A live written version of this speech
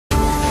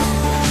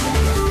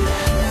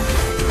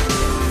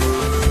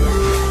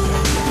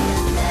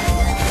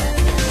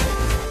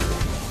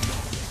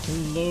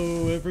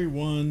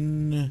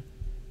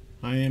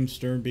am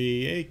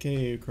SturnB,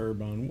 aka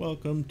Kerbon.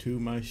 Welcome to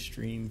my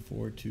stream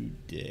for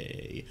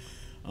today.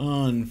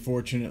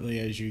 Unfortunately,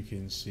 as you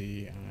can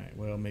see,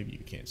 well, maybe you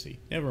can't see.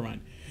 Never mind.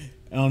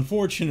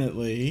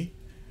 Unfortunately,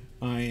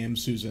 I am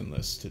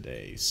Susanless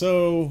today.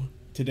 So,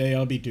 today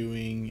I'll be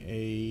doing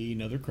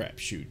another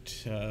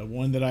crapshoot.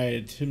 One that I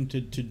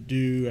attempted to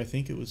do, I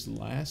think it was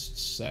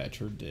last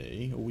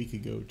Saturday, a week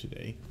ago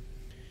today.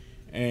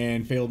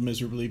 And failed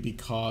miserably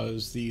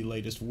because the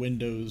latest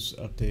Windows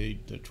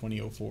update, the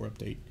 2004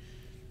 update,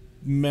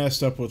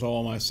 messed up with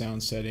all my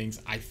sound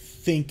settings. I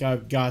think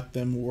I've got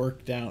them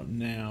worked out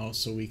now,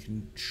 so we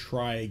can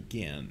try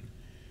again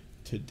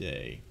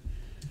today.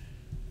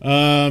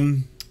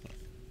 My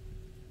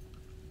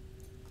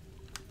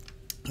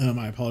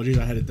apologies,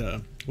 I had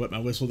to wet my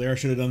whistle there. I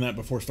should have done that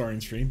before starting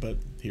stream, but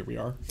here we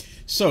are.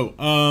 So,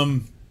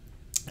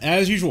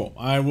 as usual,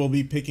 I will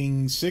be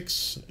picking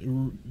 6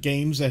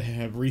 games that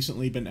have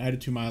recently been added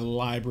to my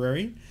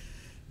library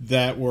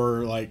that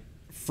were like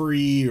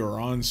free or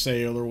on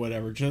sale or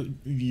whatever, just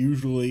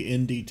usually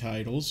indie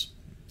titles,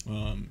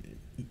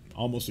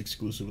 almost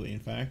exclusively, in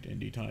fact,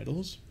 indie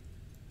titles.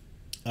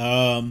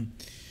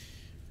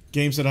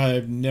 Games that I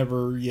have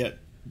never yet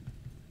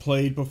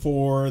played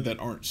before that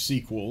aren't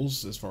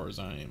sequels, as far as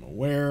I am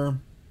aware,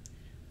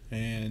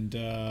 and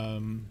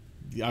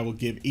I will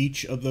give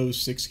each of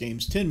those 6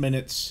 games 10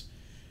 minutes,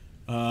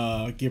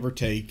 give or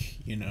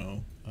take, you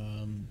know,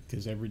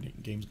 because every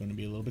game's going to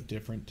be a little bit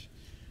different.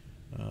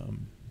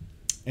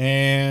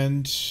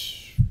 And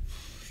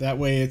that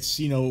way it's,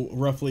 you know,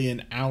 roughly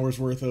an hour's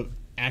worth of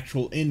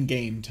actual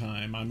in-game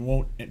time. I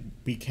won't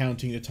be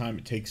counting the time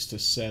it takes to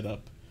set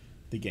up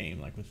the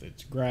game, like with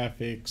its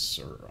graphics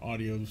or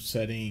audio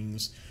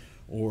settings,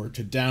 or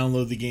to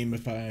download the game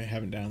if I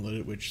haven't downloaded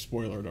it, which,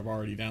 spoiler alert, I've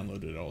already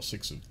downloaded all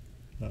 6 of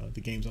the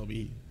games I'll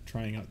be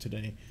trying out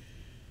today.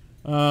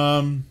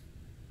 And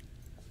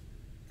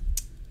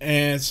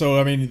so,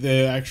 I mean,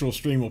 the actual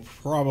stream will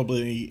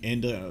probably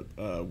end up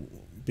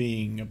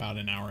being about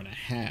an hour and a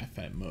half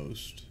at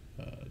most,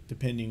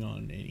 depending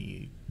on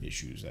any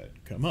issues that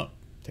come up,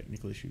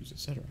 technical issues,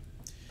 etc.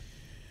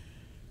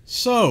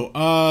 So,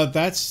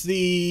 that's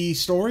the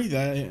story.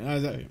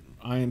 That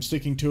I am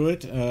sticking to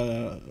it.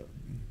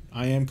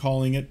 I am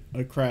calling it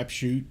a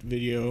crapshoot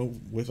video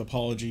with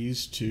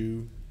apologies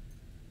to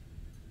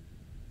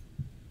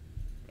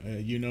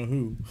you know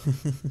who.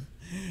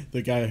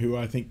 The guy who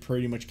I think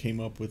pretty much came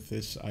up with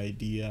this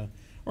idea,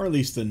 or at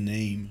least the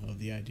name of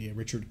the idea,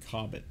 Richard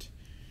Cobbett.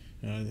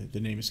 The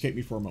name escaped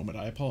me for a moment.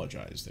 I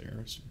apologize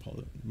there.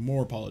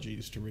 More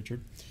apologies to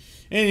Richard.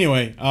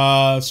 Anyway,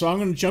 so I'm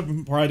going to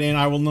jump right in.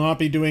 I will not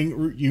be doing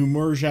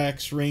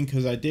Umerjak's Ring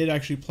because I did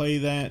actually play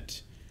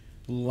that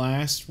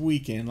last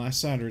weekend,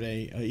 last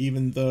Saturday,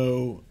 even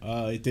though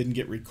it didn't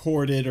get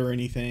recorded or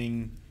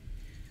anything.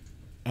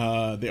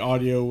 The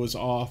audio was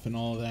off and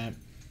all of that.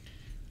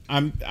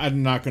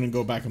 I'm not going to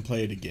go back and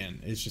play it again.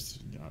 It's just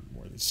not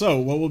worth it. So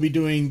what we'll be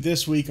doing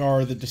this week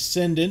are the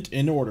Descendant,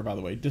 in order by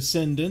the way,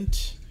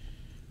 Descendant,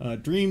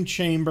 Dream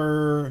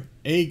Chamber,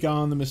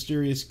 Agon, the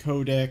Mysterious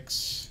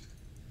Codex,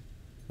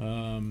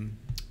 the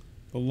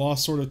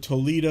Lost Sword of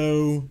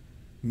Toledo,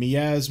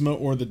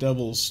 Miazma or the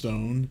Devil's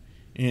Stone,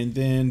 and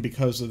then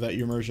because of that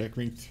Umerjak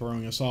Ring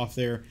throwing us off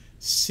there,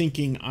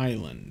 Sinking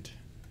Island.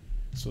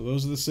 So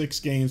those are the 6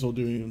 games. We'll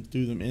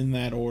do them in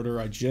that order.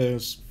 I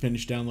just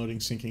finished downloading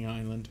Sinking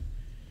Island.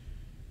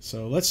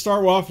 So let's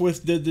start off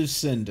with the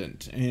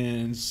Descendant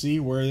and see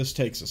where this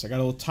takes us. I got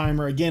a little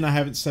timer. Again, I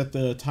haven't set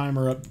the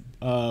timer up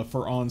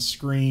for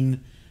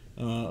on-screen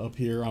up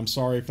here. I'm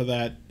sorry for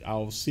that.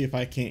 I'll see if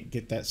I can't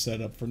get that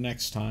set up for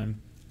next time.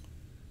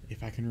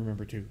 If I can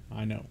remember to.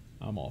 I know.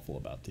 I'm awful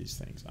about these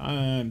things.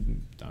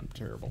 I'm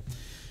terrible.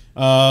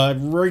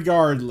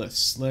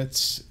 Regardless,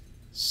 let's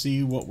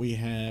see what we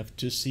have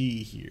to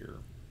see here.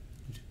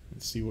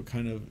 Let's see what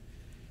kind of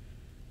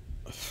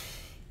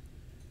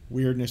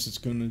weirdness it's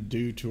going to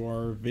do to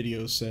our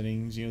video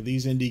settings. You know,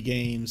 these indie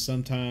games,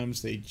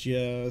 sometimes they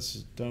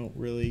just don't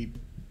really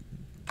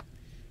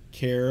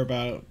care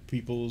about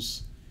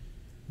people's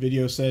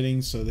video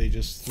settings, so they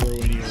just throw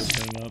any old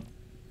thing up.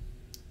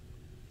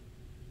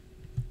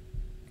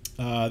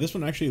 This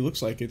one actually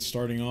looks like it's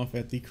starting off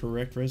at the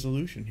correct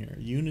resolution here.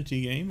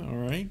 Unity game,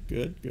 alright,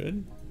 good,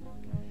 good.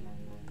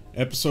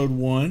 Episode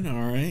 1,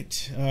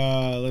 alright.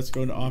 Let's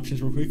go into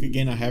options real quick.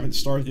 Again, I haven't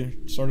started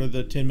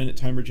the 10-minute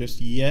timer just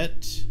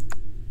yet,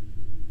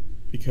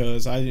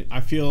 because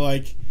I feel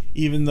like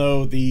even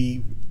though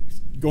the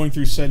going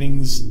through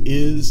settings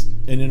is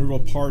an integral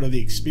part of the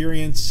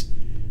experience,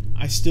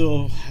 I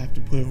still have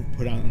to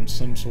put on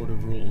some sort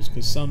of rules,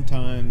 because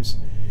sometimes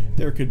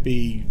there could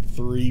be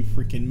 3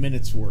 freaking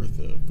minutes worth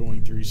of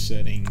going through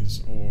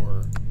settings,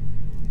 or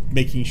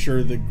making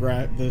sure the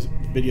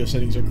video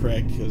settings are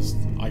correct, because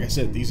like I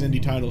said, these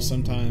indie titles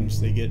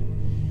sometimes they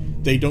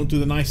don't do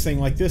the nice thing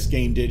like this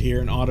game did here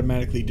and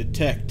automatically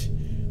detect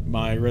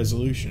my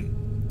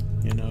resolution,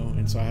 you know,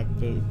 and so I have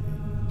to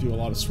do a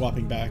lot of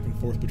swapping back and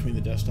forth between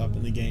the desktop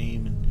and the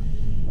game and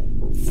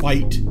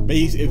fight.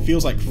 It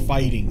feels like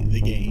fighting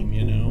the game,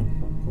 you know.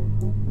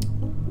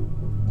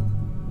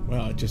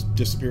 Well, it just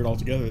disappeared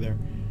altogether there.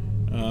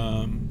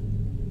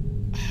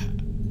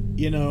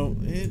 You know,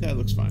 that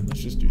looks fine. Let's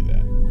just do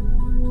that.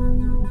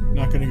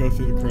 Not going to go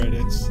through the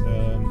credits.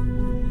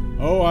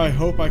 Oh, I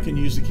hope I can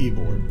use the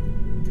keyboard,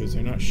 because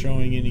they're not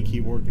showing any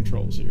keyboard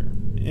controls here.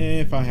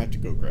 If I have to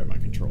go grab my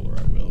controller,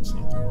 I will. It's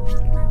not the worst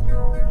thing.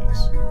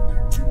 Yes.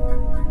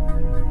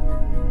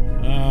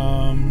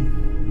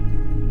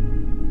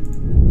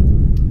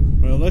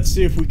 Well, let's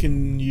see if we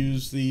can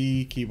use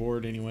the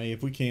keyboard anyway.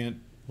 If we can't,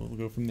 we'll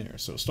go from there.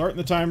 So, starting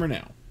the timer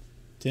now.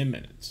 10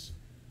 minutes.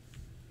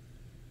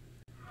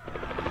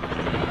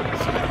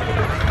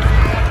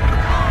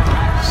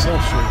 Okay.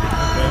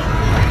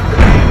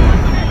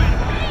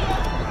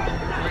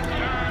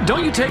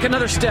 Don't you take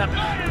another step.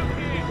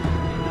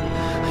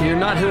 You're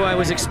not who I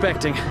was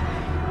expecting.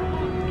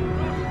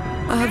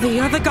 The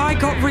other guy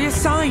got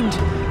reassigned.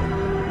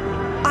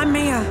 I'm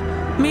Mia.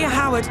 Mia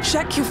Howard,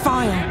 check your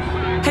file.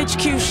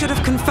 HQ should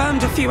have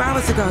confirmed a few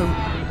hours ago.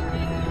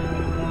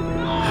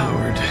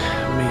 Howard,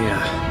 Mia.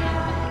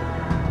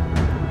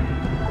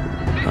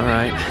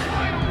 Alright.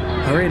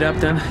 Hurry it up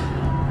then.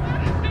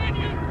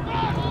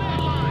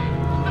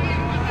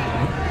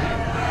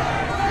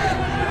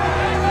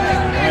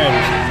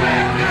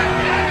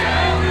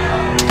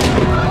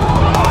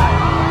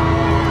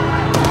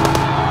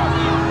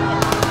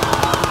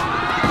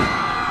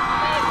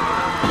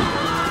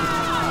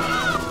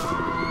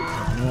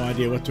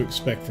 What to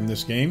expect from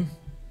this game,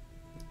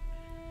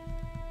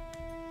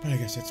 but I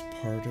guess that's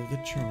part of the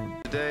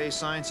charm. Today,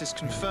 scientists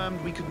confirmed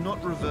we could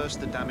not reverse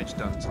the damage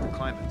done to the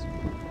climate.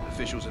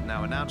 Officials have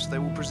now announced they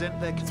will present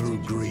their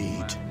through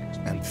greed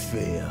and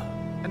fear.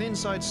 An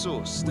inside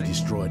source we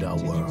destroyed our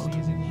world.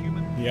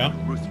 Yeah,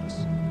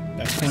 ruthless.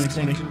 That's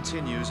 2020.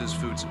 Continues as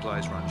food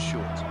supplies run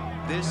short.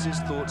 This is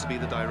thought to be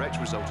the direct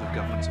result of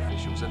government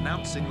officials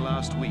announcing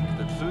last week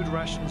that food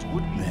rations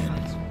would be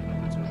cut.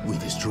 We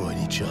destroyed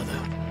each other.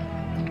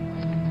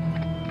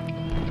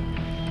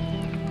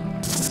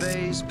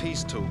 Today's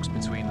peace talks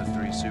between the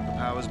three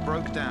superpowers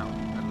broke down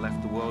and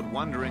left the world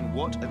wondering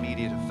what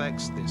immediate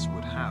effects this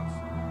would have.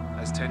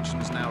 As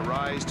tensions now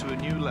rise to a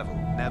new level,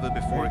 never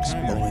before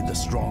experienced. Only the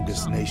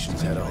strongest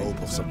nations had a hope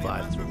of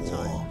surviving the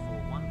war.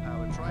 One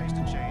power tries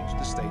to change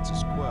the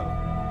status quo.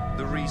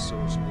 The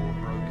resource war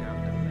broke out.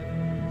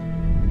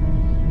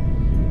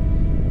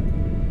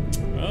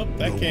 Well,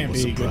 that can't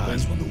be good then.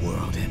 When the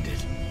world ended.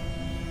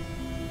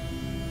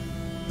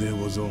 There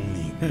was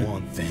only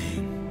one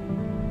thing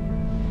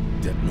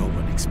that no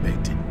one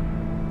expected.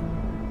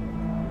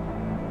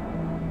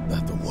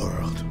 That the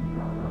world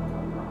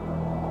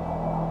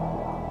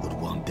would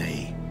one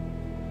day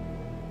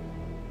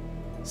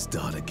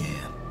start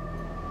again.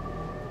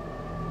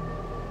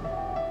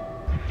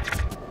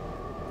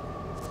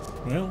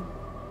 Well,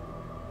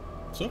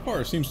 so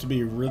far it seems to be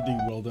a really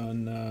well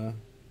done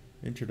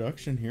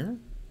introduction here.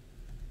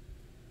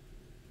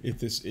 If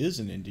this is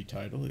an indie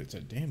title, it's a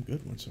damn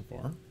good one so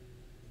far.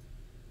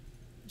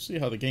 We'll see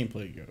how the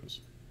gameplay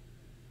goes.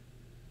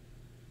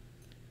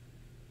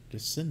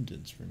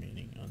 Descendants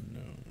remaining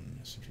unknown.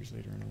 Centuries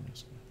later in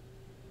Alaska.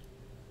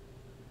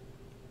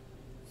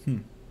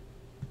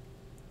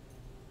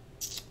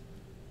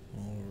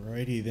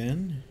 Alrighty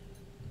then.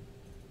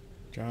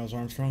 Giles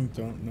Armstrong,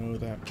 don't know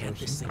that person. Can't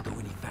this thing go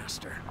any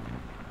faster?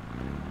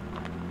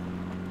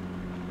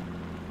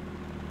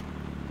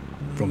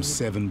 From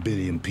 7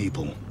 billion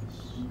people,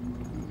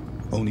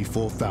 only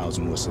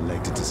 4,000 were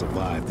selected to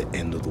survive the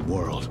end of the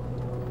world.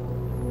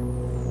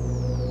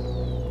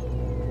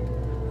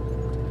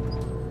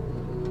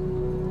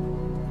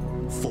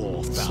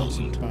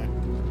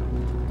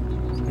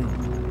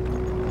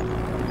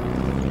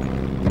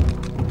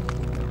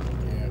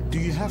 Do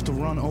you have to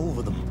run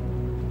over them?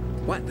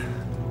 What?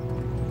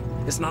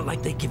 It's not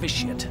like they give a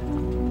shit.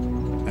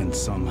 And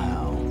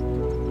somehow,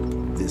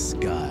 this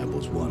guy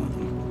was one of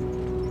them.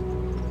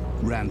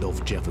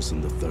 Randolph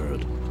Jefferson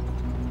III.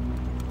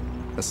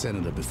 A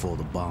senator before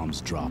the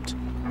bombs dropped,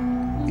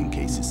 in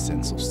case his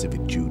sense of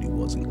civic duty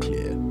wasn't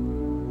clear.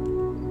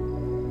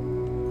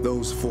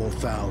 Those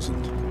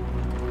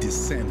 4,000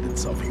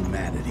 descendants of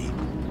humanity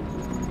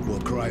were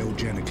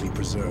cryogenically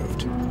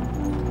preserved,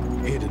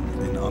 hidden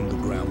in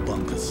underground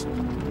bunkers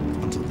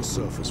until the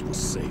surface was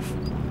safe.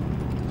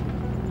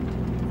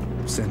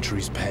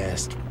 Centuries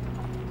passed.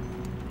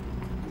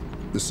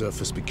 The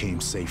surface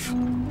became safe.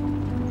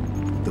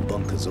 The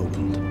bunkers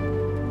opened,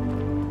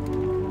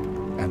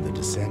 and the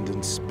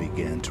descendants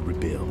began to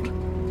rebuild.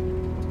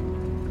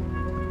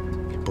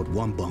 But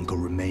one bunker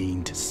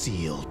remained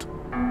sealed.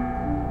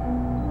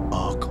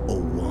 Arc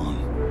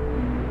 01.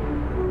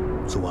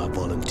 So I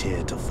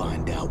volunteered to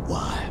find out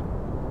why.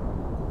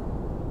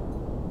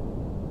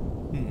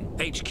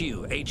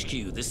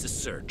 HQ, this is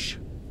Search.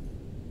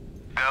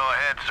 Go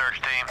ahead,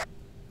 search team.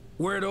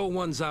 We're at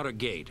 01's outer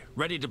gate,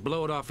 ready to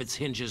blow it off its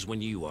hinges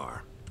when you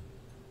are.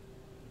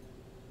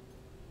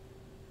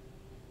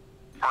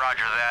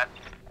 Roger that.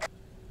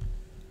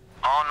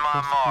 On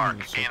my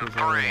mark, in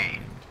 3,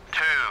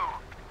 2,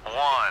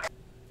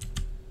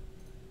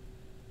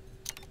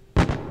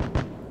 1.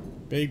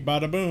 Big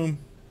bada boom.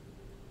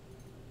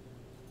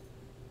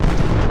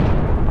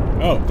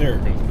 Oh, there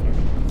it goes.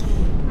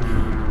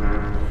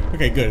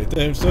 Okay, good. It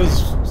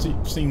does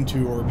seem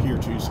to, or appear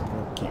to,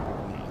 support keyboard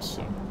and mouse,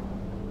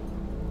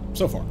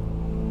 so far.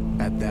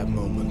 At that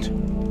moment,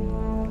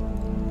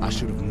 I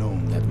should have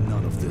known that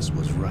none of this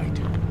was right.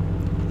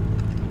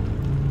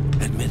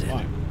 Admit it.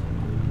 Why?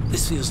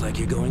 This feels like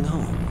you're going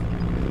home,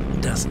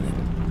 doesn't it?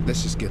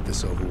 Let's just get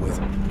this over with.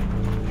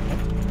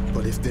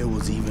 But if there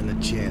was even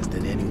a chance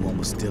that anyone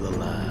was still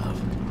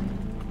alive,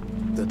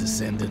 the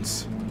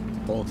Descendants,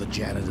 or the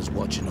janitors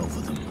watching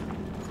over them,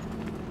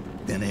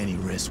 then any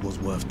risk was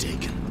worth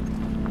taking.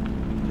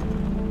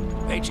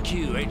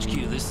 HQ,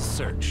 this is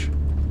Search.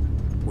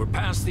 We're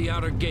past the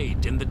outer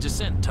gate in the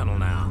descent tunnel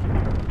now.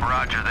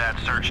 Roger that,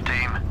 search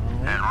team.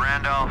 And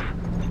Randolph,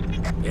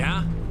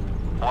 Yeah?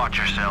 watch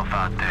yourself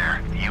out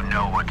there. You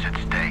know what's at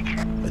stake.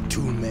 A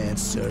two-man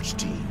search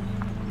team.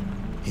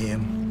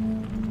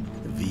 Him,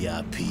 the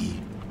VIP,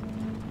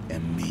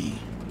 and me.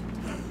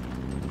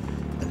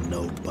 A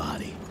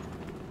nobody.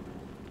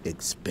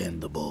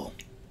 Expendable.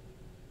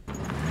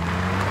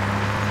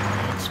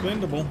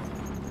 Expendable.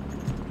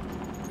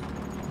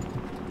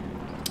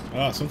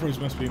 Ah, some things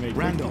must be made.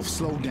 Randolph,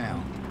 slow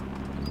down.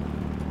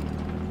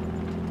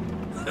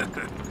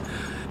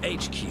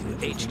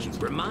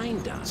 HQ,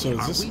 remind us, So is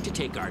are this- we to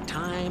take our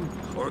time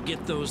or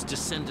get those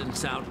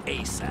Descendants out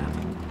ASAP?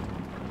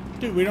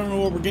 Dude, we don't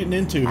know what we're getting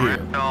into here.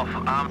 Randolph,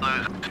 I'm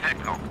losing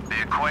signal.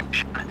 The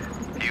equation,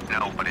 you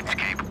know what it's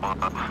capable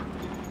of.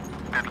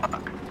 Good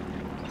luck.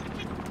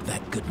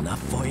 That good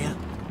enough for you?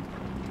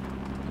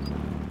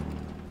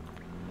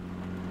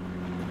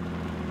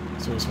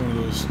 So it's one of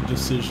those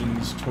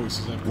decisions,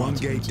 choices, and One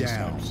gate consequences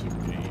down. types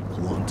of games.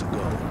 One to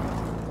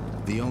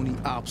go. The only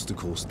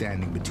obstacle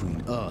standing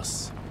between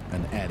us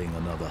and adding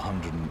another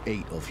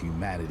 108 of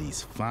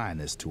humanity's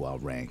finest to our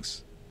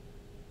ranks.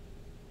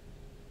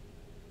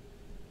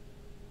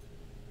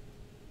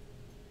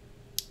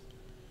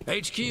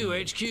 HQ,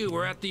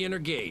 we're at the inner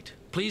gate.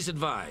 Please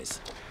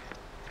advise.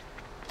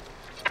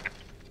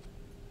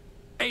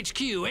 HQ,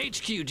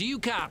 do you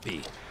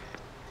copy?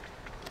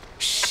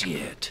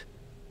 Shit.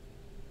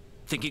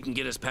 Think you can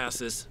get us past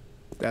this?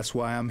 That's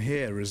why I'm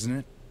here, isn't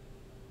it?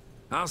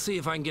 I'll see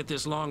if I can get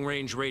this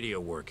long-range radio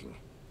working.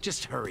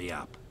 Just hurry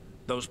up.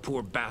 Those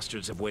poor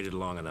bastards have waited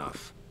long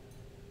enough.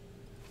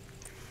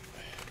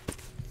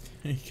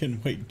 You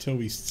can wait until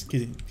we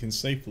can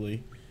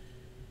safely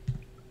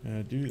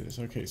do this.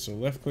 Okay, so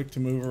left click to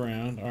move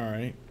around.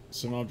 Alright.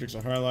 Some objects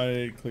are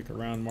highlighted. Click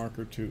around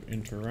marker to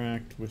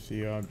interact with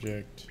the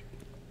object.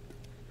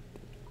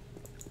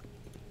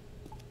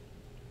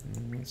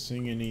 I'm not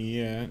seeing any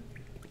yet.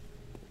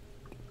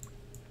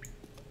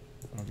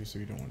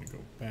 Obviously, we don't want to go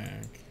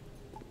back.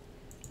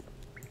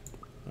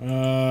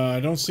 I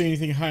don't see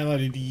anything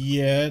highlighted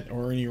yet,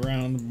 or any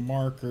round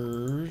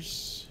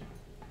markers.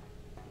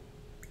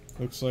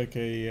 Looks like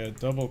a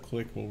double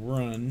click will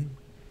run.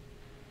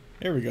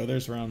 There we go,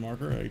 there's a round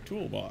marker, a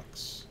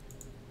toolbox.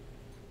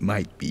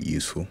 Might be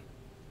useful.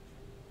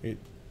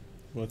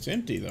 Well, it's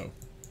empty though.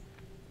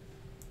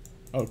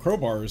 Oh,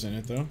 crowbar is in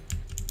it though.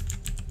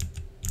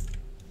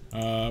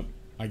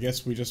 I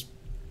guess we just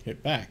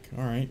hit back.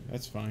 Alright,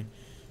 that's fine.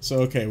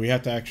 So, okay, we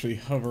have to actually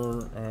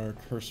hover our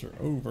cursor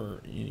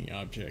over any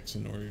objects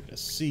in order to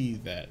see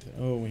that.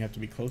 Oh, we have to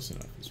be close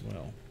enough as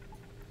well.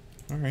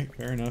 Alright,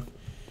 fair enough.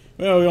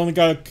 Well, we only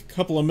got a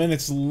couple of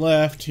minutes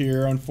left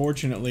here,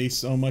 unfortunately.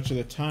 So much of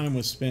the time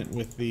was spent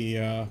with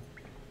the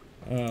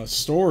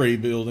story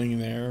building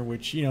there,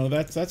 which, you know,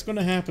 that's going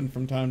to happen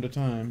from time to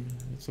time.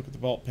 Let's look at the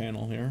vault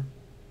panel here.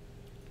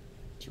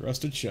 It's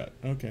rusted shut.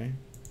 Okay.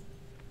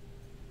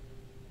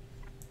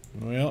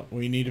 Well,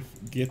 we need to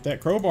get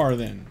that crowbar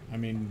then. I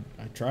mean,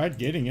 I tried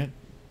getting it.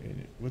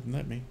 It wouldn't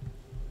let me.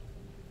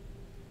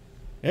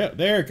 Yeah,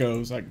 there it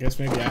goes. I guess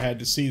maybe I had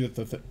to see that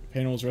the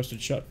panel was rusted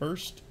shut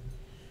first.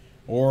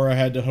 Or I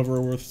had to hover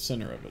over the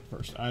center of it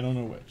first. I don't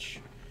know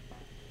which.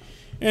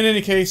 In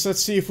any case,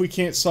 let's see if we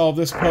can't solve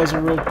this puzzle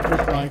real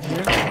quick like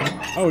here.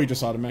 Oh, he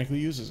just automatically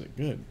uses it.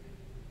 Good.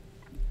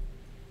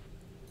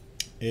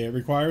 It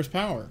requires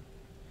power.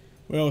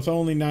 Well, with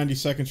only 90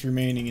 seconds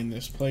remaining in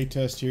this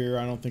playtest here,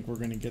 I don't think we're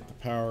going to get the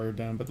power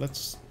done. But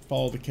let's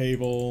follow the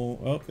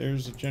cable. Oh,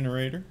 there's a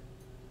generator.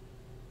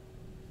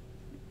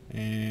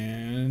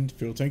 And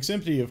fuel tank's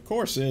empty. Of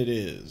course it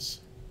is.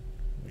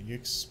 What do you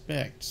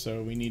expect?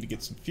 So we need to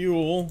get some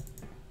fuel.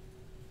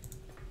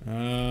 Where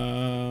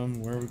are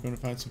we going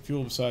to find some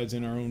fuel besides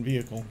in our own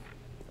vehicle?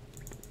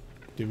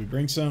 Did we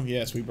bring some?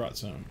 Yes, we brought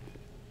some.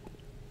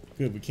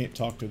 Good, we can't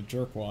talk to the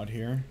jerkwad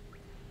here.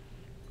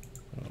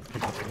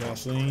 Pick up the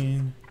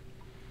gasoline.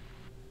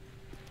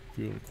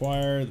 Fuel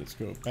required. Let's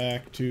go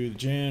back to the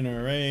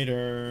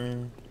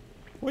generator.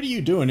 What are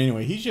you doing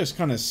anyway? He's just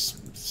kind of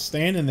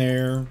standing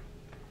there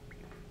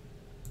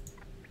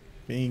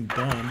being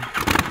dumb.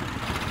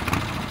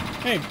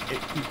 Hey,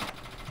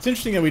 it's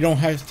interesting that we don't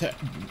have to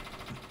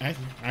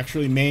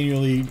actually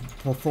manually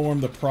perform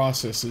the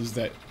processes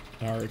that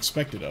are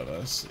expected of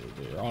us.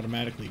 They're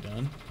automatically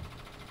done.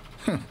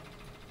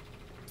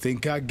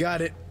 Think I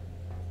got it.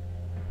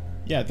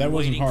 Yeah, that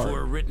wasn't hard. Waiting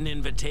for a written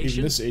invitation?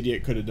 Even this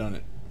idiot could have done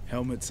it.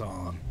 Helmets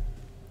on.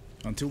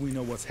 Until we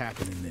know what's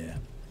happening there,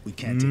 we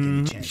can't take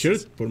any chances. Should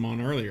have put them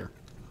on earlier.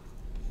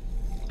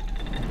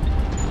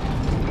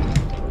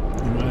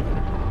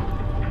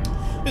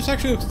 This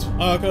actually looks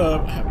like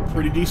a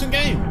pretty decent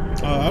game.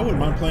 I wouldn't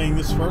mind playing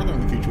this further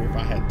in the future if I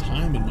had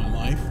time in my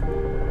life.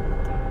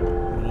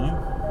 You know?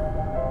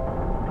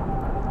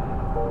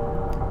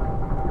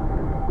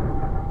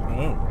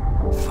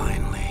 Oh.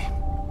 Finally.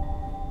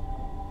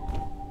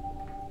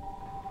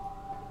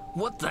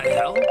 What the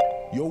hell?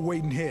 You're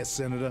waiting here,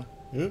 Senator.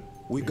 Yep.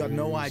 We've got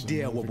no There's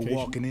idea some what we're notification.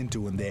 walking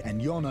into in there,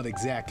 and you're not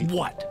exactly...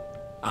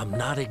 What? I'm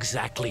not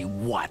exactly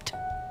what?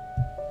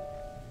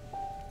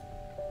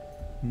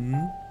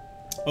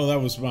 Oh,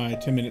 that was my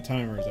 10-minute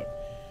timer, is it?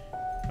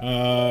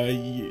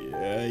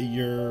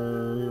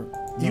 You're...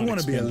 You want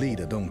to be a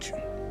leader, don't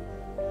you?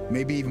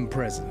 Maybe even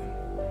president.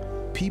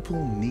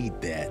 People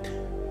need that,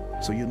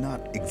 so you're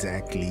not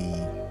exactly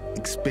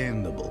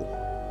expendable.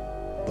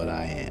 But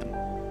I am.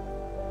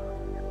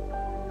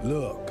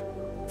 Look,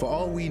 for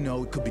all we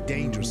know, it could be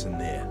dangerous in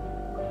there.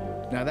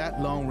 Now that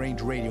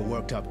long-range radio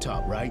worked up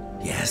top, right?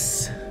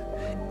 Yes,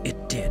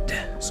 it did.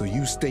 So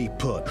you stay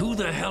put. Who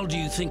the hell do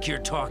you think you're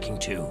talking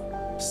to?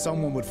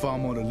 Someone with far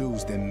more to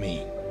lose than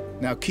me.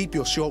 Now keep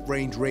your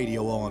short-range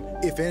radio on.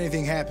 If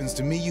anything happens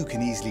to me, you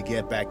can easily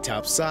get back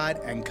topside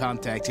and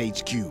contact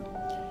HQ.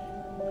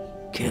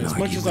 Can't As argue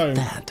much as with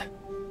that.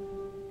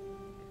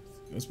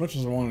 As much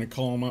as I wanted to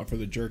call him out for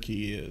the jerk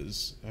he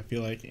is, I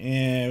feel like,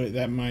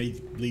 that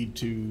might lead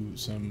to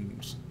some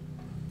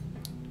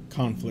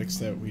conflicts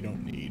that we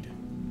don't need.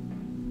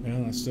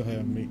 Well, I still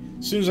have me.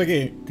 As soon as I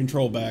get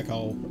control back,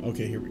 I'll...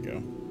 Okay, here we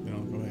go. Then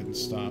I'll go ahead and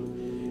stop.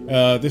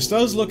 This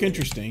does look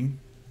interesting,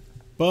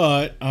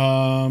 but,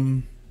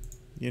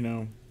 you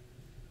know,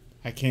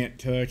 I can't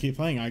keep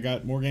playing. I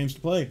got more games to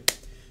play.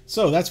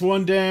 So, that's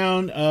one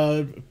down.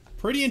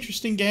 Pretty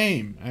interesting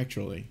game,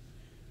 actually,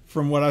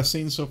 from what I've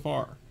seen so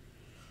far.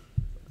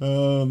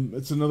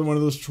 It's another one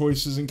of those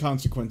choices and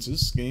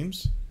consequences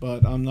games,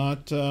 but I'm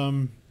not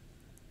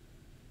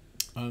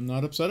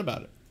upset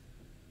about it.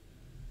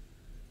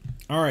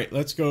 All right,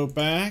 let's go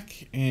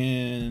back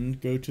and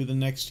go to the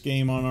next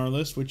game on our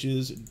list, which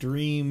is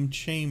Dream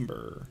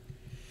Chamber.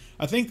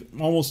 I think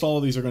almost all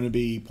of these are going to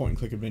be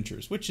point-and-click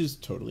adventures, which is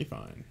totally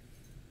fine.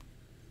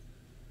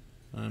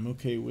 I'm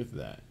okay with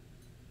that.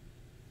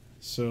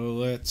 So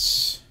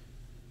let's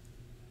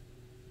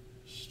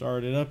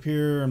start it up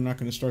here. I'm not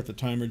going to start the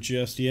timer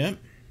just yet.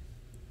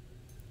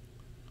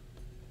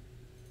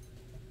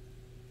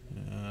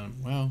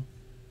 Wow.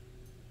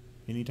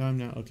 Anytime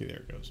now? Okay, there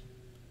it goes.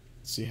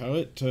 Let's see how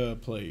it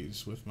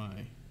plays with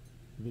my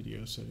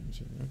video settings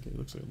here. Okay,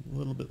 looks like a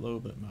little bit low,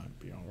 but it might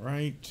be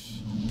alright.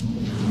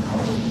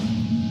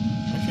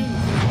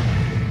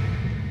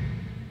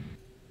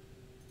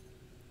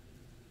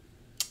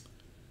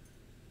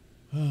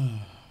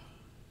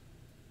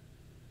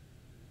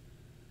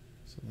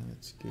 So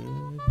that's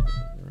good.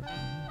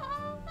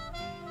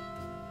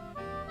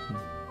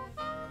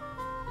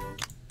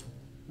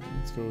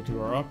 Let's go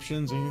to our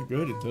options, and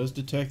good, it does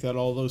detect that,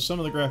 although some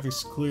of the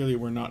graphics clearly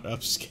were not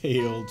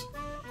upscaled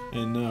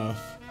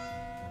enough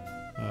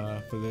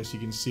for this. You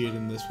can see it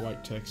in this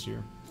white text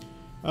here.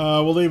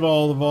 We'll leave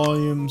all the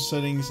volume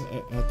settings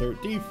at their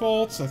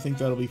defaults. I think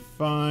that'll be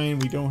fine.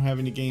 We don't have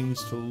any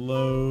games to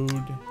load.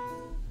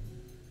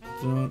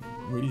 What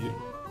do you do?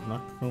 I'm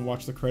not going to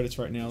watch the credits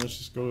right now. Let's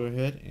just go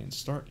ahead and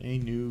start a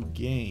new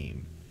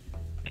game.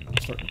 And I'll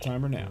start the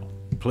timer now.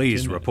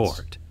 Please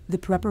report. The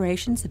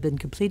preparations have been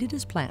completed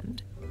as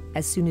planned.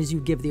 As soon as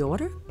you give the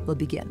order, we'll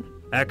begin.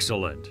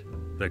 Excellent.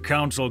 The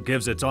Council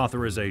gives its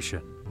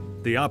authorization.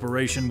 The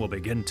operation will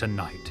begin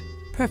tonight.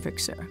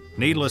 Perfect, sir.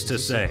 Needless to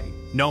say,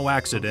 no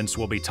accidents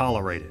will be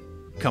tolerated.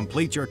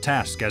 Complete your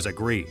task as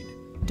agreed.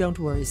 Don't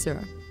worry,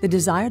 sir. The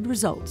desired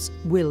results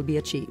will be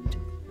achieved.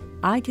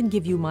 I can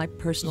give you my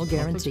personal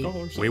guarantee.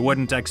 We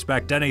wouldn't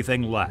expect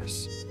anything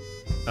less.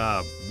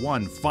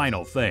 One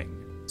final thing.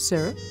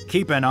 Sir?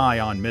 Keep an eye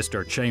on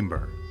Mr.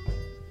 Chamber.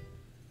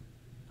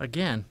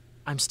 Again,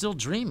 I'm still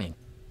dreaming.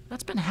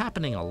 That's been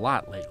happening a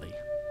lot lately.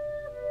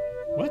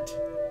 What?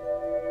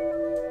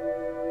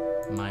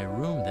 My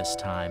room this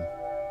time.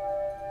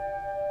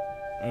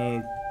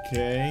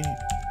 Okay.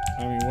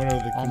 I mean, what are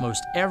the...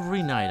 Almost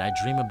every night I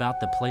dream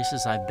about the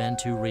places I've been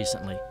to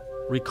recently,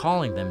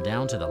 recalling them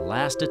down to the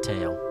last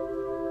detail.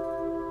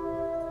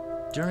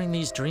 During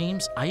these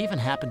dreams, I even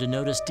happen to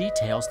notice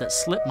details that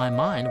slipped my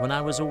mind when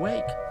I was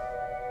awake.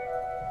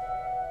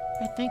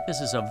 I think this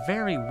is a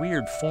very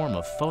weird form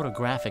of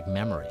photographic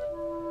memory.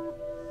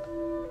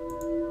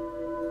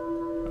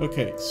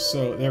 Okay,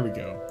 so there we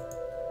go.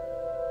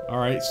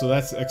 Alright, so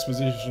that's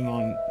exposition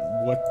on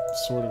what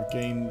sort of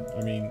game,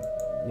 I mean,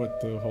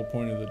 what the whole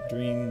point of the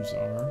dreams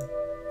are.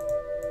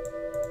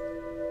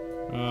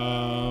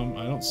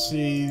 I don't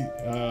see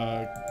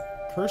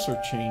cursor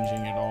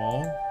changing at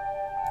all.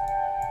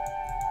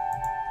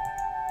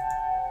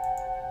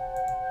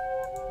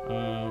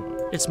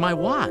 It's my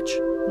watch.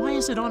 Why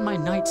is it on my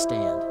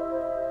nightstand?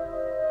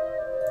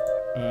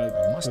 I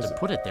must have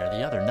put it there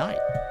the other night.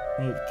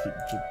 Well,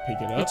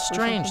 pick it up. It's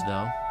strange,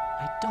 though.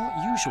 I don't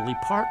usually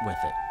part with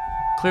it.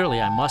 Clearly,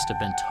 I must have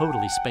been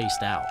totally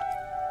spaced out.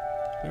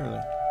 Clearly.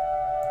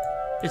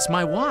 It's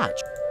my watch.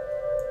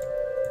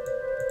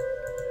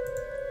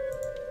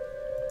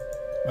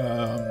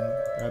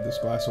 Grab this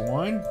glass of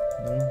wine?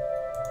 No.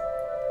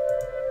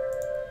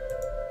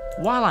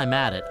 While I'm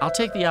at it, I'll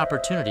take the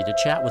opportunity to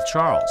chat with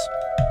Charles.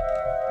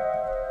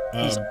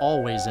 He's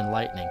always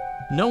enlightening.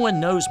 No one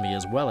knows me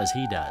as well as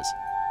he does.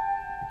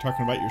 You're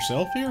talking about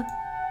yourself here?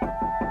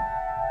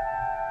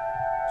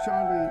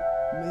 Charlie,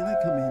 may I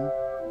come in?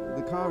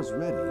 The car's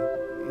ready.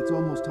 It's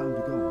almost time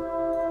to go.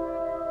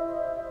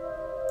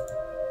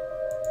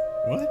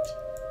 What?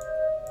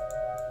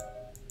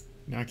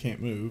 Now I can't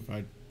move.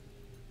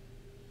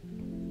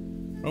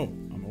 Oh,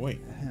 I'm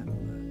awake.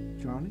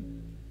 Charlie?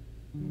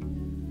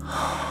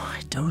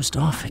 I dozed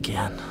off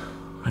again.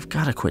 I've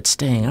got to quit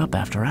staying up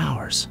after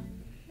hours.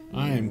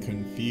 I am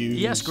confused.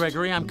 Yes,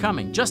 Gregory, I'm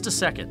coming. Just a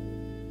second.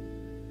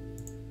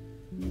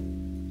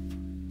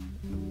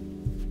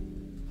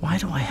 Why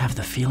do I have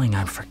the feeling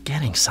I'm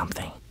forgetting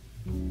something?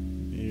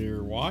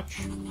 Your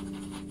watch?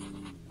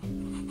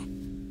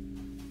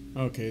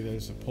 Okay,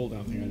 there's a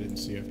pull-down thing I didn't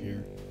see up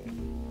here.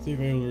 See if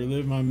I'm able to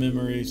relive my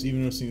memories,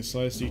 even noticing the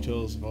slightest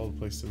details of all the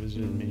places I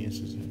visited. Many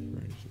instances.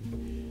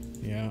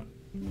 Yeah.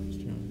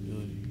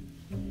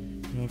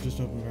 I've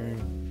just opened a very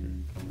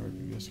hard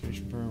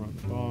investigation firm. I'm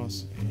the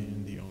boss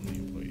and the only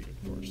employee,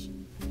 of course.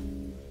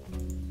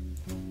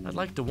 I'd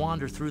like to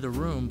wander through the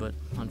room, but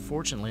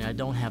unfortunately I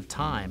don't have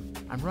time.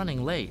 I'm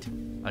running late.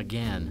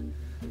 Again.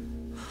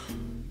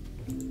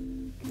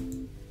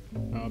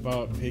 How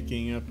about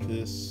picking up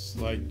this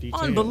slight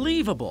detail?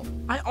 Unbelievable!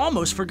 I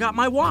almost forgot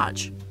my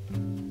watch.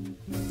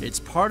 It's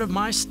part of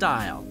my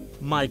style,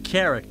 my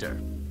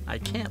character. I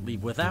can't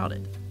leave without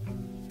it.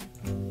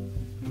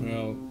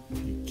 Well,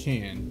 you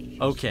can.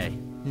 Okay,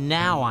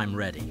 now I'm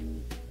ready.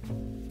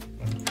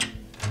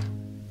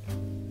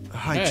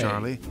 Hi, Hey.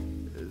 Charlie.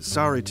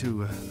 Sorry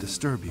to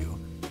disturb you.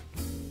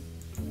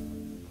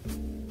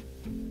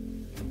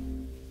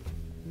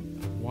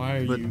 Why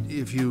are But you...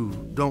 if you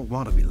don't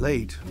want to be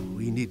late,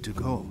 we need to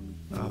go.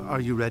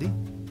 Are you ready?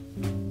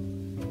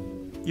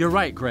 You're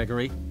right,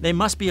 Gregory. They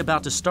must be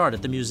about to start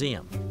at the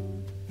museum.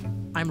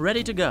 I'm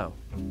ready to go.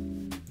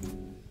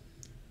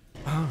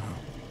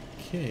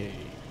 Okay.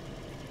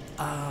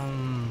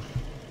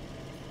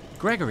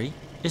 Gregory,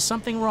 is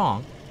something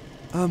wrong?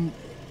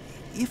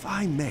 If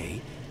I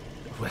may,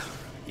 well,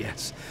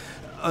 yes,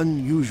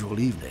 unusual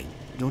evening,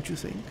 don't you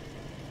think?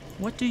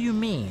 What do you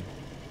mean?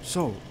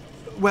 So,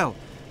 well,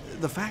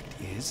 the fact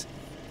is,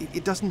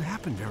 it doesn't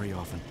happen very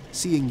often,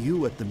 seeing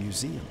you at the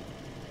museum.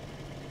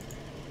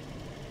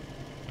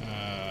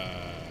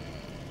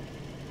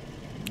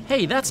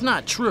 Hey, that's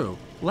not true.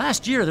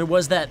 Last year there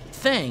was that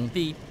thing,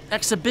 the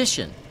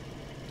exhibition.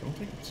 Don't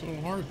think it's so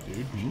hard,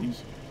 dude.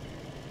 Jeez.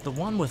 The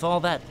one with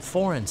all that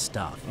foreign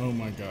stuff. Oh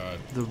my god.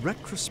 The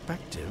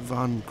retrospective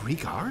on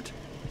Greek art?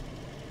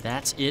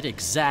 That's it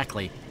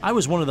exactly. I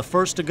was one of the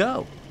first to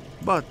go.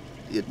 But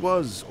it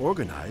was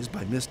organized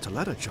by Miss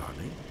Toletta,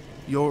 Charlie,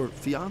 your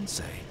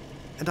fiancée.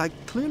 And I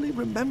clearly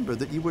remember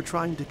that you were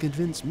trying to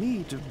convince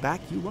me to back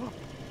you up.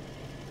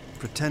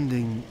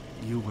 Pretending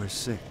you were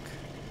sick.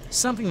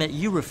 Something that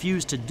you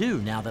refused to do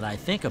now that I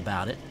think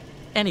about it.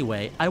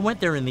 Anyway, I went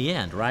there in the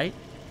end, right?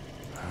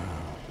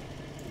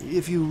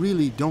 If you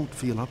really don't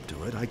feel up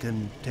to it, I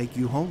can take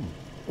you home.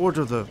 Or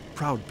to the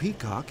Proud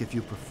Peacock if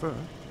you prefer.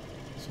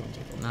 Sounds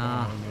like a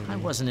Nah, plan, maybe. I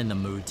wasn't in the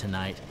mood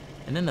tonight.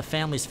 And then the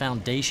family's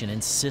foundation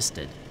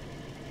insisted.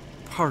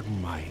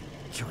 Pardon my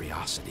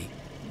curiosity,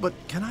 but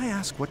can I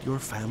ask what your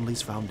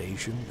family's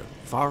foundation,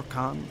 the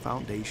Farcon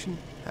Foundation,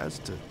 has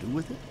to do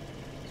with it?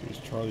 So it's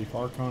Charlie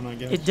Farcon, I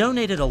guess? It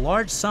donated a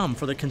large sum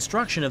for the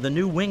construction of the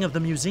new wing of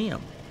the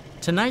museum.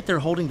 Tonight they're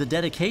holding the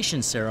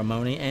dedication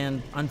ceremony,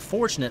 and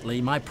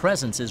unfortunately, my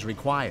presence is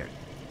required.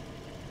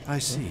 I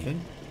see. Okay.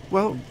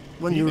 Well,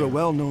 when Be you're a there.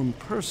 well-known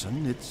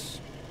person,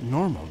 it's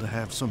normal to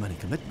have so many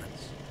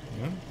commitments.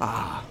 Yeah.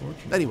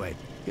 Unfortunately. Anyway,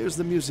 here's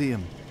the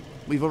museum.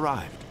 We've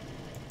arrived.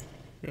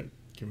 Good.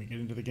 Can we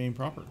get into the game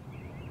proper?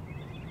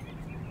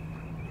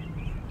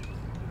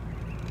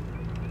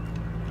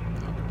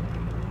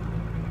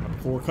 Not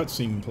before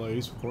cutscene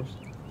plays, of course.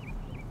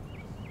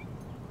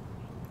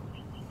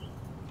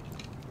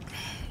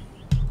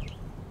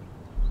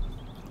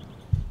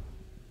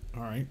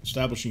 Alright,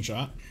 establishing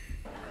shot.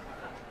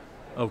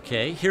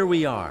 Okay, here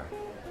we are.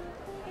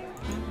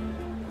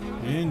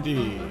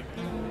 Indeed.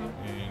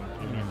 And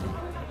you're not gonna...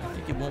 I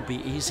think it won't be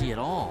easy at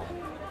all.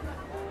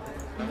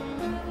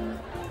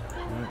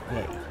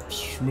 What?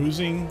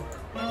 Schmoozing?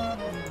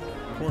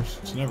 Of course,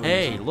 it's never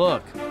Hey, easy.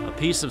 look, a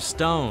piece of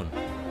stone.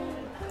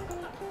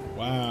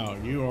 Wow,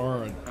 you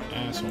are an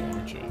asshole,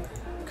 aren't you?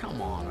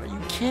 Come on, are you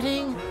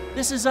kidding?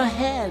 This is a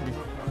head.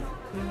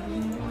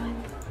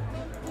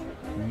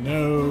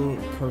 No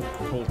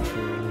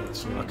culture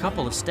whatsoever. A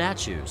couple of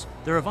statues.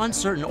 They're of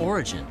uncertain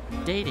origin.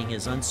 Dating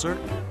is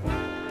uncertain.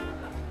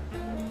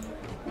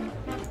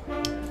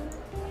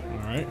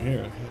 Alright,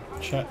 here.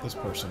 Chat this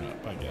person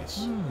up, I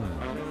guess.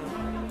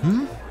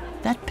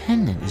 That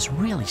pendant is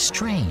really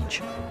strange.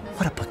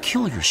 What a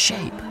peculiar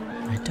shape.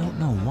 I don't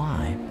know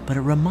why, but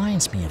it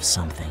reminds me of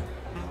something.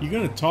 You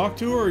gonna talk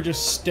to her or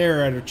just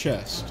stare at her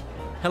chest?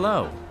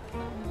 Hello.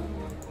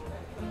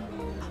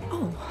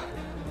 Oh.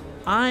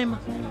 I'm...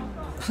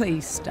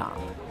 Please stop.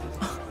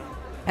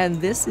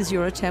 And this is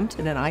your attempt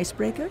at an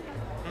icebreaker?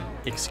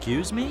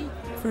 Excuse me?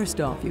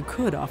 First off, you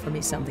could offer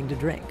me something to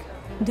drink,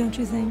 don't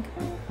you think?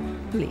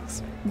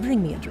 Please,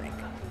 bring me a drink.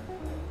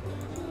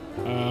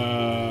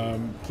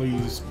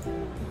 Please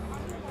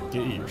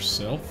get it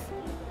yourself?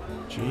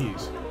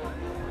 Jeez.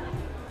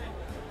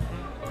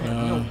 I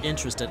have no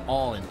interest at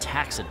all in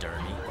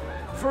taxidermy.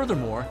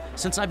 Furthermore,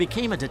 since I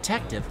became a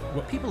detective,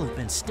 people have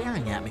been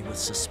staring at me with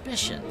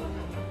suspicion.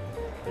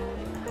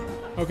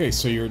 Okay,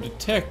 so you're a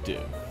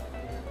detective.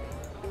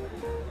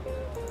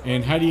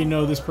 And how do you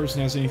know this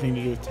person has anything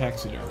to do with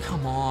taxidermy?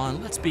 Come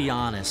on, let's be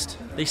honest.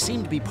 They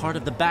seem to be part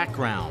of the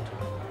background.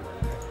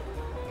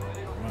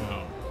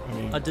 Wow. I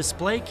mean... A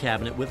display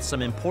cabinet with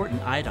some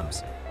important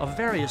items of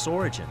various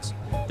origins.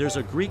 There's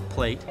a Greek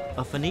plate,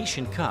 a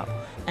Phoenician cup,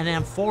 an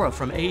amphora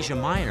from Asia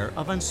Minor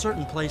of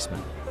uncertain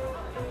placement.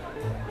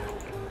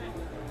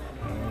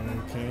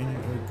 Okay.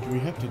 Do we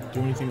have to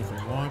do anything with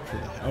the watch or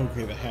the hat?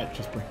 Okay, the hat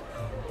just bring...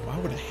 Why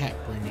would a hat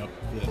bring up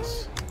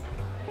this?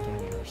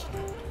 Don't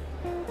understand.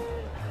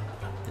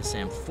 This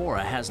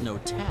amphora has no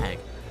tag.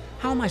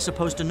 How am I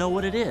supposed to know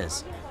what it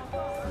is?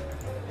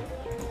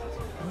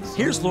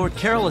 Here's Lord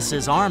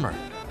Carolus's armor.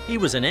 He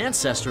was an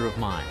ancestor of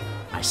mine.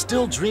 I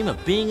still dream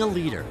of being a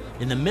leader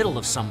in the middle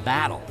of some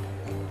battle.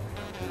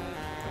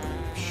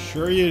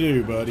 Sure you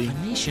do, buddy.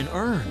 Phoenician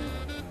urn.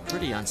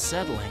 Pretty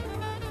unsettling.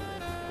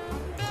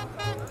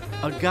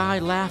 A guy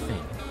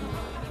laughing.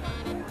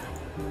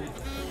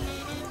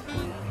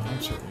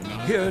 I'm certainly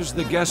not. Here's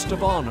the guest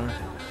of honor.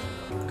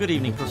 Good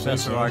evening,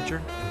 Professor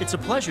Archer. It's a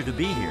pleasure to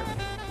be here.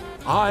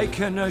 I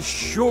can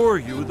assure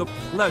you the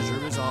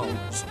pleasure is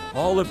ours.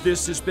 All of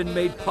this has been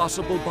made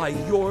possible by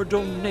your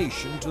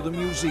donation to the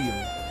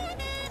museum.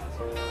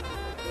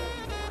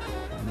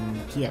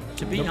 Yeah.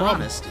 To be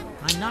honest,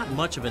 I'm not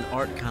much of an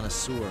art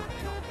connoisseur,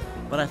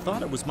 but I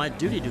thought it was my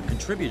duty to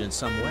contribute in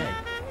some way.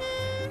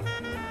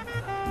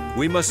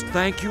 We must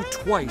thank you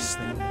twice,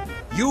 then.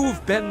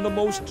 You've been the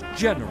most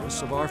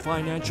generous of our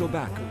financial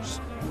backers.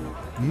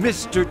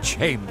 Mr.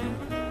 Chamberlain,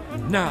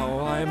 now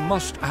I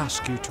must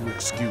ask you to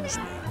excuse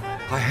me.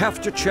 I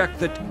have to check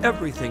that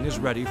everything is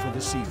ready for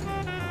this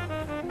evening.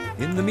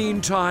 In the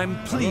meantime,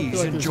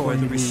 please enjoy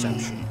the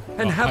reception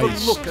and have a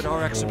look at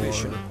our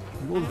exhibition.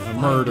 You will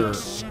find it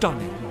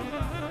stunning.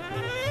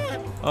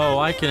 Oh,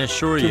 I can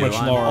assure you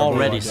I'm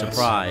already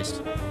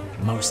surprised.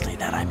 Mostly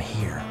that I'm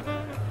here.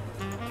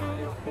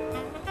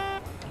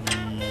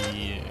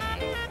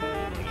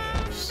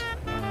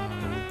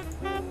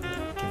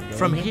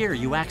 From here,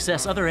 you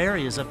access other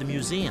areas of the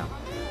museum.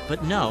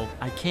 But no,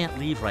 I can't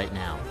leave right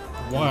now.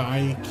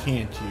 Why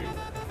can't you?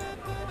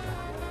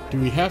 Do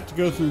we have to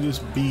go through this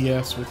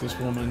BS with this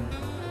woman?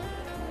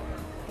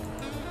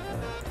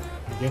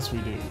 I guess we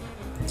do.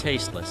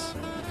 Tasteless.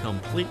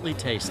 Completely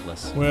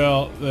tasteless.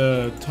 Well,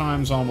 the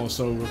time's almost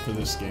over for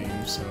this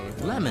game, so...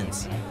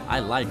 Lemons. I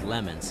like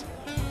lemons.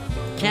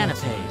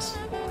 Canapes.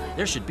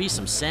 There should be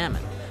some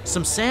salmon.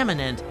 Some salmon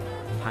and...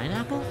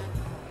 pineapple?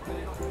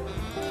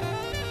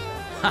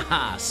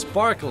 Haha,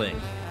 sparkling.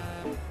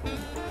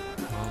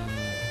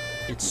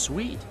 It's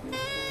sweet.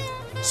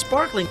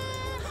 Sparkling.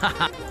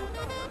 Haha.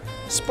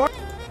 Spark.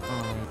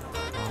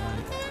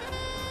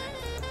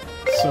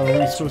 So are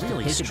we supposed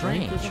really to pick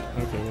strange. a drink?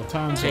 Okay, well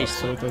time's up,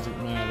 so it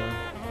doesn't matter.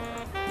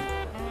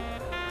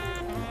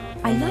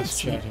 I love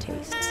sweet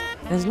tastes,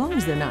 as long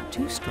as they're not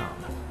too strong.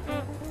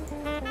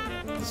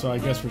 So I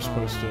guess we're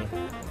supposed to...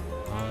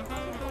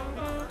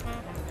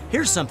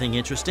 Here's something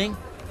interesting.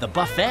 The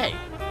buffet.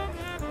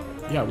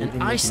 Yeah, we've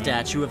an ice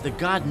statue of the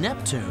god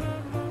Neptune.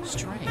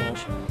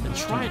 Strange. The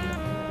trident.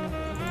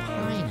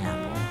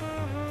 Pineapple.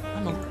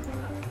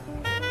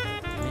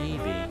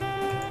 Maybe.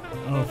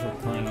 Oh, for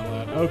crying out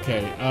loud.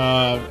 Okay,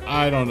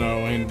 I don't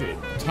know, and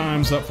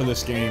time's up for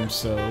this game,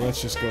 so let's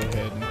just go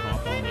ahead and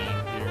hop on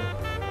out of here.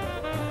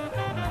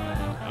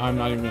 I'm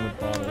not even going to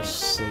bother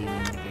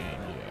saving the game.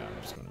 Yeah,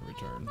 I'm just going to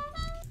return.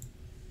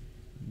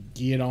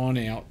 Get on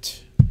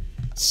out.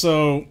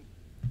 So...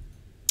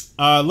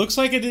 looks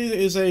like it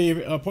is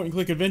a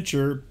point-and-click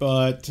adventure,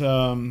 but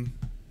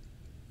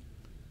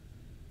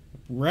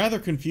rather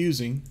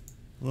confusing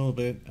a little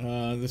bit.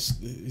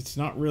 It's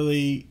not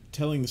really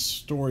telling the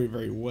story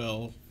very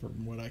well,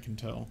 from what I can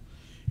tell.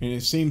 And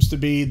it seems to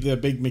be the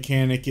big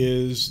mechanic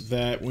is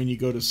that when you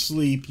go to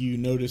sleep, you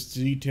notice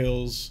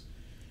details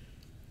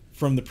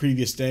from the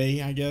previous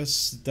day, I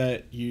guess,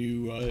 that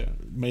you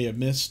may have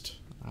missed.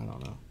 I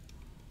don't know.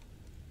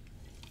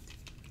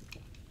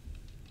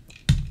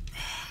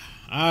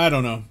 I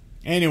don't know.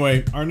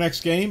 Anyway, our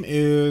next game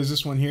is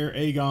this one here,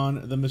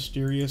 Agon, the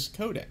Mysterious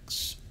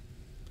Codex.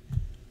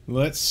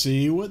 Let's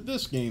see what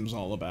this game's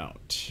all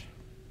about.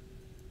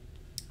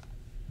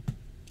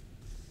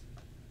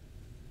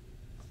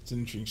 It's an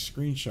interesting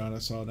screenshot I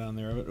saw down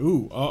there of it.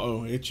 Ooh,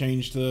 uh-oh, it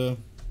changed the...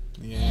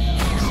 Yeah,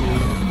 let's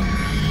see.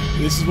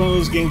 This is one of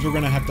those games we're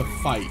going to have to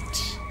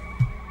fight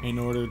in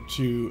order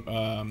to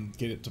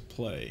get it to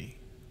play.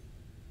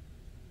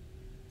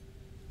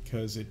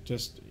 Because it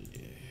just...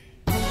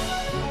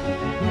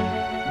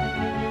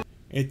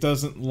 It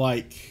doesn't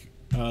like...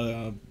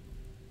 a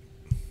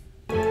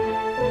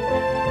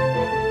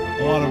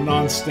lot of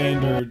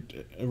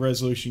non-standard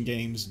resolution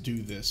games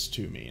do this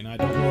to me. And I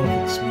don't know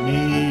if it's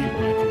me,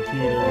 my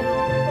computer,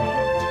 or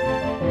what.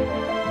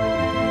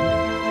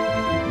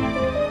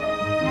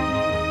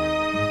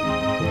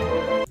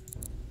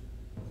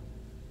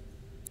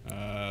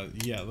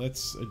 Yeah,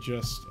 let's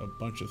adjust a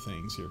bunch of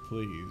things here,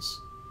 please.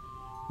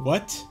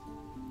 What?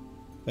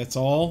 That's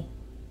all?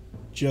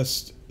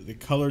 Just the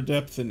color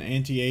depth and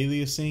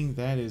anti-aliasing?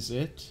 That is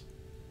it?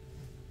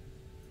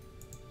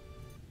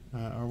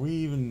 Are we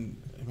even...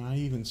 Am I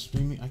even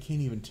streaming? I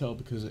can't even tell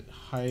because it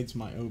hides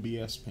my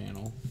OBS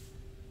panel.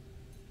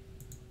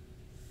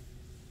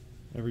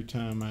 Every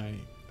time I...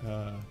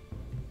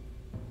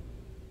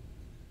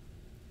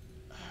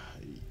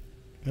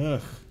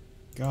 Ugh.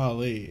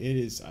 Golly,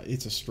 it's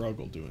a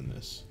struggle doing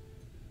this.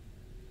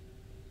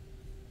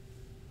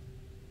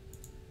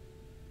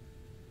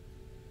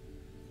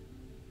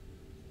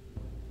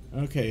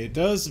 Okay, it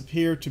does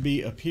appear to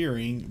be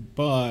appearing,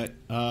 but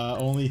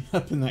only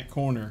up in that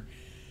corner.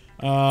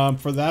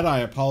 For that, I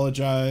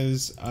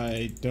apologize.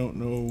 I don't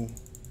know.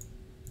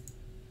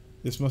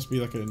 This must be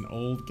like an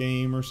old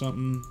game or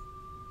something.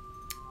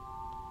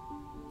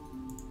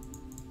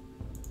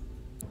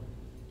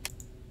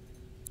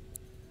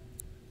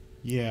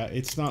 Yeah,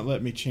 it's not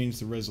letting me change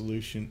the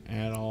resolution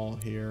at all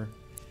here.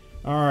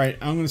 Alright,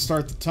 I'm going to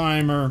start the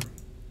timer.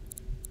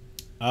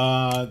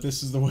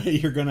 This is the way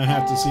you're going to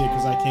have to see it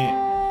because I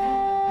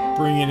can't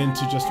bring it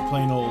into just a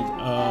plain old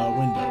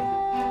window.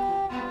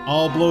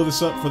 I'll blow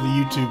this up for the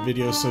YouTube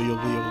video so you'll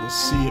be able to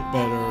see it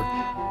better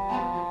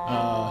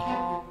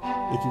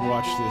if you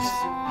watch this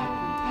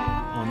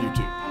on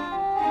YouTube.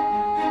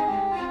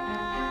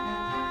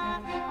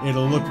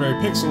 It'll look very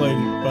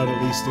pixelated, but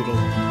at least it'll be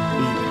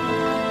there.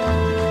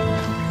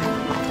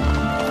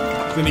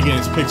 Then again,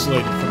 it's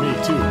pixelated for me,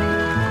 too.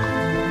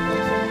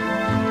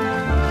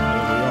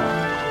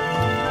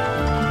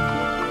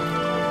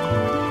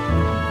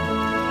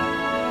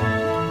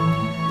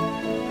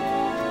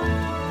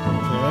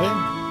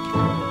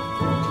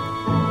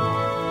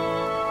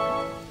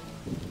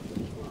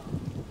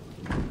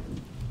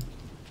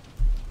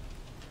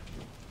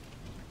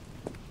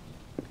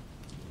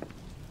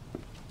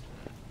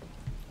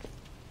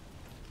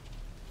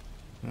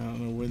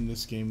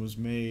 This game was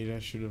made. I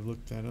should have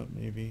looked that up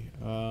maybe.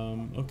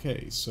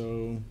 Okay,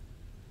 so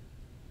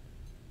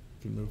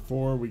can move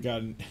forward. We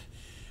got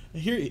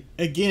here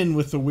again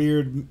with the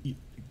weird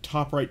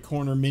top right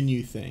corner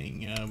menu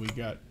thing. We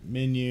got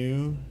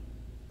menu,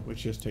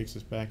 which just takes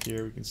us back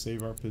here. We can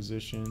save our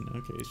position.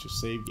 Okay, it's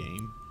just save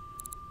game.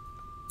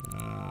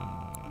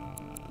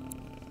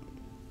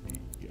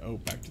 Oh,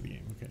 back to the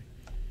game. Okay,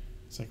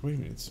 it's like, wait a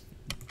minute, it's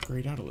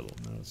grayed out a little.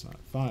 No, it's not.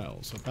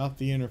 Files. About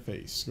the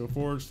interface. Go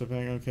forward, step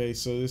back. Okay,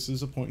 so this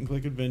is a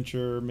point-and-click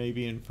adventure,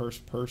 maybe in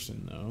first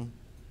person, though.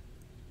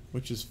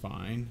 Which is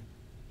fine.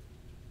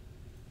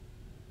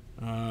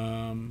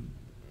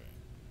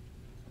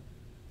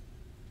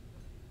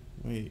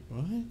 Wait,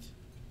 what?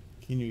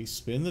 Can you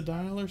spin the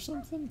dial or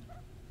something?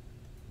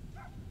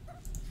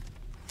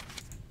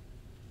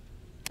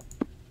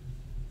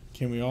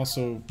 Can we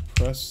also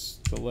press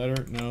the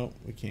letter? No,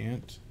 we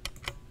can't.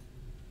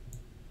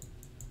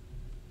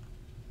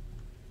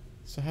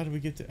 So how do we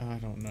get to... I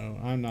don't know.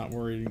 I'm not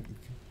worried.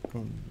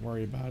 Don't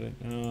worry about it.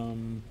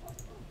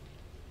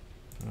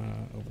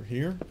 Over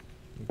here.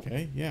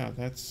 Okay, yeah,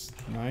 that's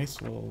nice.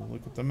 We'll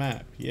look at the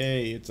map.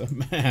 Yay, it's a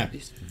map.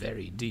 This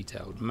very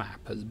detailed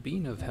map has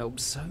been of help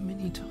so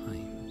many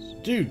times.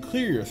 Dude,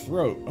 clear your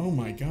throat. Oh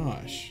my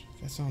gosh.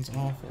 That sounds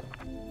awful.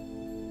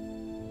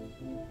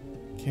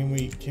 Can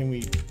we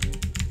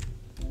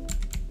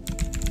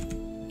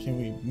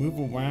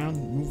move around,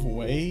 move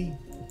away?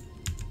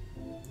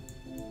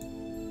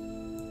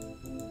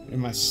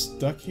 Am I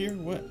stuck here?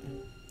 What?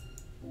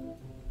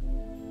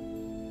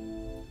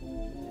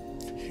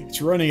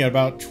 It's running at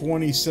about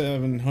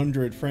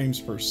 2,700 frames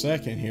per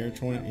second here.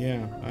 20,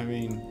 yeah, I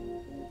mean,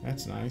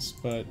 that's nice,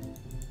 but...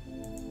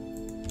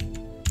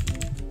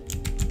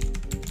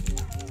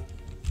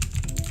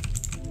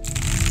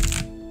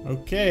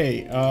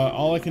 Okay,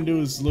 all I can do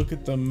is look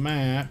at the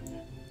map.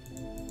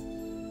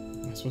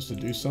 Am I supposed to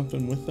do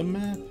something with the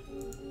map?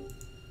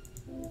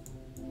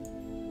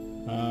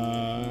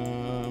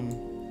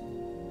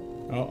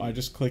 Oh, I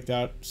just clicked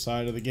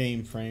outside of the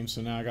game frame,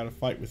 so now I gotta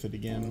fight with it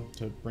again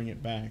to bring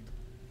it back.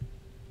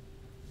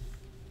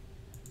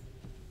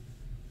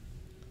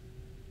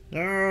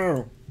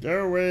 No!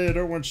 Go away! I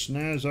don't want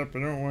snaz up, I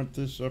don't want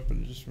this up,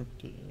 and just...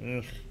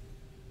 Ugh.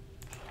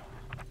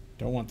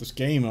 Don't want this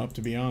game up,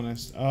 to be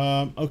honest.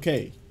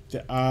 Okay.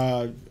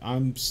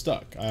 I'm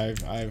stuck.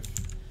 I've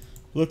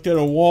looked at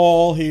a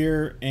wall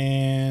here,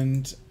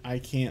 and I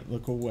can't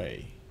look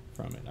away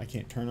from it. I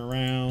can't turn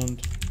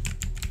around.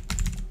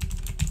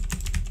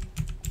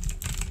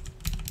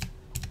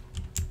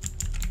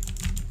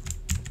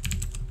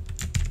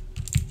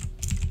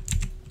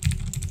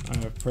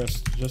 I've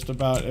pressed just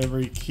about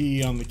every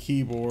key on the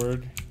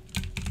keyboard.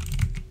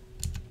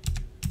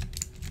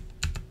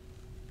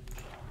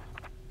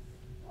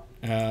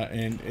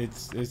 And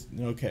it's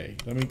okay.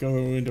 Let me go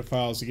into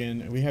files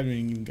again. We haven't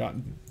even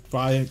gotten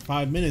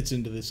five minutes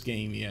into this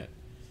game yet.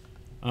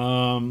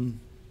 And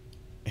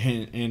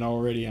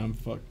already I'm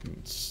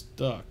fucking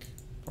stuck.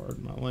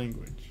 Pardon my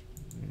language.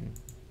 Yeah.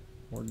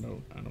 Or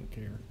no, I don't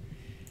care.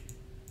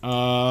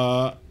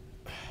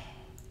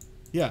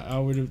 Yeah, I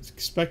would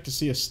expect to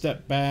see a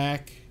step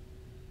back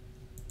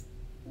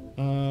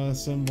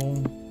symbol.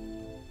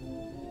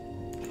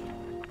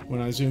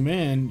 When I zoom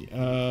in,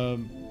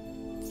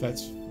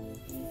 that's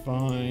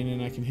fine,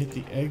 and I can hit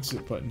the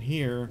exit button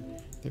here.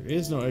 There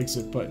is no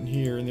exit button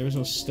here, and there's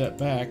no step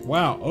back.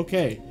 Wow,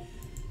 okay.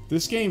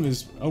 This game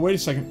is... Oh, wait a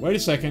second. Wait a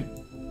second.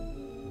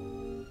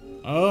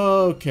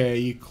 Okay,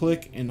 you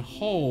click and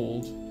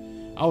hold.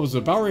 I was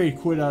about ready to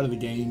quit out of the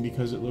game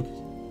because it looked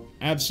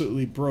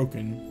absolutely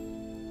broken.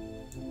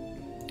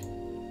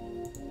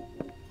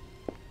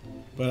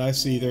 But I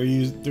see they're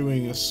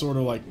doing a sort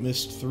of like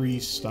Myst 3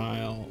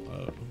 style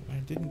of... I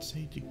didn't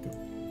say to go...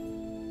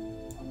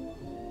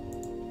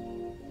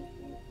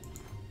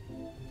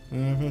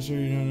 I'm not sure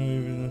you don't know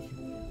even enough.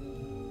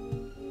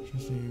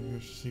 Trusting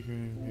your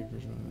secret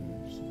papers on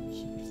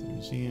the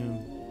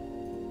museum.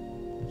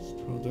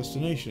 12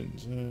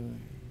 destinations.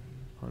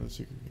 Part of the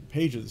secret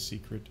page of the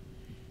secret.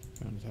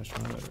 Found attached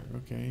to my letter.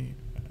 Okay.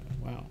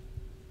 Wow.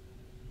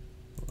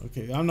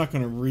 Okay, I'm not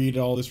going to read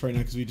all this right now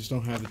because we just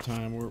don't have the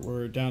time.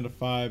 We're down to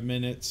 5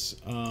 minutes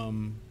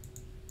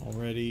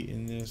already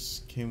in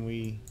this. Can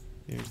we...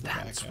 There's the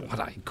That's what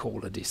I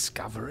call a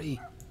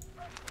discovery.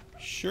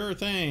 Sure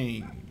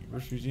thing.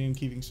 British Museum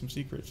keeping some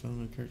secrets.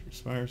 Some character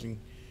expires in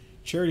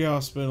Charity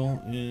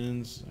Hospital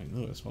in St.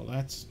 Louis. Well,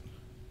 that's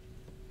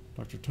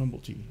Dr.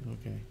 Tumblety.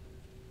 Okay.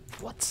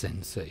 What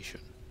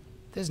sensation?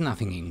 There's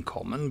nothing in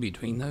common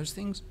between those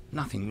things.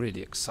 Nothing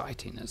really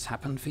exciting has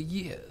happened for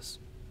years.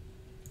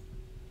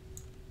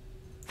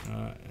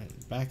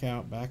 Back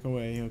out, back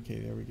away. Okay,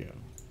 there we go.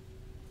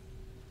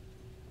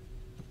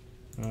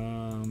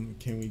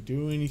 Can we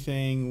do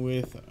anything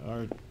with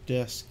our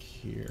desk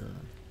here?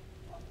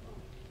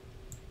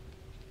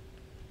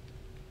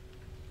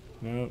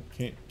 No,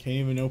 can't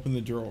even open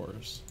the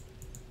drawers.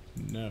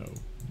 No.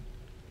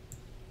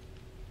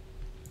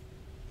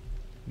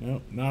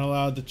 Nope, not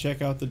allowed to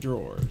check out the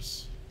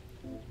drawers.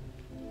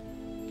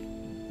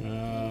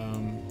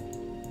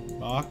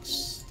 Box,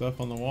 stuff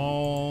on the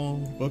wall,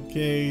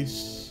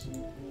 bookcase.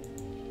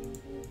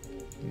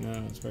 No,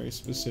 it's very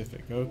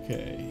specific.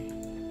 Okay.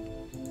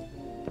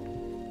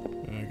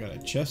 I got a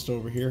chest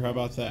over here. How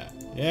about that?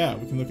 Yeah,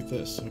 we can look at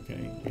this.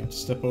 Okay, we have to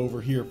step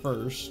over here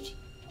first.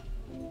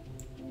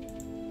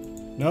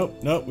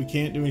 Nope, nope, we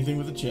can't do anything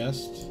with the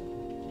chest.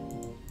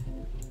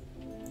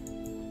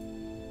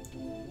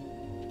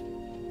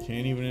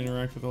 Can't even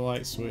interact with the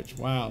light switch.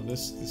 Wow,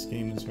 this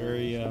game is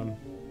very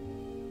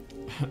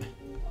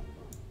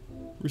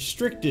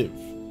restrictive.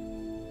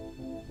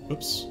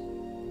 Oops.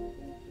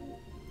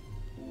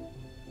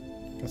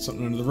 Got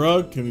something under the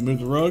rug. Can we move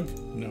the rug?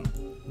 No.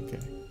 Okay.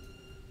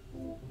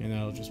 And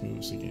that'll just move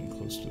us again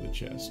close to the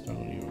chest.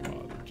 Don't even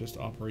bother. Just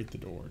operate the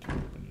door to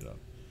open it up.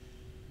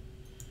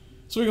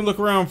 So we can look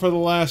around for the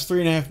last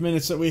 3.5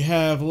 minutes that we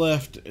have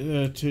left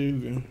in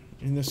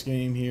this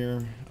game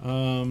here.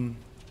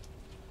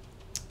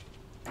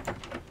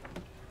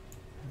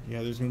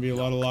 Yeah, there's going to be a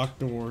lot of locked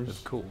doors.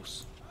 Of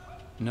course.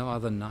 No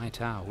other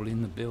night owl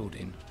in the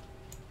building.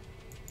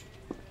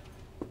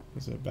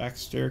 There's a back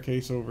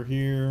staircase over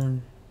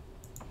here.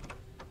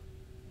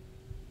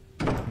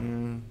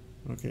 Yeah.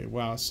 Okay,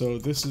 wow. So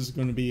this is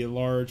going to be a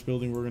large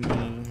building. We're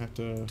going to have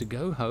to... To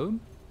go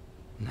home?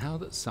 Now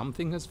that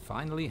something has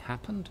finally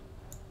happened?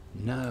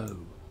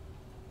 No.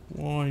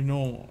 Why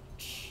not?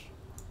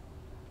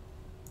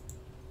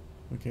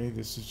 Okay,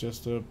 this is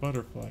just a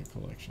butterfly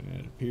collection, and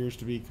it appears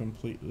to be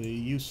completely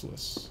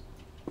useless.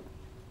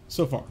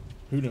 So far.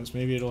 Who knows?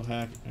 Maybe it'll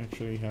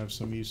actually have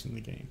some use in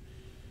the game.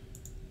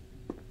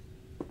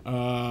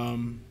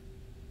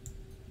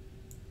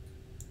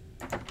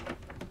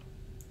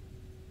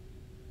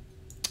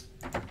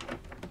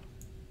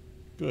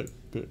 Good,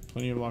 good.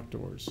 Plenty of locked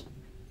doors.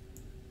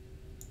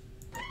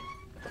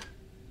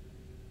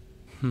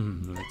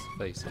 Let's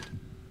face it.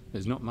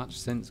 There's not much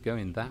sense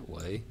going that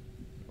way.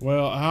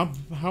 Well,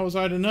 how was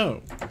I to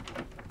know?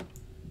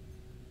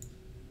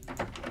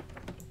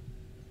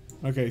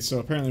 Okay, so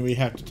apparently we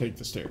have to take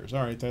the stairs.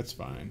 Alright, that's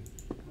fine.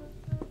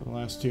 The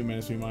last 2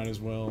 minutes we might as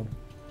well.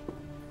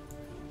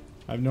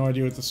 I have no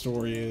idea what the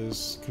story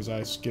is, because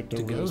I skipped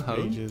over those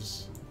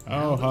pages.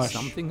 Oh, hush.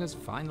 Something has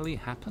finally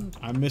happened?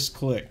 I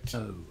misclicked.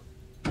 Oh.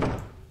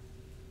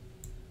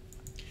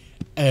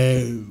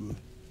 Oh.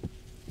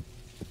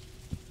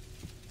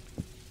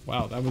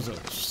 Wow, that was a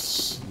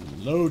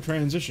slow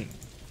transition.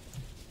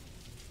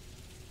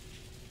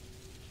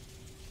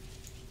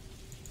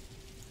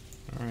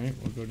 Alright,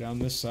 we'll go down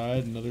this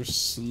side. Another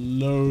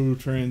slow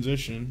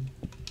transition.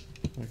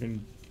 I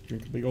can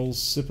drink a big old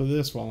sip of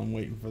this while I'm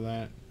waiting for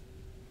that.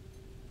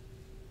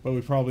 But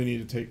we probably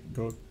need to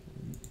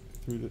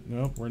Through the...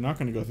 Nope, we're not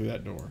going to go through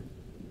that door.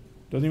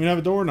 Doesn't even have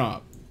a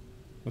doorknob.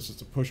 Unless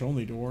it's a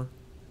push-only door.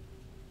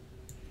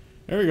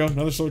 There we go.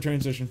 Another slow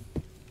transition.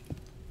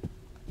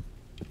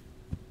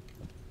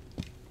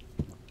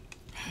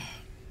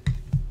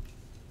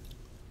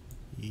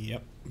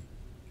 Yep.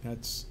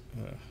 That's...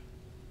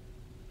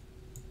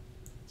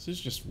 This is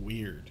just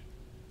weird.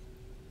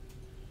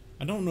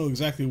 I don't know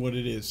exactly what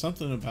it is.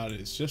 Something about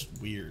it is just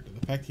weird.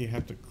 The fact that you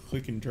have to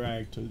click and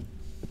drag to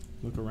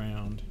look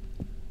around.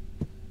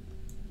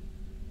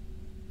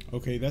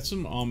 Okay, that's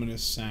some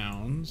ominous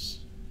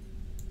sounds.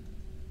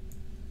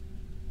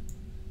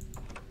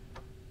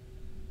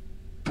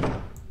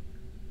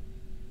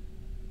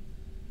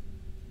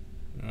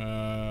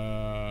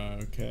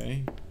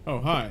 Okay. Oh,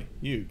 hi.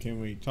 You.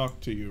 Can we talk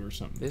to you or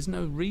something? There's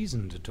no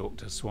reason to talk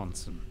to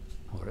Swanson.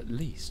 Or at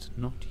least,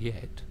 not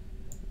yet.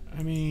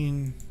 I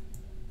mean...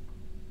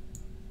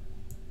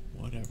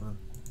 Whatever.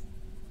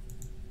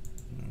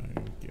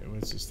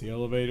 What's this? The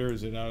elevator?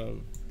 Is it out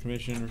of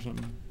commission or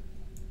something?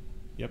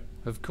 Yep.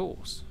 Of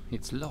course.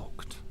 It's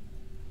locked.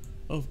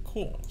 Of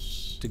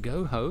course. To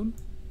go home?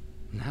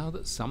 Now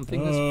that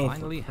something has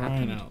finally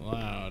happened? Out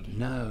loud.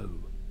 No.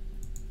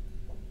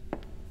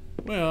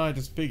 Well, I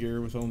just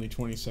figure with only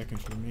 20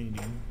 seconds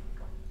remaining.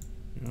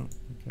 Yeah,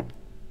 okay.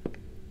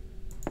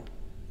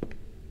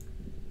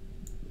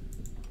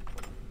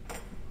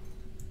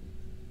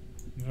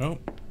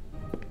 Nope.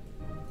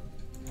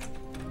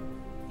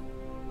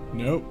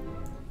 Nope.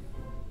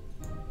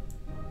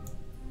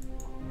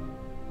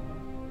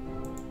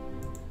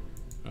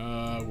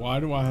 Why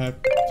do I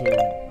have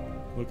to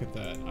look at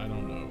that? I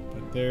don't know.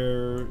 But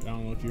there, I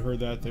don't know if you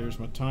heard that. There's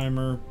my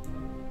timer.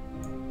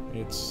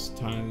 It's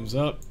time's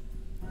up.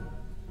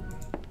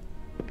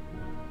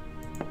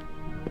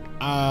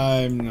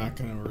 I'm not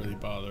gonna really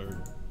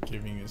bother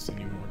giving this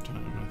any more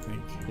time, I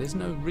think. There's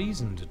no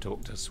reason to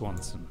talk to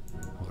Swanson.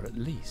 Or at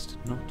least,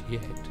 not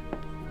yet.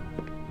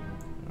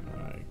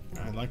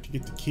 I'd like to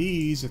get the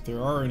keys, if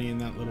there are any in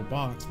that little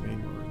box.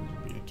 Maybe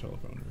it'll be a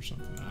telephone or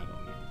something. I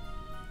don't know.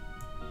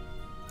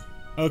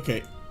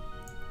 Okay.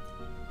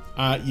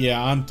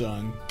 Yeah, I'm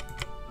done.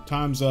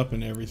 Time's up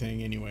and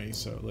everything anyway,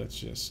 so let's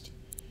just...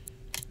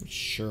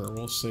 Sure,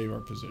 we'll save our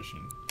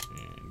position.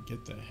 And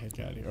get the heck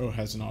out of here. Oh, it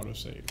has an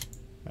autosave.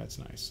 That's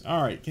nice.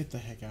 Alright, get the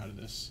heck out of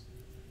this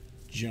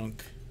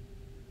junk.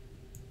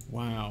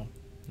 Wow.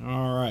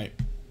 Alright.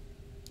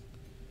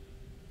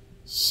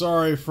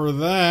 Sorry for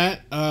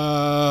that.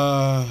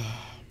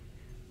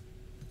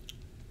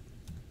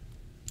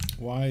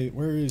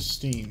 Where is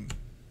Steam?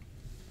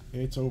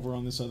 It's over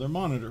on this other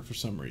monitor for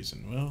some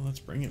reason. Well, let's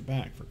bring it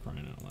back, for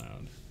crying out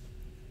loud.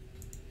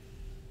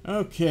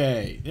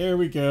 Okay, there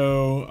we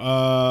go.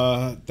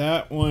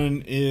 That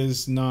one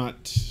is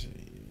not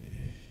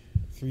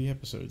 3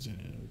 episodes in it.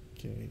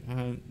 Okay.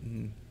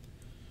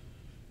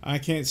 I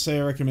can't say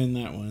I recommend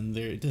that one.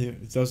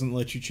 It doesn't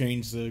let you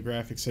change the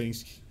graphic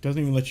settings. It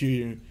doesn't even let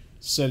you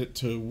set it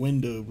to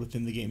window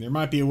within the game. There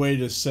might be a way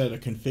to set a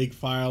config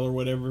file or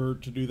whatever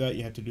to do that.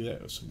 You have to do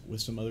that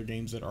with some other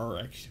games that are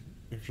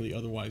actually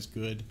otherwise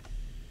good.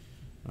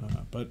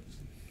 But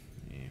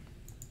yeah.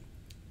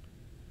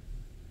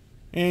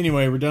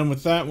 Anyway, we're done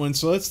with that one.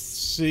 So let's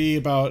see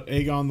about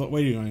Agon.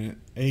 Wait a minute.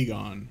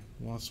 Agon.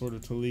 Lost Sword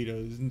of Toledo.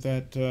 Isn't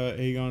that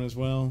Agon as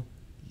well?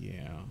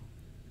 Yeah.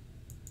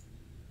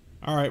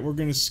 Alright, we're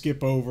going to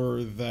skip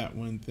over that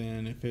one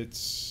then. If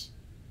it's...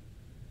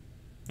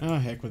 Ah,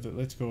 heck with it.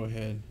 Let's go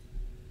ahead.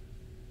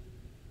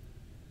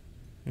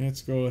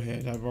 Let's go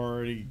ahead. I've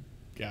already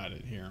got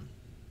it here.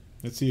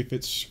 Let's see if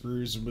it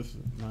screws with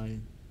my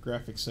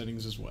graphic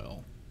settings as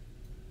well.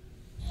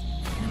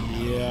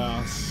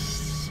 Yeah,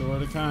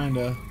 sorta,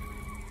 kinda.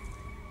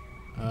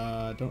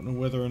 I don't know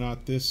whether or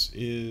not this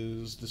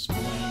is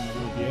displaying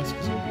OBS,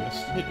 because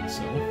OBS hit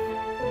itself.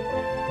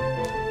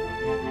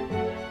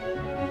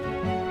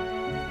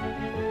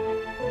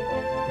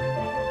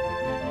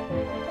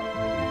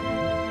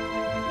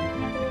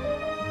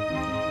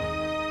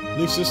 At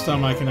least this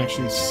time I can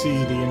actually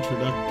see the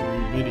introductory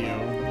video.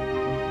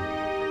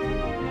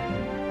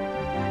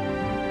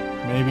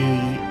 Maybe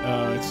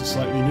it's a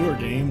slightly newer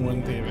game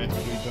when they've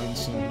actually done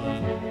some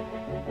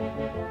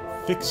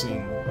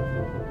fixing.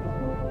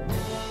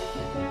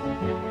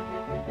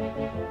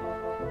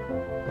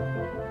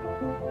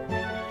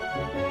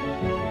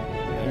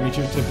 Maybe it's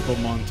your typical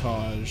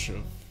montage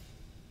of,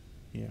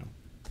 you know,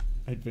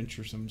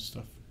 adventuresome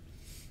stuff.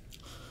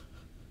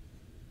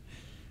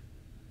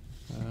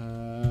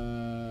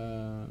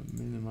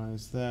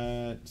 Minimize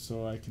that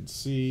so I can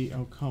see.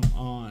 Oh, come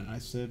on. I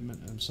said,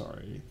 I'm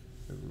sorry,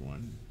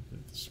 everyone,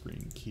 that the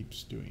screen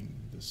keeps doing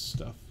this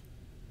stuff.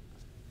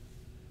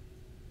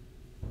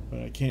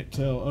 But I can't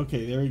tell.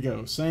 Okay, there we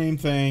go. Same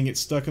thing. It's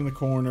stuck in the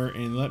corner.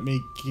 And let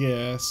me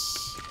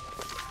guess.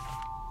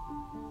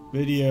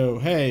 Video.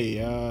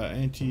 Hey,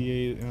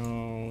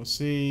 oh,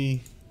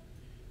 see.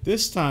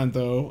 This time,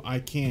 though, I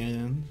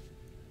can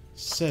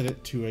set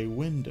it to a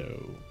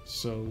window.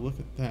 So look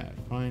at that,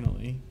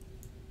 finally.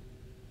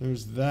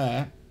 There's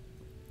that.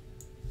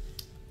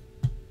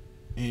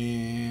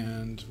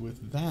 And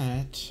with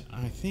that,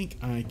 I think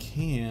I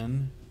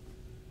can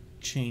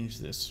change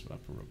this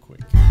up real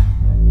quick.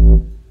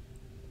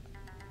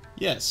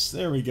 Yes,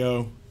 there we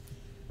go.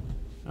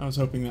 I was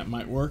hoping that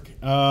might work.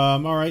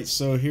 Alright,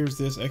 so here's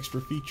this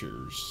extra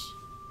features.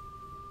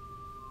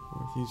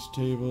 Northeast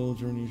table,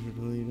 journey to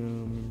Toledo,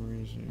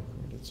 memories,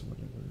 credits,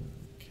 whatever.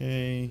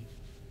 Okay.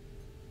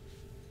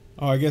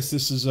 Oh, I guess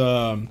this is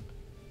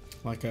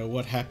like a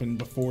what happened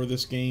before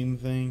this game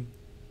thing.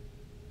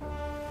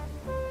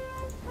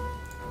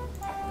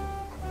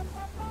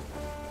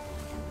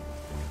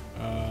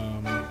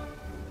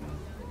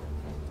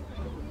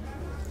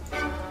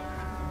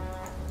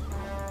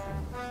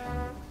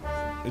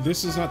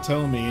 This is not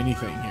telling me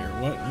anything here.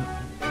 What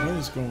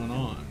is going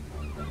on?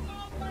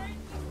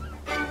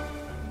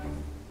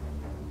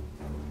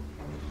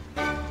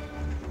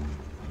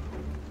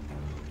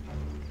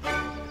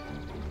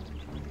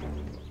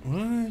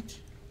 What?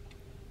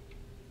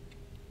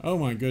 Oh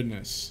my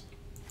goodness.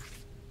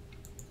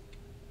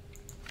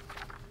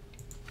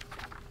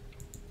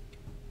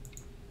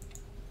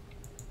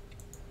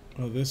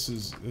 Oh, this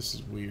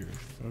is weird.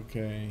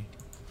 Okay.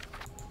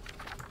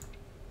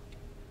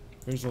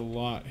 There's a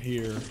lot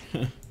here.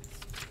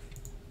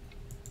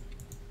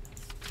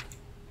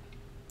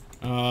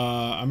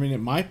 I mean, it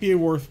might be a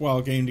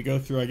worthwhile game to go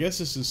through. I guess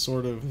this is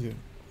sort of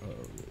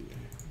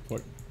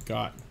what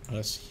got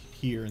us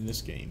here in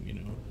this game, you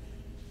know.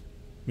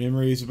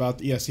 Memories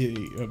about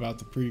about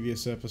the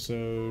previous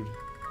episode.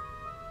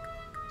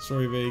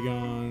 Story of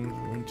Agon.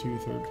 1, 2,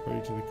 third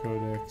party to the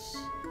Codex.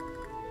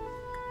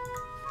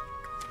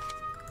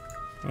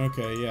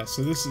 Okay, yeah.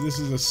 So this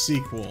is a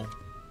sequel.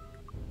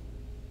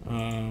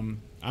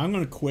 I'm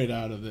gonna quit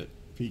out of it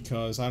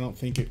because I don't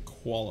think it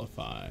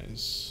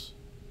qualifies.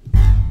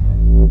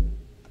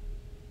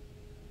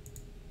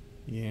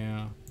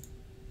 Yeah.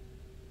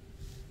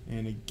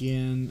 And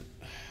again,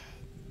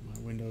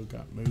 my window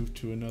got moved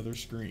to another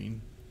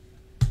screen.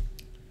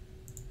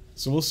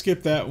 So we'll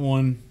skip that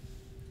one.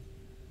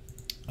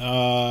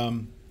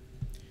 We'll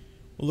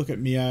look at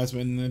Miazma.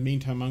 In the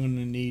meantime, I'm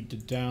gonna need to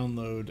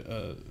download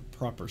a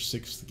proper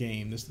 6th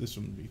game. This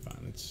one would be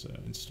fine. Let's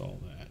install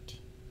that.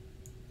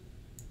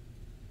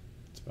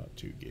 About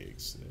 2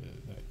 gigs,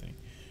 that thing.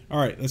 All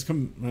right, let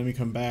me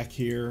come back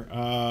here.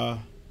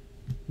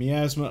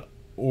 Miazma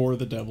or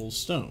the Devil's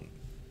Stone.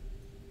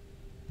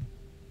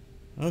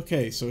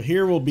 Okay, so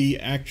here will be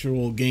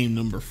actual game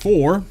number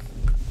 4.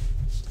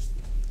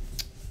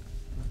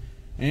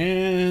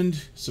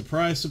 And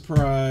surprise,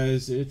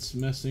 surprise, it's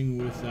messing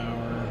with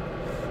our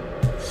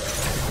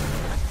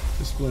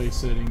display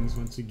settings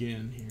once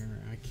again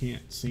here. I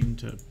can't seem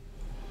to...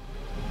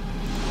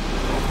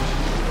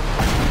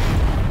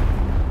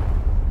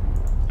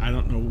 I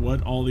don't know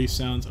what all these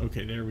sounds...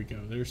 Okay, there we go.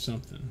 There's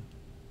something.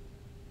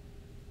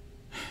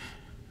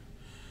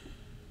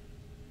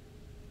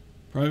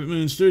 Private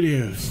Moon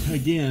Studios.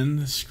 Again,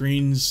 the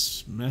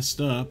screen's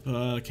messed up.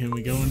 Can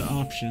we go into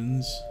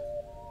options?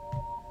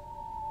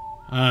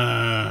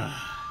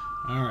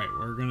 Alright,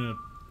 we're gonna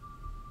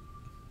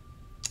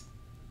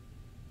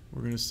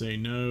say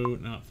no,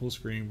 not full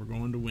screen. We're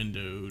going to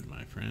windowed,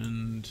 my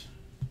friend.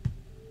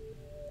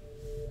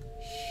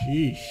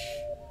 Sheesh.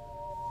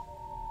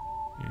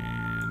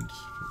 And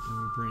let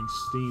me bring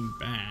Steam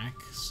back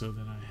so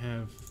that I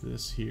have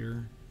this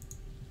here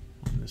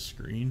on this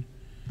screen.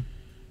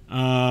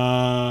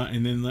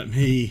 And then let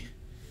me...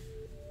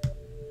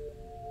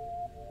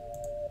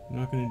 I'm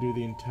not going to do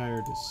the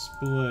entire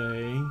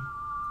display.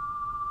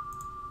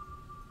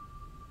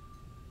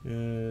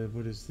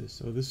 What is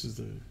this? Oh, this is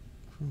the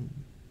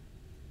Chrome.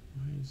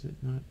 Why is it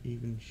not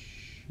even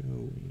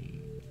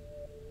showing?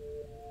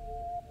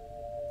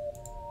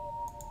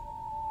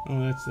 Oh,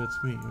 that's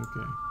me.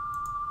 Okay.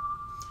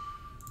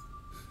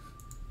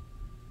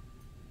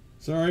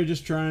 Sorry,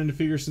 just trying to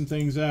figure some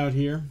things out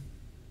here.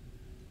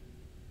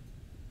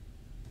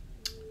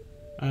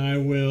 I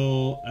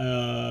will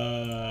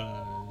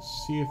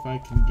see if I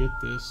can get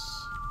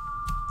this.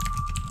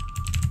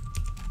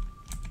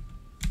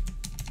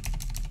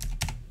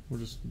 We'll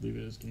just leave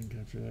it as game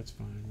capture. That's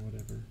fine.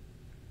 Whatever.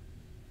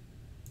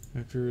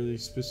 After the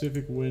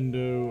specific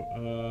window,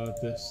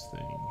 this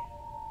thing.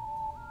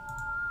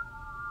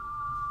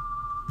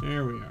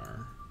 There we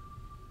are.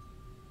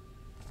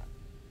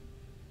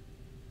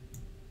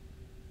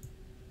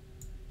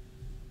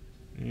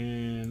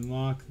 And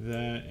lock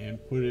that and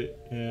put it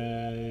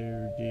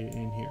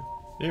in here.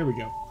 There we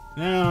go.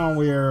 Now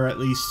we are at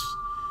least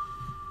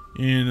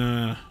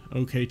in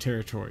okay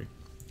territory.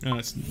 Now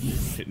let's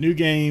hit new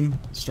game,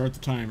 start the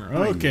timer.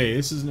 Okay,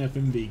 this is an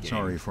FMV game.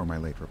 Sorry for my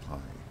late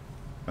reply.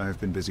 I've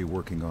been busy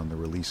working on the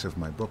release of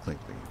my book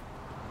lately.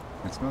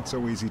 It's not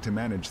so easy to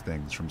manage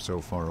things from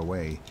so far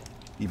away,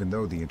 even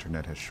though the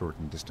internet has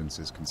shortened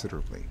distances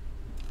considerably.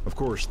 Of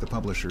course, the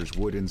publishers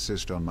would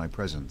insist on my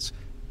presence,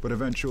 but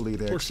eventually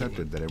they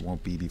accepted that it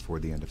won't be before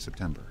the end of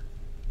September.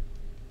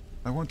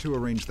 I want to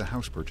arrange the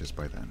house purchase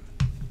by then.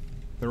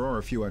 There are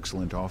a few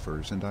excellent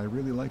offers, and I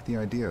really like the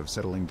idea of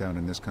settling down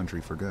in this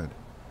country for good.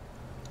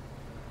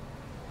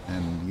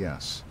 And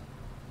yes,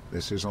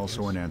 This is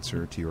also an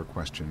answer to your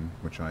question,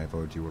 which I have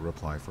owed you a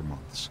reply for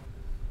months.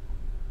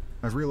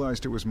 I've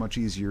realized it was much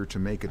easier to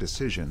make a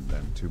decision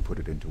than to put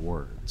it into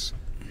words.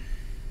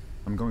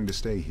 I'm going to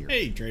stay here.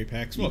 Hey,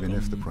 Drapax, welcome.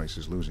 Even if the price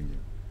is losing you.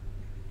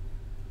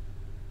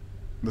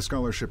 The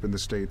scholarship in the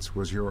States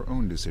was your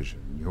own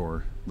decision,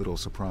 your little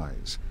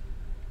surprise.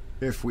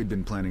 If we'd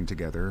been planning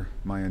together,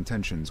 my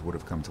intentions would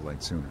have come to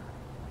light sooner.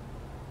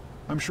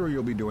 I'm sure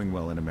you'll be doing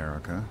well in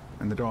America,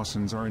 and the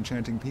Dawsons are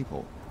enchanting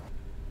people.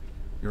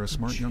 You're a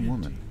smart young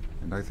woman,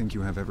 and I think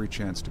you have every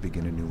chance to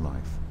begin a new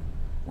life,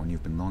 one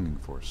you've been longing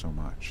for so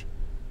much.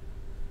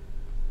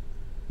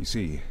 You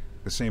see,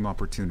 the same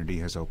opportunity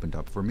has opened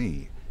up for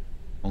me,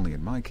 only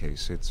in my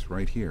case, it's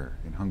right here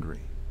in Hungary.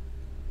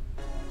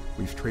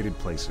 We've traded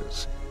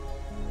places.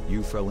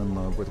 You fell in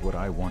love with what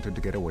I wanted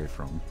to get away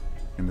from,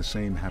 and the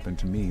same happened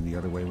to me the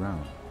other way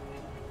around.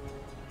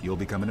 You'll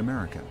become an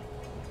American,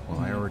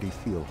 while I already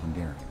feel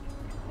Hungarian.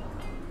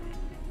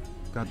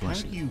 God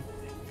bless you,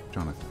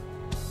 Jonathan.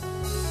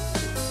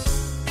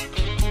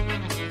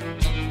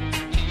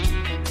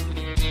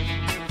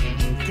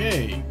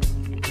 Okay.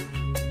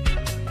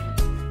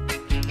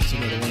 It's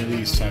another one of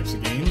these types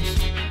of games.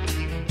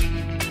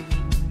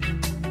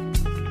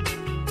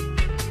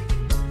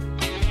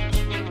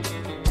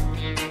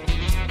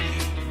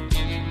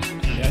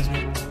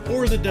 Miazma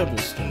or the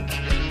Devil's Stone.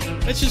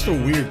 That's just a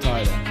weird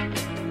title.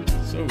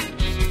 So strange.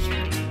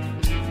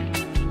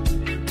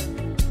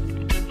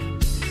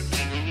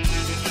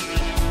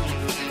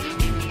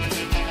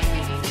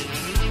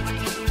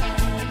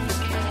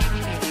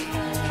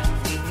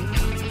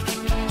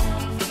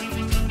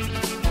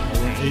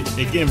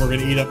 Again, we're going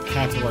to eat up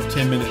half of our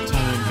 10-minute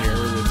time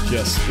here with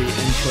just the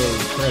intro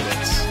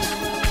credits.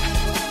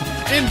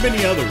 And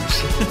many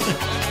others.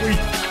 We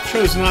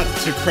chose not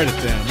to credit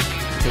them,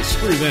 because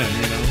screw them,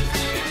 you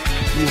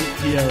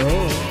know.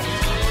 PRO.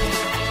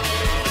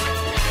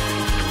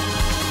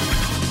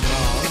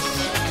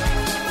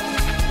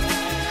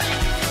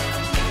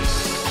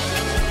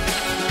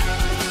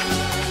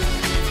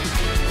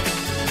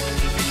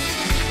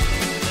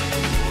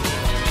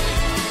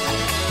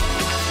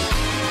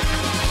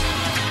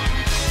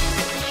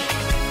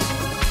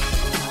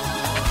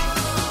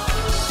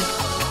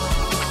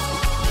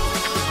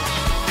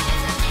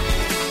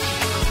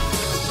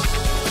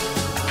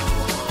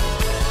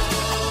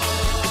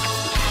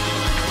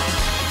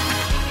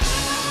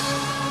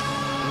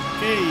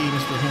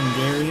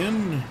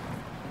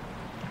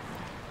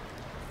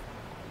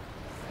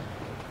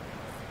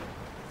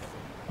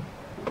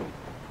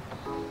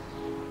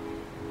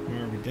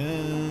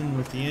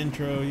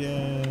 Intro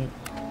yet.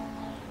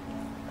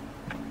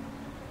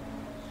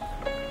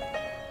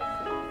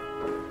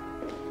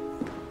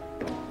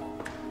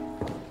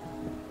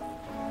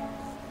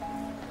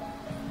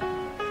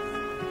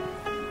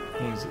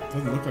 It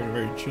doesn't look like a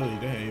very chilly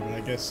day, but I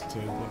guess to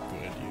look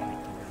good, you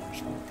need to wear your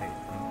sport coat.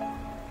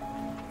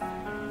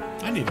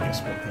 I need to get a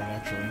sport coat,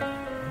 actually.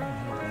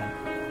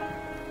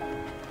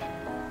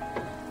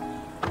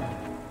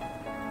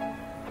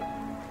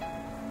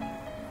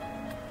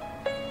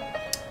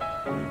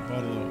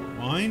 Bottle of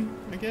wine,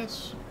 I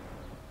guess?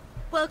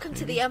 Welcome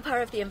to the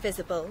Empire of the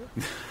Invisible.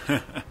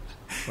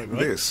 Wait,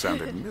 this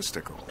sounded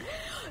mystical.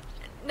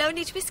 No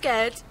need to be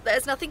scared.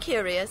 There's nothing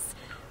curious.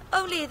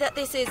 Only that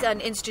this is an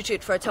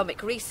Institute for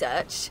Atomic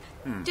Research.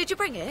 Did you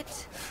bring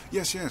it?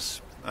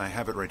 Yes. I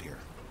have it right here.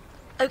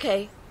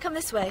 Okay, come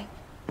this way.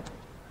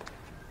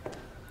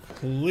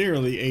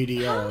 Clearly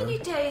ADR. How many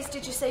days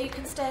did you say you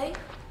can stay?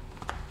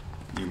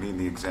 You mean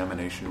the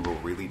examination will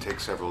really take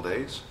several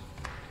days?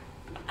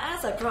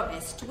 As I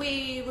promised,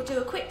 we will do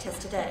a quick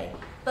test today.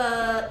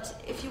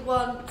 But if you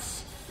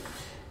want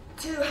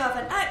to have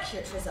an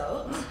accurate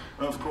result...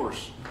 Of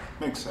course.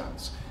 Makes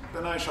sense.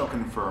 Then I shall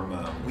confirm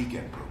a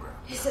weekend program.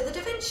 Is it the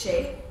Da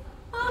Vinci?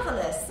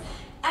 Marvelous.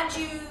 And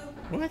you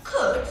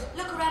could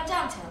look around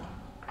downtown.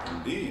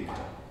 Indeed.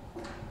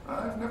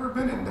 I've never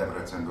been in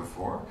Debrecen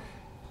before.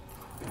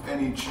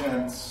 Any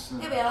chance...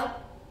 Here we are.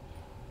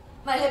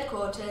 My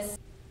headquarters.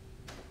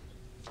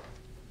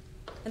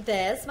 And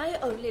there's my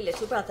only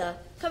little brother.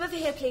 Come over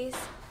here, please.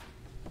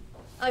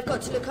 I've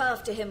got to look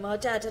after him while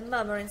Dad and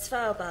Mum are in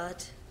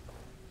Svalbard.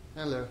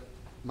 Hello.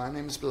 My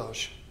name's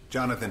Blush.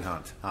 Jonathan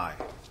Hunt. Hi.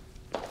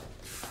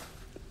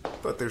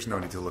 But there's no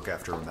need to look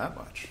after him that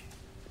much.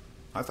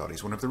 I thought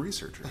he's one of the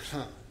researchers.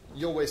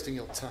 You're wasting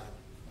your time.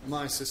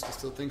 My sister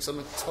still thinks I'm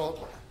a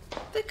toddler.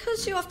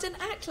 Because you often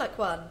act like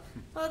one.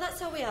 Well, that's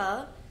how we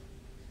are.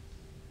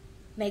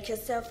 Make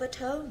yourself at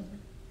home.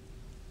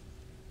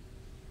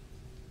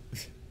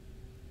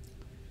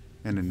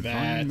 An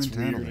environment That's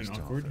weird analyst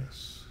and awkward.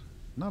 office.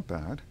 Not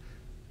bad.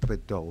 A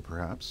bit dull,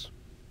 perhaps.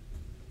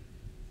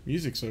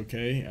 Music's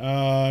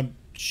okay.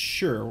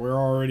 Sure. We're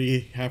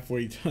already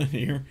halfway done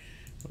here.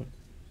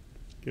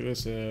 Give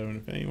us a...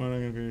 If anyone,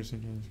 I'm going to be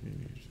sometimes...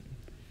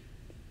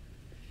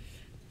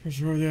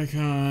 Press over the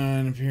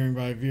icon appearing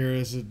by Vera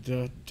as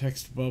a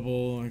text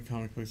bubble. And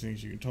comic book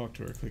things you can talk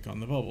to her. Click on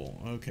the bubble.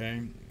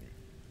 Okay.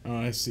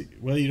 I see.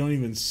 Well, you don't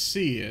even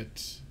see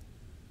it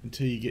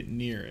until you get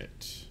near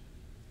it.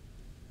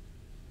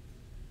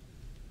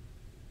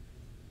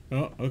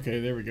 Oh, okay,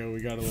 there we go.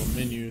 We got a little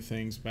menu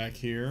things back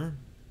here.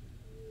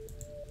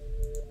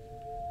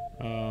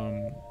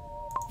 Save.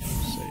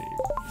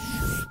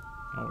 Sure.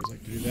 I always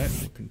like to do that.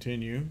 We'll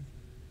continue.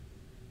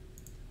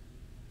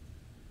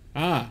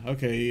 Ah,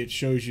 okay, it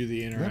shows you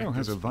the interactive. Leto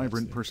has a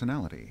vibrant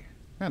personality.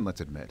 And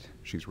let's admit,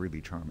 she's really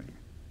charming.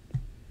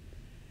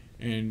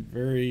 And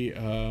very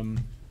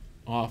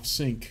off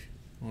sync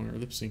on her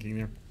lip syncing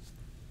there.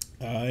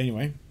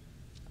 Anyway.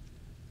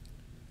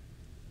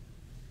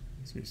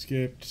 So we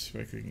skipped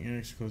by clicking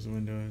X, close the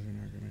windows,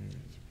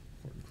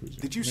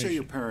 and Did you say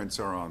your parents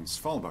are on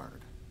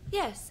Svalbard?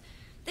 Yes,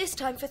 this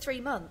time for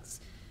 3 months.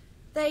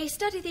 They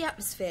study the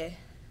atmosphere.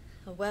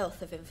 A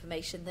wealth of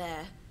information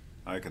there.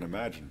 I can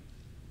imagine.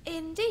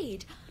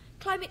 Indeed.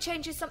 Climate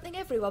change is something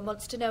everyone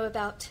wants to know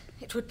about.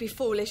 It would be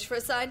foolish for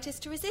a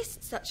scientist to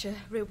resist such a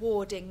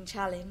rewarding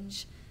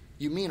challenge.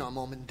 You mean our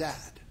mom and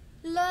dad?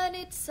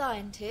 Learned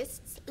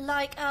scientists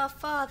like our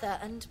father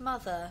and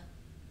mother.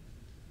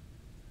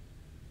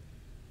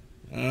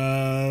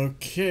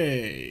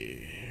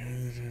 Okay.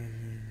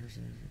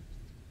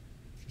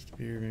 Just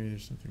here, maybe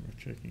there's something worth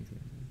checking.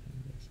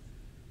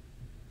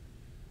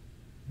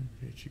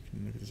 Okay, you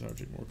can look at this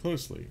object more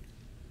closely.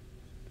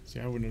 See,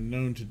 I wouldn't have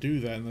known to do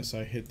that unless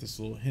I hit this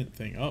little hint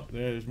thing. Oh,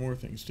 there's more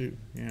things too.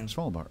 Yeah.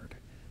 Svalbard.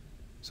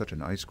 Such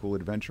an ice school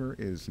adventure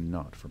is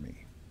not for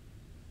me.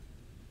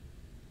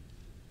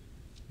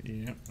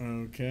 Yeah,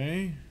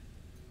 okay.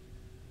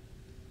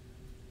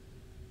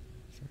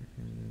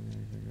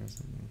 I got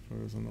some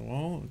photos on the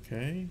wall,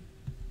 okay.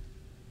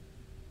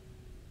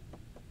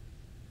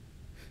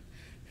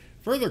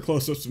 Further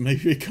close-ups may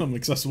become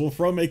accessible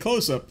from a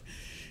close-up.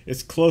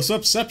 It's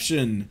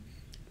close-upception.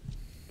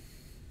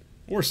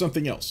 Or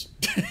something else.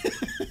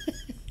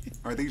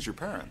 Are these your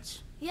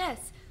parents?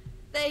 Yes.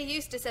 They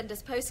used to send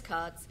us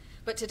postcards,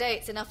 but today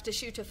it's enough to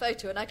shoot a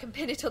photo and I can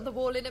pin it on the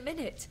wall in a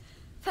minute.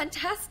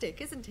 Fantastic,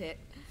 isn't it?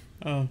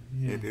 Oh,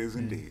 yeah. It is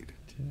indeed.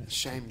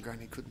 Shame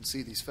Granny couldn't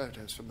see these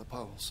photos from the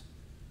poles.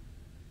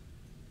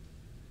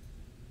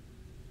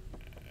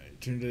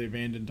 Turn to the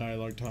abandoned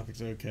dialogue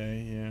topics.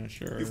 Okay, yeah,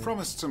 sure. You've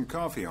promised some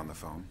coffee on the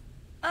phone.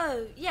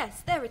 Oh,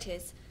 yes, there it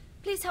is.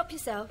 Please help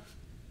yourself.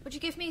 Would you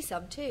give me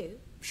some too?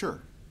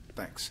 Sure,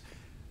 thanks.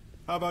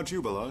 How about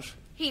you, Balazs?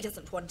 He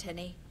doesn't want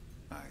any.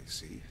 I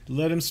see.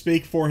 Let him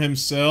speak for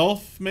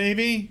himself,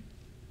 maybe?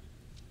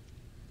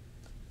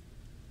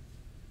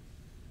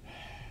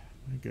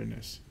 My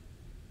goodness.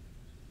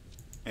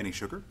 Any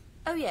sugar?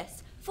 Oh,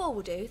 yes. 4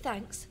 will do,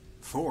 thanks.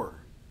 4?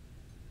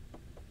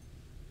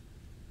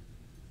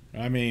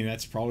 I mean,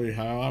 that's probably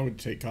how I would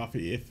take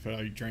coffee if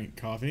I drank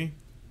coffee.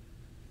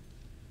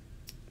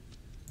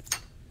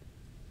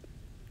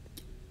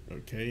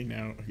 Okay,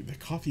 now the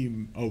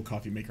coffee... Oh,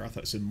 coffee maker. I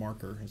thought it said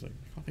marker. I was like,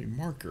 coffee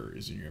marker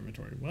is in your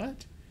inventory.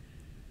 What?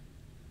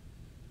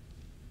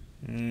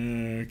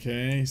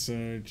 Okay,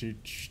 so...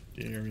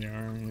 Here we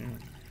are,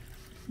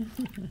 yeah.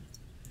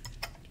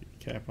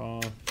 Cap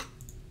off.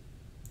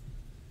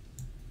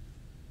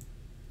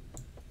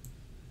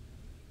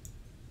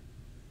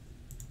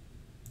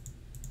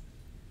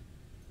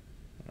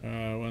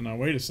 Well, now,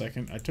 wait a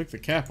second. I took the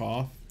cap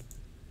off.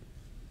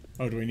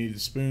 Oh, do we need the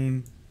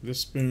spoon? This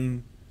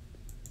spoon?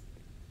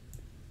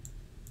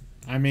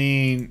 I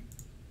mean...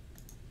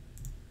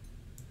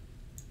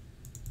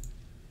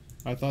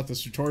 I thought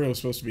this tutorial was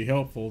supposed to be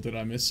helpful. Did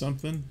I miss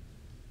something?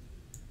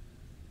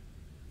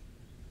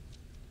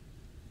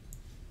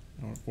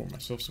 I want to pour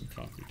myself some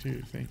coffee,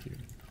 too. Thank you.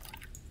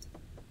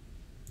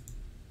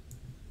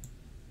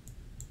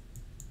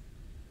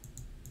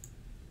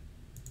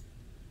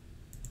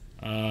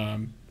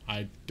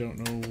 I don't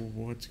know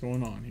what's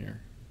going on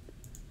here.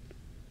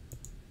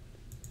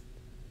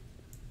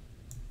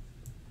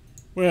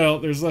 Well,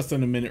 there's less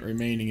than a minute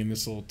remaining in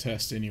this little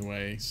test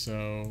anyway,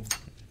 so...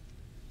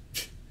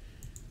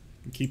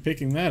 keep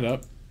picking that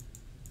up.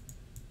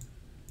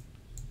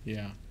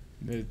 Yeah,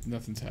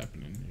 nothing's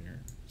happening here,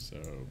 so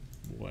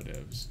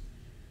whatevs.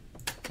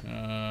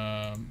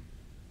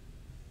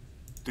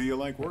 Do you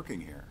like working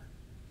here?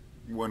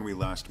 When we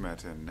last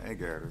met in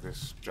Eger,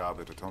 this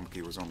job at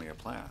Atomki was only a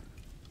plan.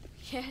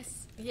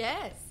 Yes,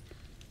 yes.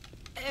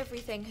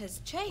 Everything has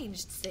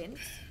changed since.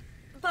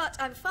 But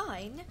I'm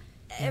fine.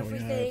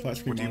 Everything...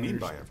 What do you mean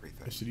by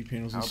everything? LCD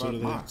panels How instead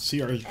of the about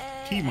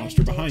CRT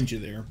monster behind you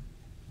there.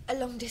 A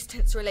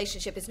long-distance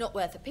relationship is not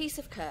worth a piece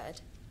of curd.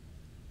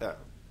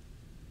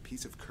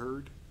 Piece of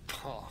curd?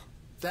 Oh,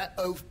 that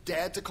oaf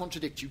dared to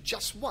contradict you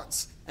just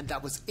once, and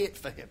that was it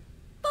for him.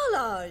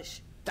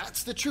 Balazs!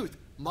 That's the truth.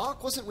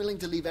 Mark wasn't willing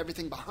to leave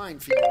everything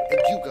behind for you, and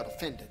you got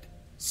offended.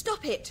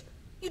 Stop it!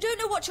 You don't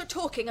know what you're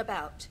talking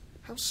about.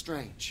 How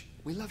strange.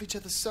 We love each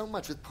other so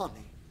much with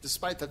Pony,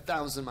 despite the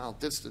 1,000-mile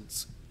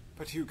distance.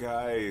 But you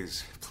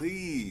guys,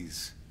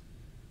 please.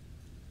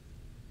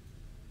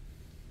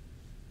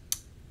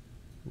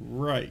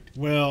 Right.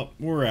 Well,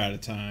 we're out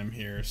of time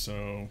here,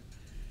 so...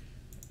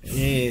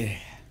 Yeah,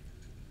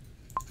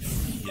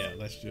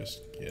 let's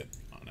just get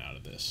on out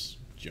of this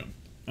junk.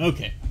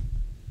 Okay.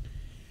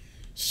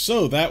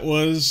 So, that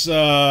was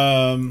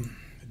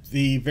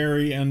the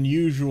very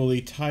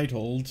unusually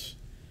titled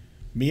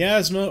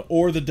Miasma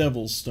or the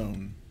Devil's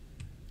Stone.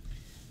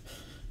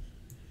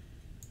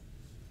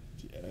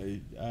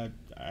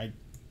 I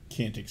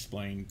can't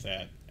explain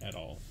that at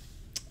all.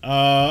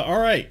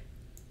 Alright.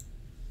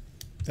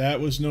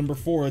 That was number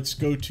 4. Let's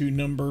go to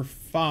number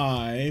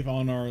 5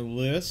 on our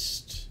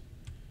list.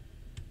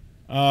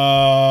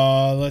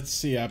 Let's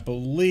see. I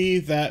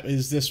believe that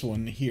is this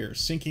one here.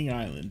 Sinking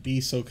Island, B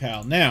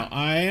SoCal. Now,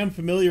 I am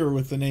familiar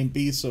with the name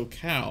B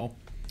SoCal.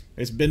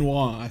 It's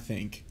Benoit, I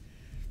think.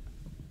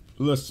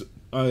 Unless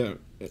I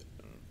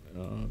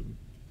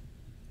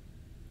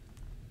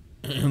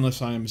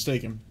am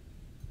mistaken.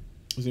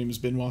 His name is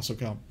Benoit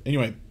SoCal.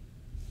 Anyway,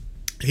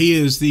 he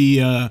is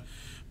the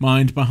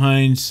mind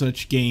behind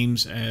such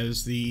games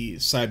as the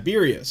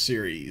Siberia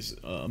series,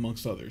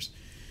 amongst others.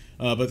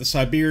 But the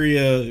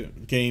Siberia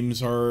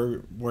games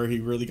are where he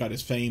really got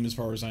his fame, as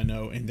far as I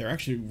know, and they're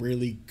actually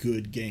really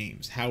good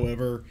games.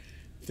 However,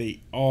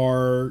 they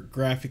are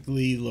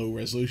graphically low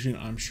resolution.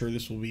 I'm sure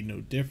this will be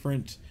no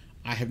different.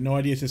 I have no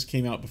idea if this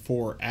came out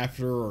before or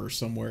after or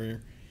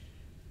somewhere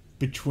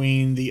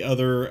between the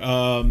other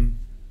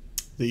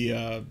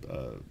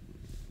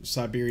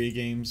Siberia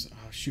games.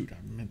 Oh, shoot, I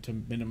meant to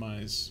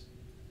minimize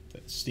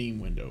that Steam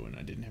window and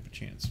I didn't have a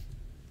chance.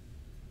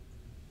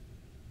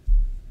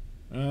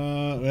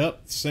 Well,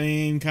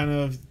 same kind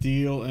of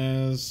deal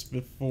as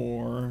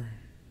before.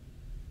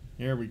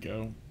 There we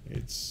go.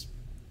 It's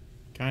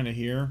kind of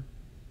here.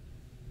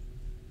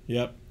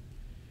 Yep.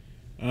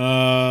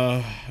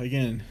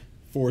 Again,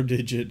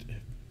 4-digit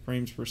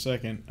frames per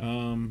second.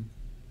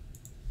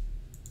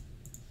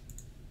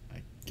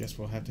 I guess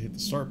we'll have to hit the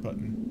start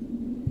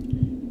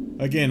button.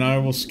 Again, I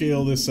will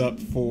scale this up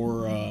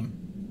for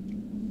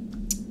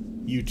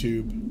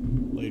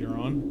YouTube later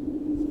on.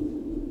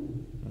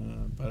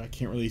 But I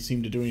can't really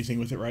seem to do anything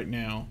with it right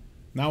now.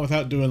 Not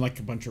without doing like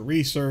a bunch of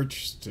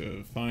research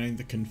to find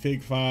the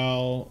config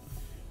file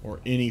or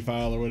any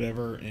file or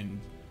whatever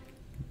and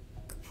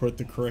put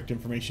the correct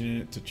information in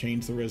it to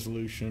change the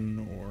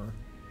resolution or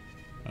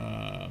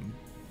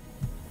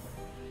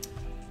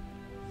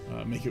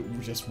make it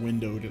just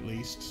windowed at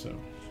least. So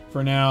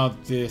for now,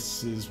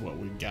 this is what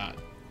we've got.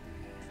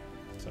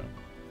 So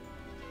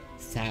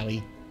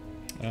Sally,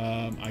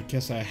 I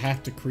guess I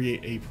have to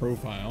create a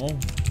profile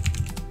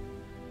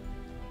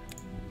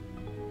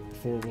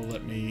before it will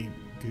let me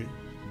go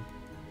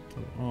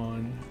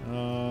on.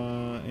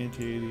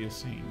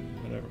 Anti-aliasing,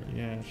 whatever.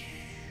 Yeah,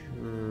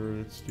 sure.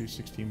 Let's do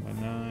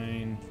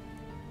 16:9.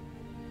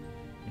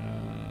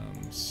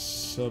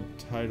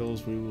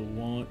 Subtitles we will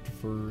want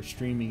for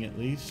streaming at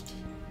least.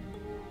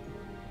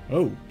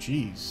 Oh,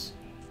 jeez.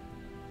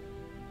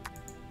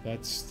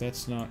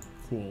 That's not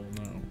cool.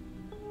 No.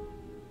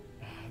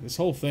 This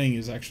whole thing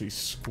is actually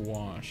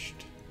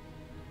squashed.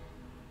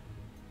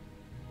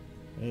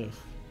 Ugh.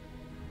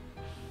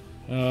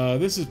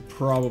 This is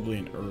probably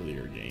an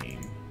earlier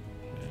game.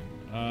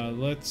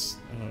 Let's...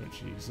 Oh,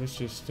 jeez. Let's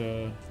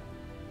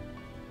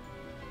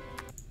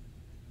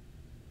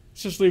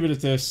just leave it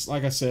at this.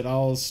 Like I said,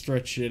 I'll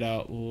stretch it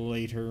out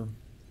later.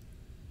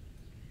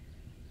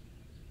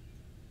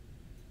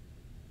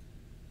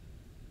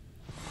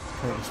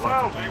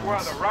 Lousy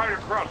weather right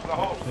across the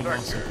whole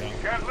sector. You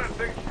can't let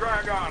things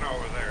drag on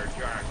over there,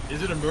 Jack.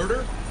 Is it a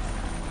murder?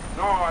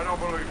 No, I don't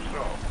believe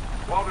so.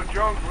 Walter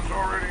Jones was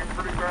already in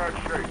pretty bad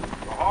shape.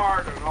 The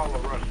heart and all the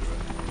rest of it.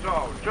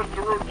 So, just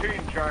a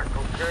routine check,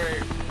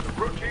 okay? It's a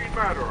routine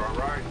matter,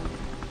 alright?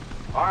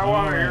 I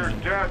want to hear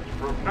deaths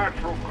from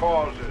natural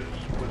causes,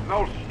 with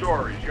no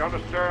stories, you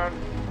understand?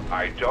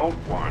 I don't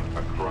want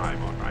a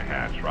crime on my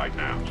hands right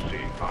now,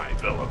 seeing my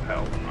bill of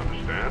health,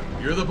 understand?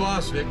 You're the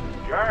boss, Vic.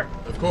 Jack?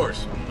 Of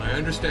course, I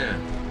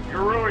understand.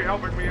 You're really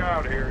helping me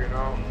out here, you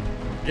know?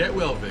 Get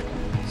well, Vic.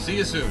 See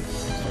you soon.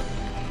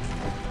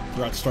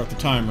 Forgot to start the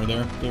timer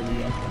there. There we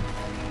go.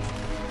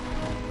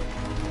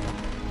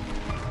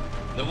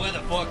 The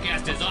weather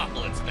forecast is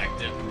awful,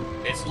 Inspector.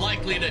 It's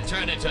likely to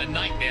turn into a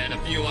nightmare in a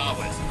few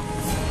hours.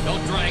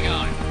 Don't drag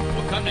on.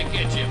 We'll come to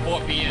get you at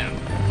 4 p.m.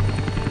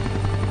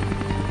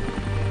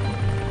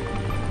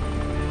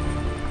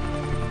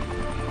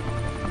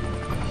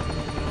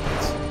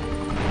 It's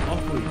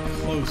awfully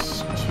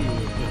close to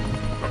the...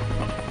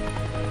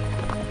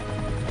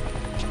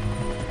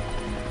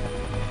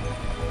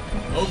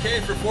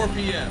 Okay for 4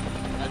 p.m.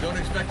 I don't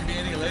expect to be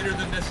any later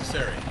than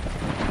necessary.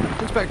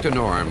 Inspector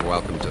Norm,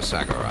 welcome to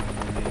Sakura.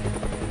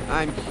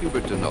 I'm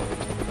Hubert Denault,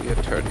 the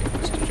attorney,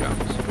 Mr.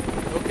 Jones.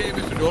 Okay,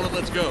 Mr. Dolan,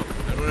 let's go.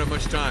 I don't have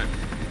much time.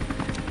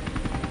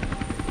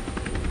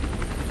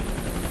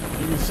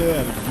 You can say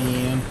that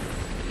again.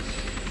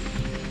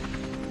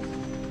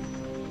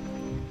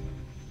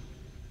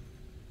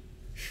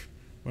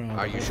 Well,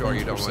 are you sure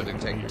you don't want to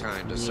take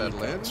time to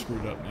settle in?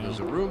 There's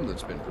a room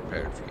that's been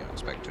prepared for you,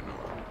 Inspector Norm.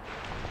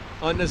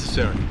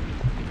 Unnecessary.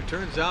 If it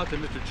turns out that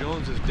Mr.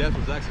 Jones's death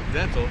was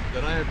accidental,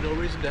 then I have no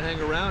reason to hang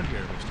around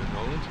here, Mr.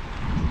 Noland.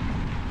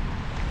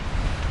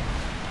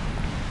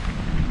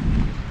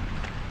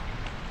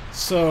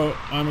 So,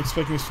 I'm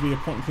expecting this to be a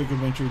point-and-click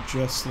adventure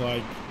just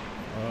like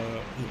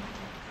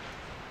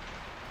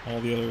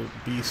all the other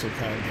B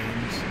SoCal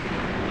games.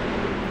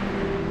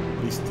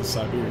 least the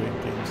Siberia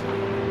games.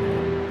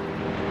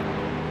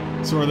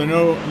 So are there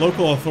no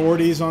local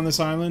authorities on this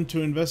island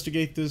to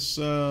investigate this,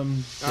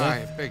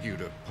 I beg you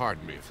to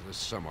pardon me for this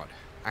somewhat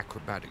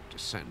acrobatic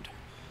descent.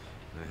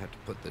 I had to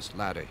put this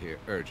ladder here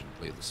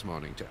urgently this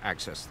morning to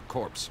access the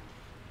corpse.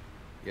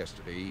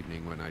 Yesterday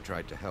evening, when I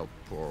tried to help,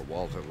 poor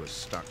Walter was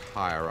stuck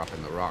higher up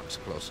in the rocks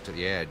close to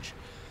the edge.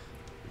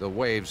 The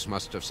waves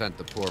must have sent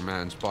the poor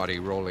man's body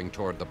rolling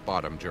toward the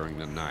bottom during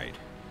the night.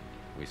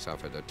 We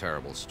suffered a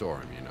terrible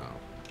storm, you know.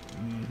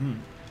 Mm-hmm.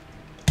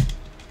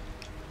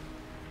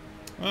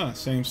 Ah,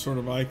 same sort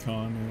of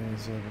icon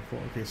as before.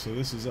 Okay, so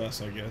this is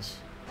us, I guess.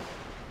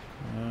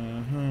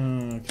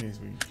 Okay, so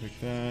we can click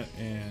that,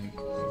 and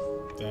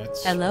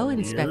that's Hello, weird.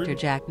 Inspector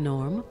Jack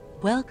Norm.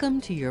 Welcome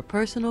to your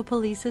personal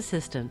police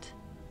assistant.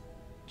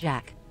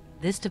 Jack,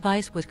 this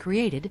device was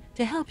created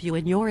to help you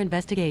in your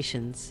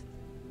investigations.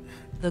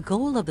 The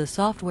goal of the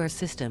software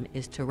system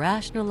is to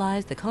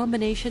rationalize the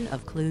combination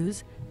of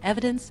clues,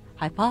 evidence,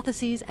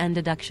 hypotheses, and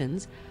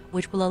deductions,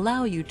 which will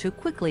allow you to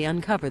quickly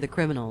uncover the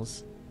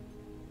criminals.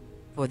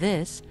 For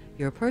this,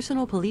 your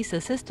personal police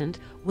assistant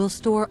will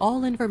store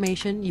all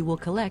information you will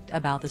collect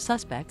about the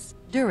suspects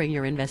during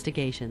your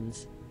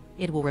investigations.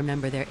 It will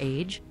remember their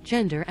age,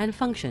 gender, and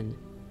function.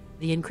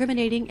 The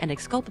incriminating and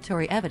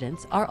exculpatory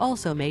evidence are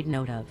also made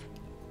note of.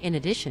 In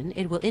addition,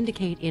 it will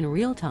indicate in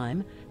real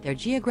time their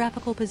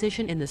geographical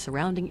position in the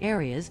surrounding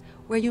areas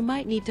where you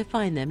might need to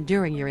find them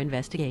during your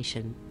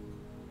investigation.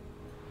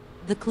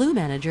 The Clue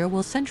Manager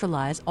will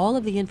centralize all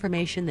of the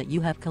information that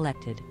you have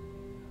collected,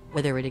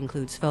 whether it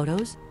includes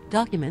photos,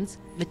 documents,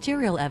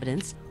 material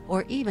evidence,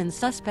 or even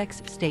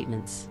suspects'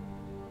 statements.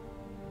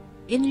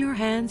 In your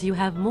hands, you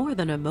have more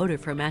than a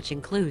motive for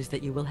matching clues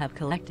that you will have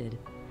collected.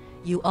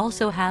 You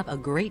also have a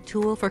great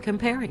tool for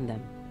comparing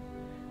them.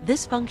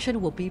 This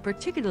function will be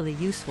particularly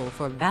useful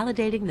for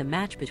validating the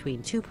match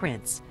between two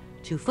prints,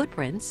 two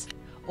footprints,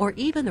 or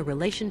even the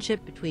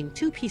relationship between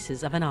two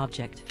pieces of an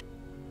object.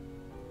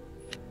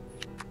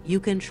 You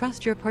can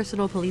trust your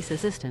personal police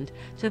assistant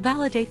to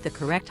validate the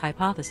correct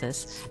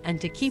hypothesis and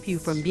to keep you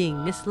from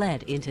being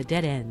misled into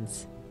dead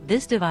ends.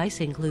 This device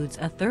includes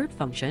a third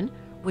function,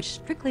 which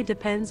strictly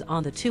depends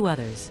on the two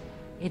others.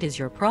 It is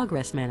your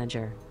Progress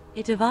Manager.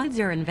 It divides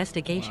your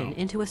investigation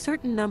into a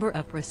certain number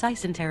of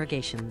precise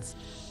interrogations,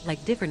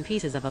 like different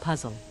pieces of a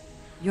puzzle.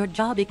 Your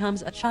job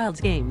becomes a child's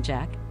game,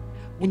 Jack.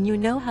 When you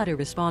know how to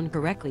respond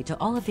correctly to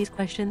all of these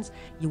questions,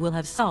 you will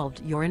have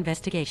solved your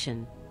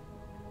investigation.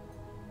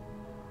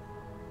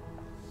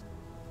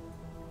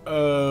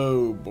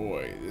 Oh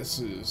boy, this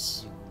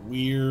is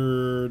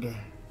weird.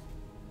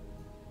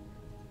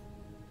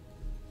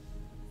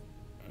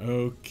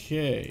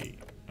 Okay.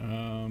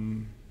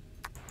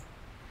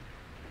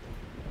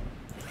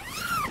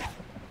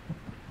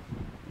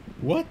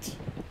 What?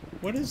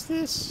 What is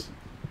this?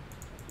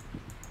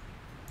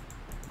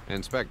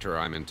 Inspector,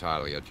 I'm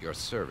entirely at your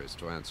service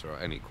to answer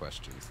any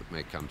questions that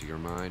may come to your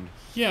mind.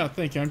 Yeah,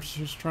 thank you. I'm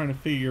just trying to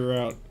figure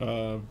out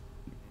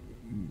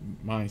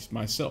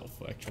myself,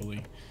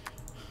 actually.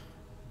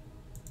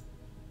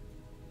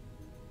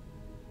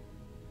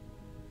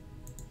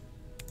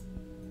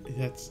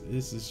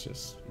 This is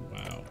just,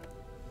 wow.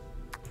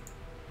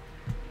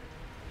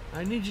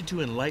 I need you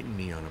to enlighten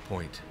me on a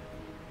point.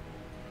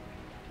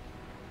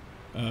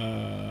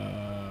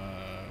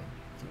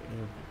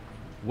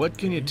 What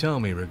can you tell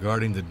me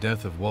regarding the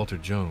death of Walter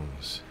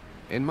Jones?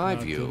 In my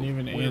view,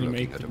 we're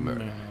looking at a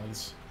murder.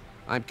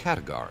 I'm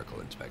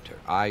categorical, Inspector.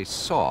 I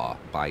saw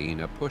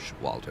Baena push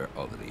Walter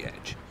over the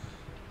edge.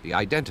 The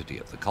identity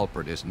of the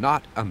culprit is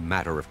not a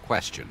matter of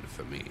question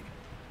for me.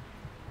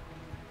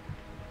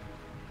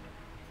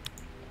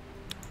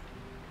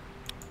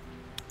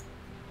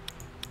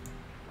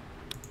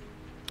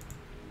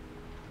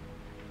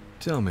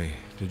 Tell me,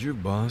 did your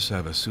boss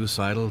have a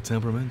suicidal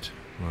temperament?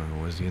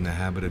 Or was he in the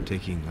habit of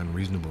taking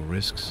unreasonable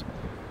risks?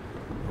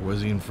 Or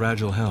was he in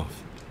fragile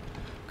health?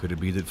 Could it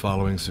be that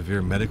following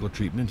severe medical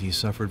treatment he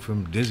suffered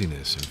from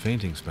dizziness and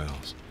fainting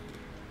spells?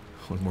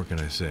 What more can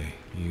I say?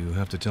 You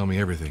have to tell me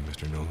everything,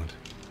 Mr. Noland.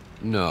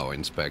 No,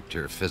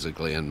 Inspector.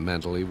 Physically and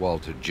mentally,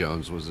 Walter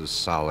Jones was as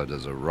solid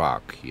as a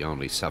rock. He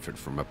only suffered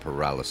from a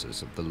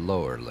paralysis of the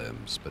lower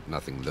limbs, but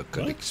nothing that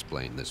could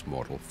explain this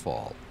mortal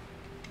fall.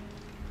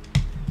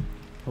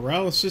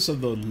 Paralysis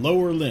of the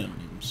lower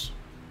limbs.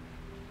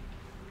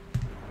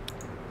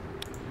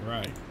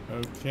 Right.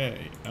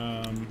 Okay.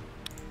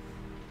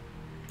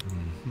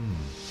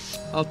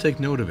 I'll take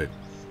note of it.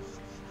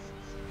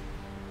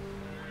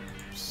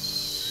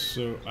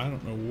 So I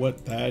don't know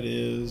what that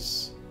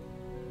is.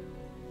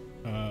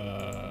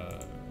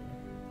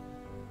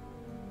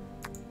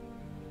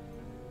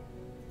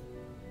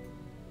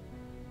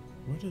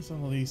 What does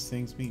all these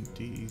things mean?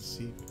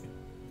 DEC.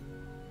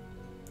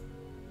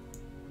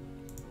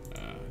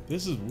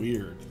 This is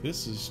weird.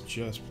 This is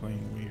just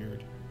plain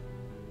weird.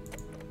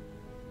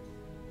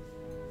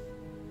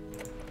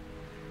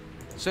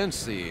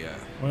 Since the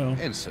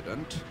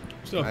incident,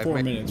 Still have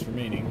 4 minutes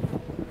remaining.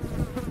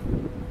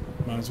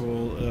 Might as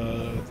well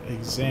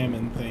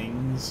examine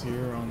things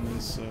here on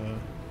this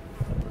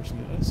person.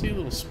 Did I see a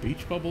little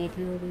speech bubble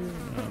appear over here?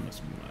 No, it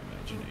must be my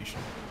imagination.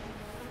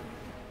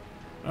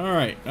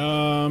 Alright,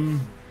 A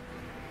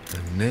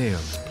nail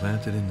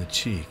implanted in the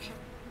cheek.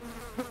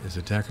 His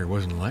attacker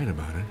wasn't light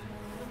about it.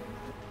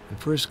 At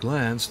first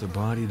glance, the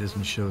body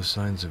doesn't show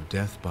signs of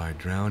death by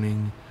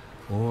drowning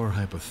or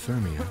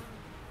hypothermia.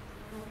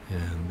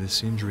 And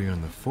this injury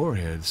on the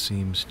forehead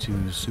seems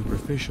too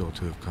superficial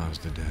to have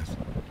caused the death.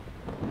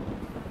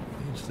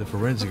 It's the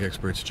forensic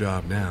expert's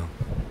job now.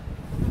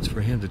 It's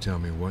for him to tell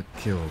me what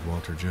killed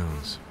Walter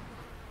Jones.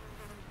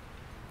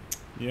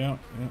 Yeah,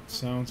 that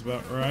sounds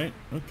about right.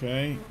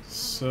 Okay,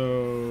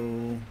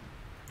 so...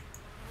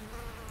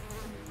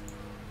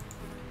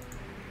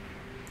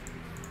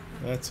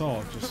 that's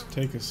all. Just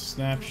take a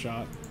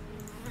snapshot.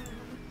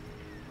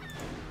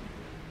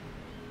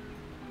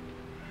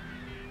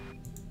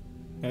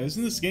 Now,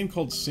 isn't this game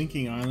called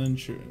Sinking Island?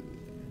 I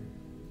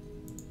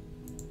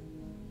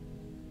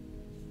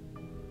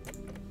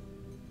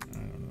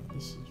don't know.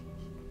 This is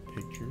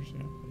pictures.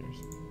 Yeah,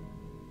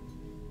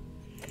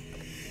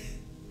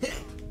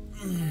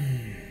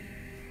 there's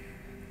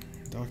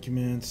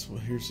documents. Well,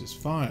 here's his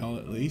file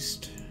at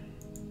least.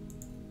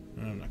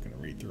 I'm not going to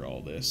read through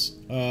all this.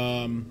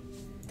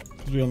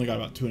 Because we only got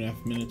about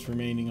 2.5 minutes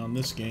remaining on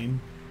this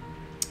game.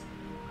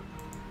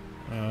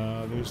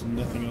 There's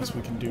nothing else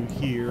we can do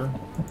here.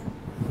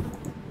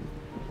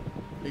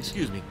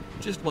 Excuse me,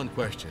 just one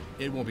question.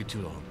 It won't be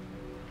too long.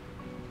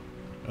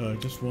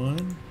 Just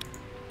one?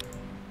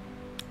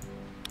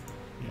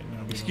 Yeah,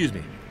 no. Excuse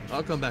me,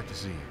 I'll come back to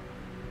see you.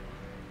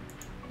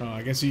 Oh,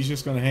 I guess he's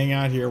just going to hang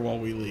out here while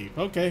we leave.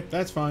 Okay,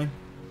 that's fine.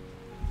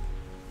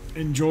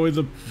 Enjoy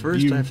the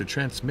First, I have to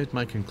transmit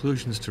my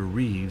conclusions to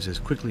Reeves as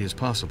quickly as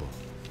possible.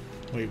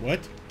 Wait, what?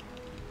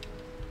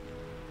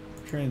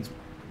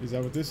 Is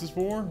that what this is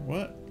for?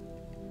 What?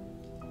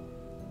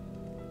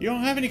 You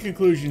don't have any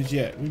conclusions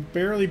yet. We've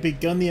barely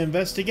begun the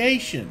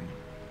investigation.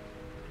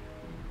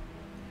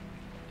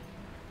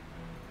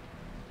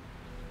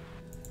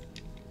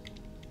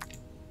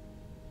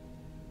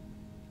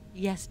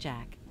 Yes,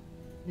 Jack.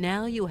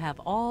 Now you have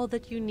all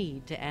that you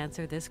need to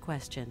answer this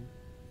question.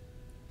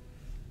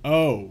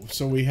 Oh,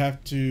 so we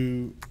have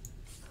to...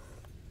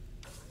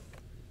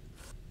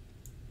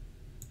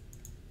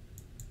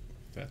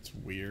 That's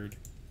weird.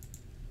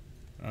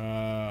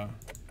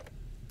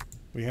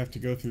 We have to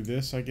go through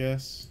this, I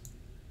guess.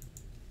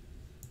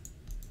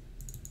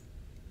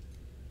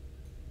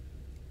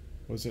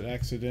 Was it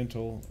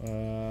accidental?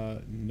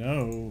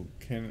 No.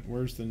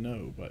 Where's the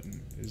no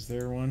button? Is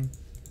there one?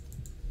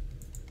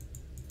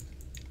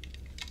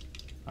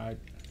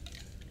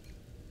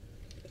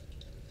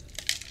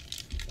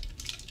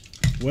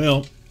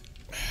 Well,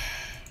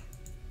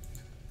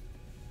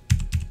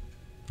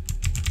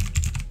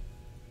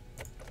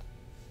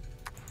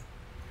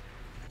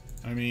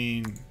 I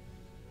mean,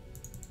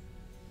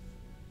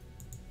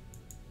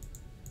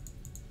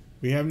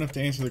 we have enough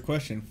to answer the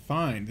question.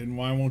 Fine, then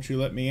why won't you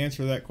let me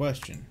answer that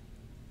question?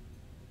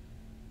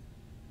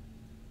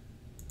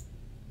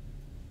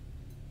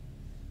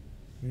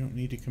 We don't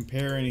need to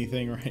compare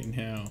anything right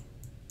now.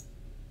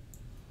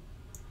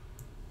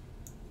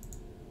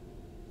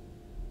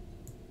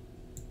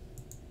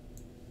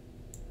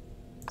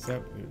 Is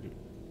that...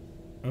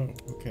 Oh,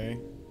 okay.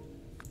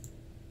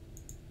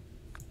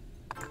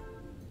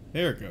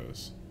 There it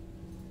goes.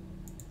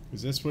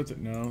 Is this what the...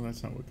 No,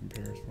 that's not what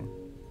compares for.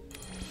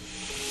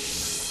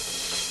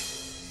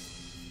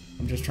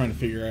 I'm just trying to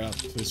figure out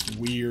this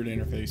weird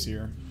interface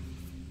here.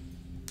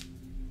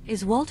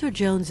 Is Walter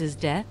Jones's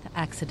death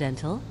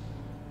accidental?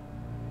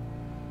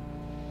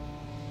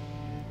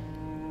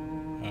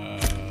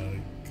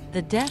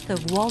 The death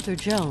of Walter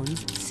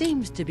Jones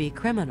seems to be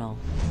criminal.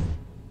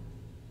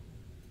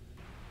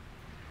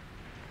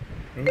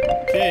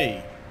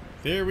 Okay,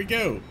 there we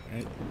go.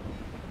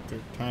 The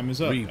time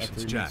is up. Reeves, after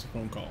it's he Jack. makes a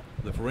phone call.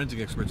 The forensic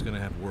expert's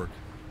gonna have work.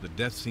 The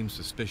death seems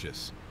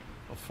suspicious.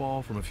 A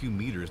fall from a few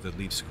meters that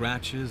leaves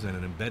scratches and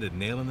an embedded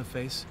nail in the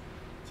face.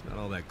 It's not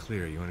all that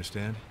clear, you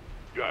understand?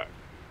 Jack,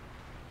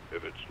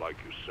 if it's like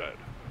you said,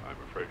 I'm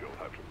afraid you'll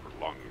have to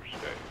prolong your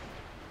stay.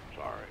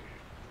 Sorry.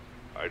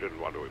 I didn't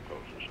want to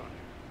impose this on you.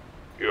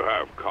 You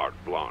have carte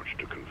blanche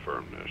to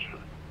confirm this.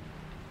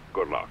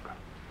 Good luck.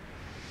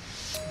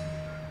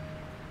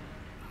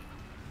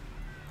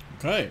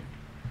 Okay.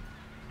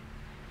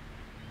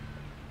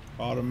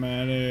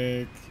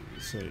 Automatic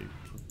save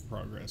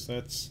progress.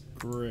 That's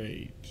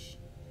great.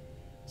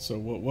 So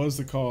what was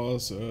the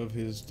cause of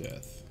his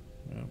death?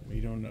 Well,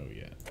 we don't know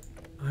yet.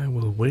 I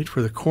will wait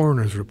for the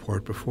coroner's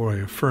report before I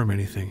affirm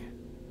anything.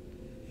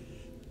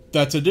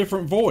 That's a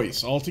different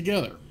voice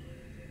altogether.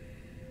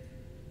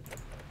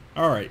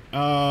 Alright,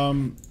 yeah,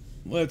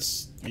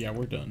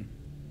 we're done.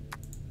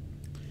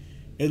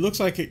 It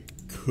looks like it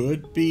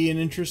could be an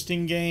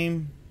interesting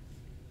game.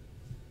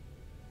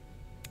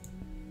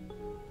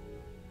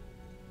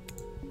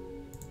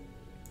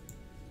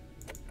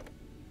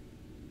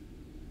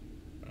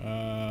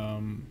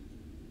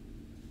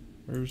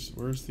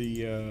 Where's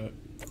the,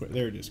 quit?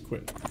 There it is,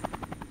 quit.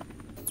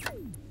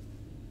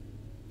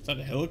 Is that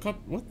a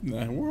helicopter? What in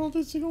the world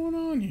is going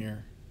on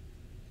here?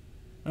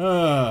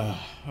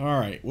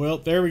 Alright, well,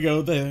 there we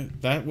go.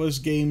 That was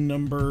game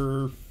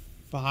number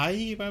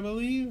 5, I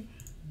believe.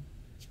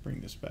 Let's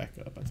bring this back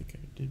up. I think I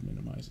did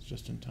minimize it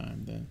just in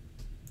time then.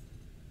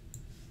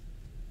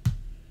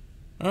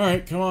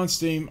 Alright, come on,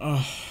 Steam.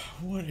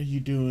 What are you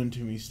doing to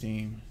me,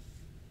 Steam?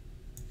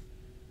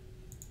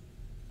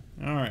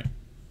 Alright.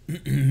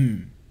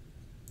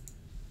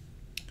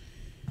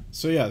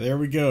 So yeah, there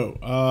we go.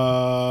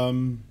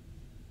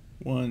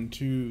 1,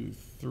 2,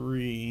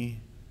 3,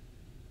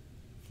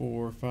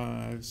 4,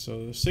 5.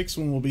 So the 6th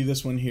one will be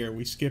this one here.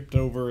 We skipped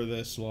over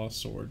this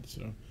Lost Sword.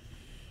 So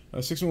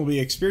 6th one will be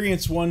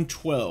Experience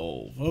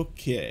 112.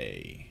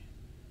 Okay.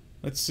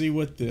 Let's see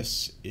what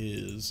this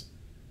is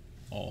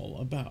all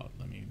about.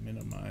 Let me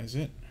minimize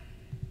it.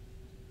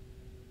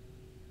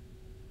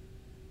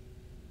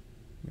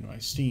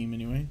 Minimize Steam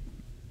anyway.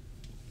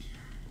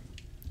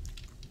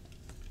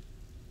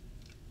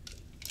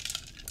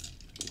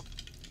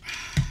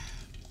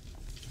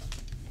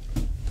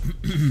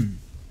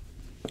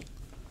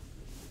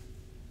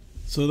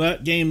 So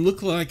that game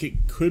looked like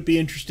it could be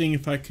interesting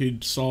if I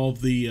could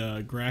solve the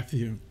the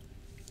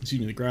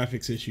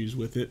graphics issues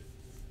with it.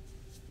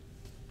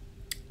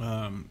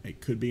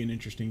 It could be an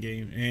interesting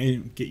game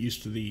and get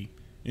used to the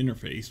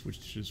interface,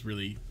 which is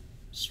really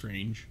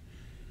strange.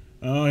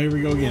 Oh, here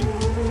we go again.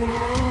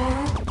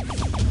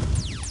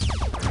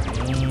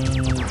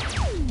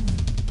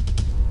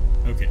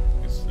 Okay,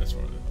 that's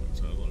what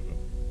it's a logo.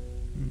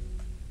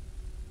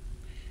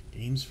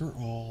 Games for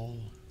all.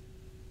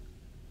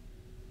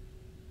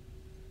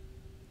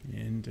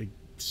 And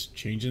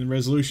changing the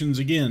resolutions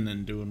again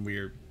and doing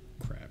weird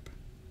crap.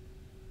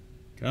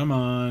 Come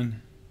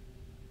on.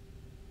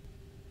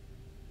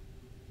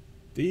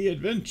 The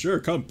Adventure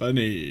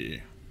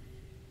Company.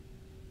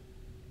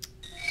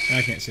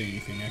 I can't say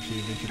anything. Actually,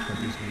 Adventure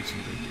Company's made some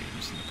good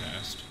games in the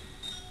past.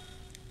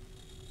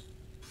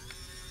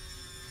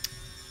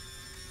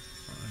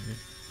 I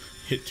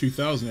hit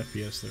 2000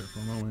 FPS there for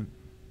a moment.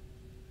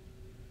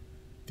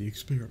 The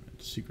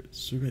Experiment, Secret,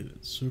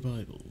 Surveillance,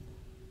 Survival.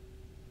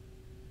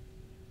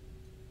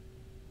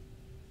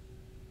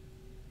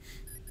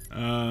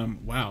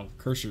 Wow,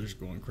 cursor's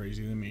going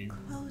crazy. Let me...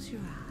 Close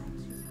your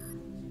eyes.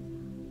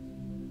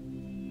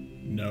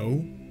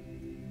 No.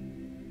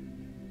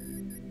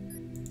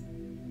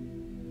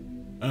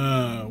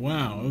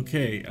 Wow,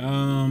 okay.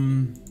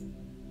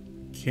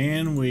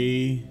 Can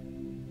we...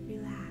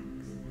 Relax.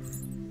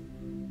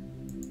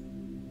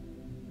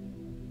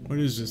 What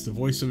is this, the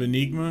voice of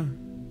Enigma?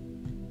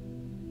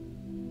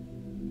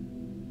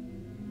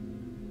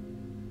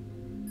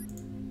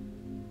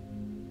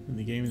 And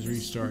the game is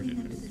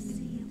restarted.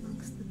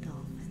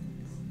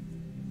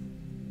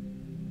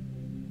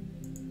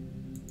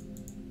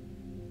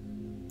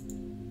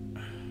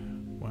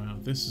 Wow,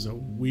 this is a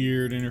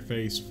weird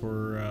interface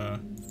for,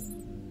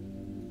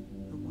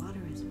 The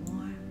water is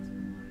warm.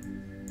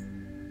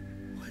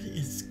 What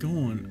is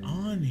going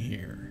on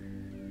here?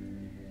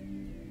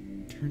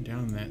 Turn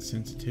down that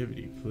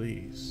sensitivity,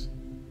 please.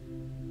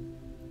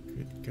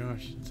 Good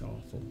gosh, it's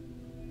awful.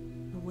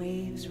 The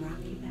waves rock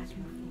you back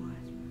and forth.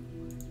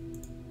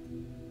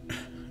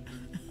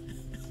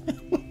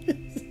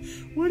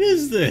 What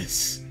is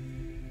this?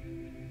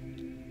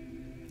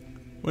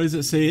 What does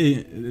it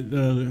say?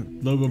 The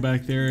logo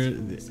back there?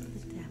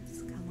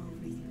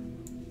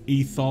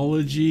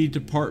 Ethology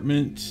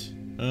Department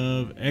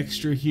of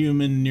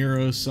Extra-Human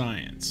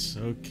Neuroscience.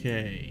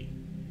 Okay.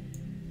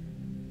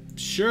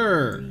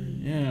 Sure.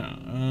 Yeah.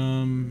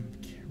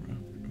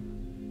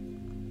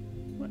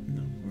 What in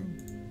the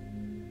world?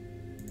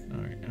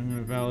 Alright, I'm going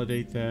to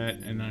validate that,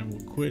 and I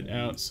will quit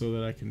out so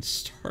that I can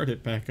start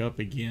it back up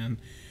again.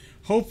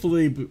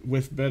 Hopefully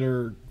with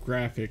better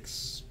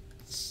graphics.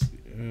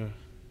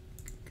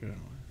 Go.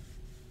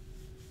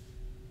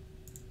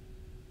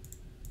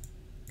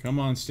 Come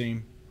on,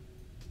 Steam.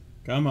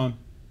 Come on.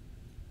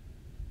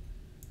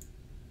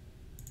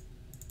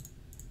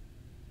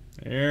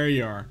 There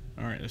you are.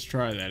 Alright, let's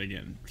try that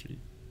again,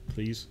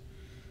 please.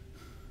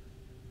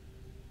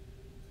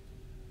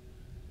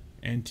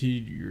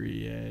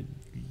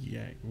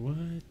 What?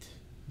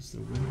 What's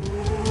the word?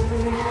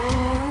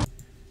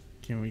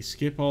 Can we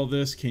skip all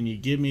this? Can you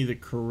give me the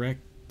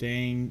correct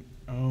dang...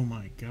 Oh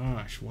my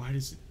gosh, why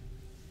does it...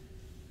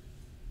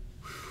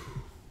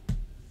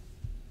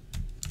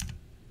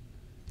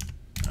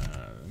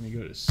 Let me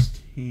go to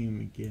Steam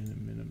again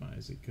and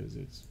minimize it because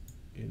it's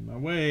in my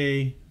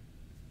way.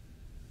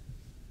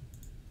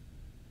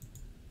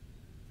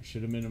 I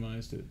should have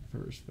minimized it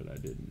first, but I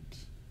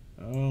didn't.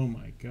 Oh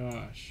my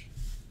gosh.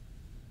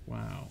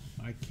 Wow,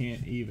 I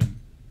can't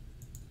even.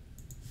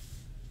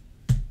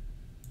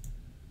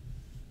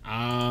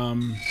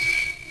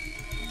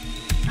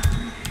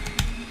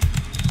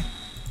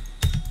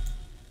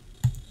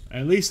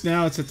 At least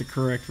now it's at the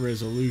correct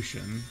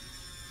resolution.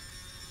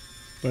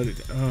 But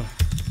it,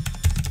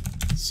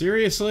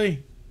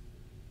 seriously?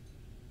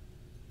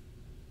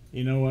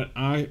 You know what?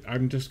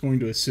 I'm just going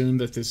to assume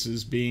that this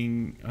is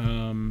being,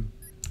 can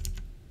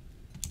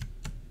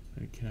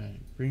I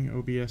bring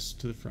OBS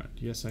to the front?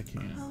 Yes, I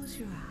can. Close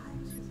your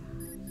eyes.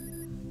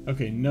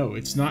 Okay, no,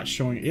 it's not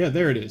showing. Yeah,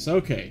 there it is.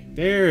 Okay,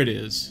 there it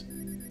is.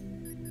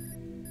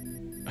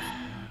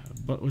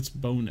 But what's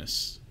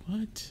bonus?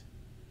 What?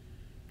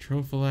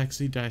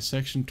 Trophallaxy,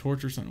 dissection,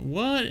 torture, something.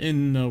 What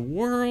in the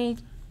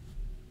world?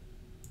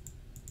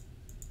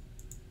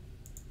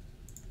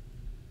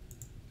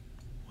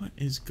 What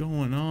is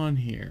going on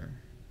here?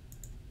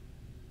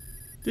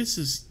 This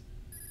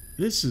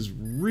is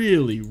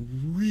really,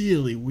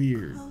 really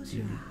weird.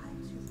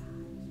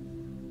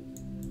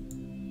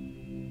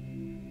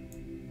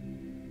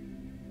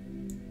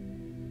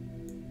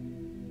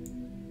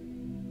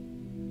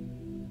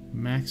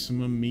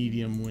 Maximum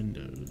medium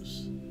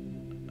windows.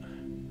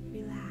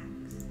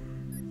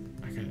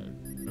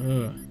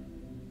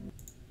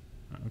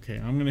 Okay,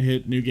 I'm gonna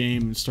hit new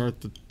game and start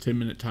the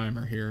 10-minute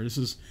timer here. This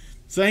is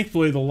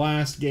thankfully the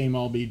last game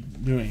I'll be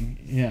doing.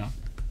 Yeah,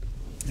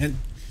 and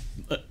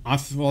I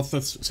thought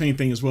the same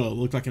thing as well. It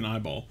looked like an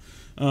eyeball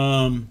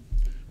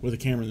with a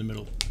camera in the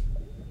middle.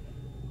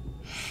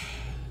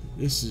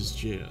 This is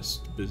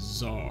just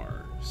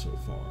bizarre so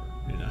far,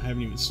 and I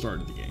haven't even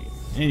started the game.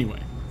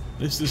 Anyway,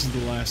 this is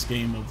the last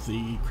game of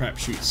the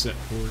Crapshoot set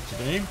for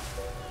today.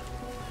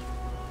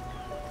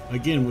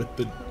 Again with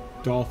the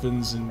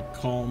dolphins and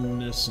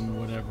calmness and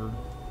whatever.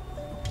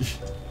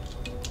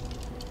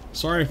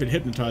 Sorry if it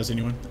hypnotized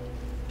anyone.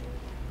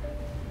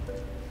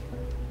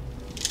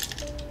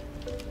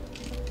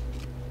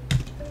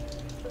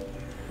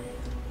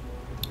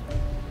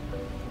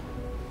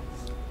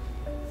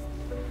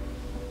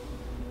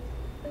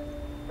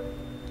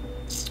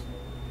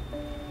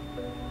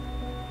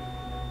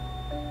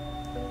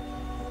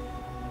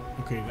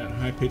 Okay, that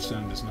high-pitched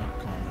sound is not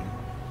common.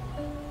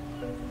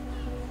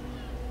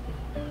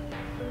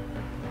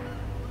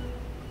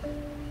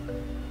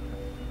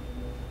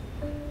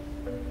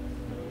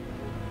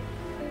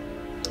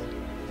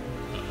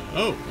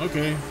 Oh,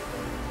 okay.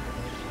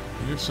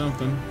 Here's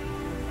something.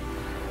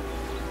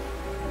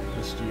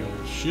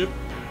 Celestial ship.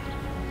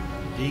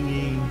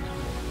 Dinghy.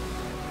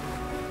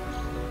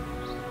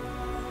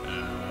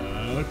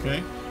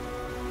 Okay.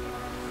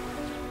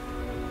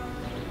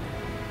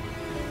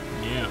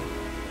 Yeah.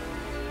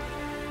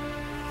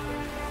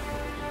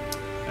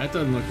 That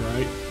doesn't look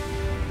right.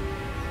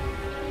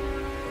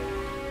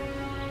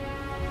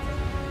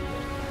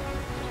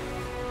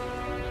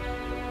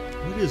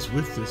 What is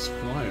with this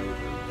flyover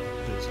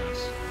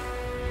business?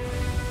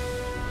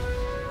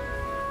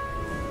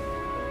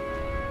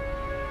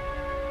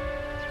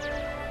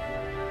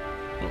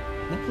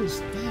 What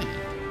was that?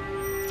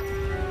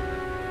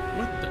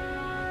 What the?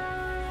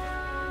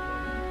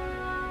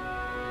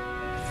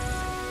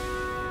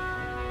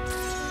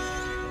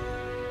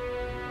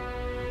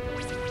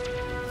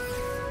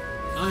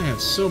 I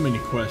have so many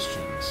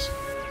questions.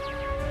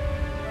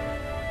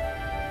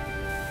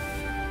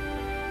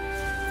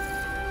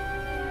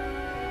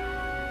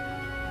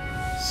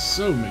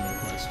 So many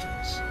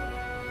questions.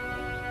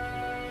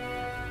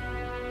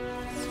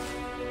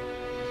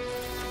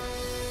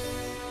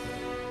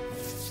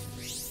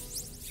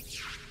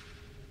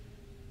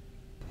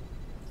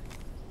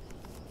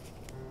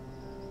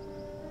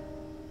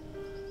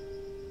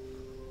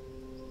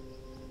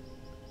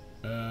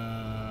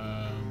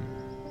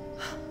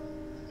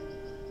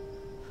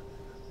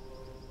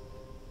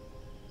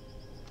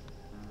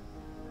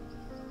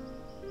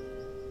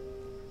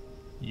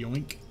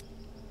 Yoink.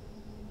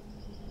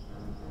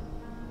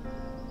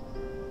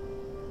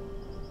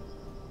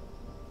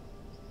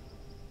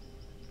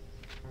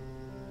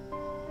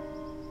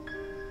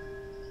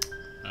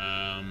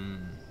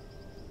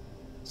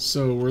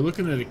 So we're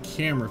looking at a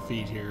camera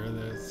feed here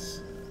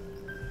that's...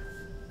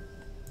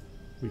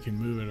 We can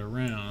move it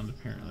around,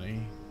 apparently.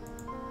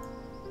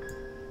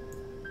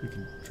 We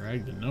can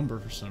drag the number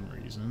for some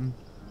reason.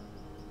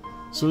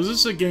 So is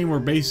this a game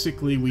where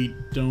basically we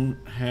don't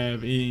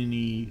have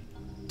any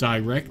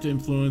direct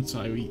influence,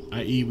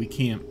 i.e. we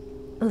can't...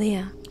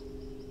 Leah,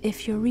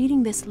 if you're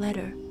reading this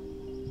letter,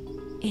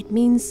 it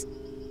means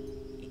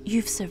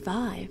you've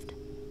survived.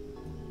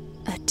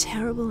 A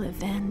terrible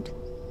event.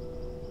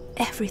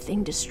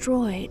 Everything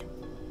destroyed.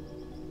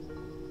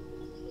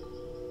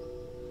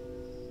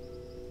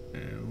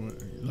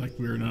 Like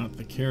we're not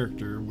the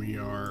character, we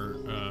are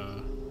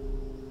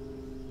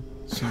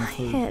some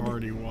third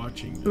party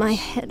watching this. My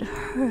head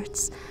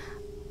hurts.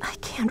 I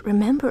can't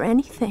remember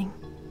anything.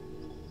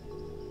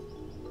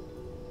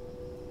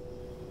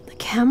 The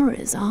camera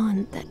is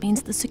on. That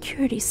means the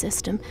security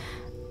system.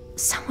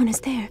 Someone is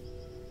there.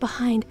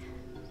 Behind.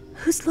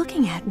 Who's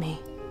looking at me?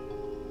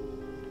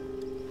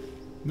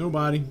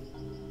 Nobody.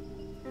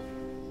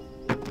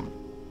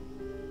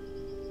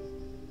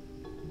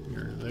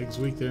 Your leg's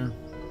weak there.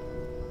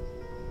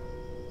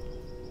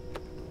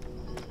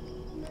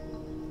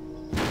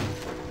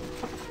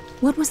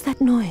 What was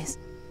that noise?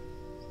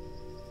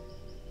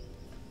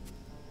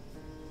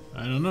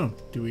 I don't know.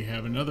 Do we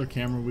have another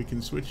camera we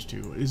can switch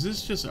to? Is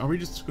this just... Are we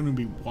just going to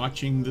be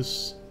watching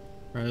this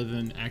rather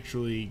than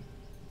actually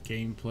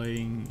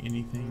gameplaying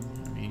anything?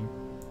 I mean...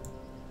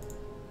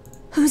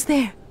 Who's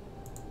there?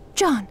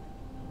 John!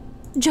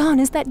 John,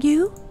 is that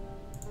you?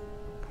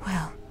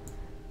 Well,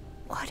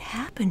 What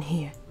happened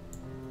here?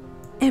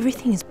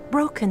 Everything is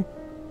broken.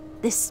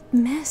 This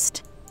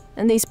mist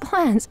and these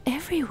plans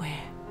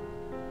everywhere.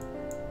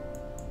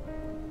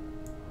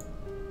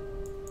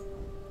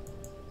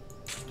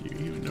 Do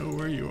you even know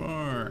where you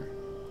are?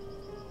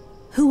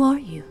 Who are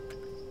you?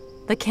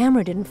 The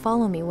camera didn't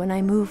follow me when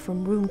I moved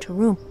from room to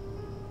room.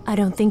 I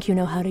don't think you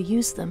know how to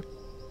use them.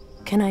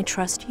 Can I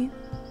trust you?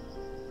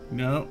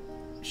 No,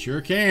 sure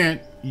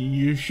can't.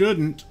 You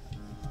shouldn't.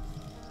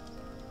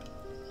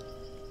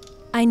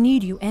 I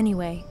need you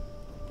anyway.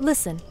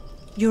 Listen,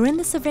 you're in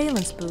the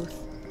surveillance booth.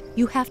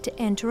 You have to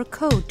enter a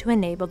code to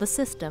enable the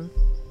system.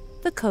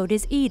 The code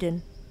is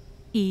Eden.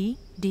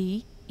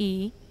 E-D-E-H-N.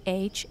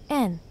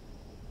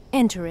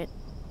 Enter it.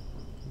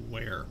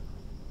 Where?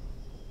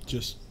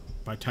 Just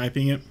by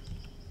typing it?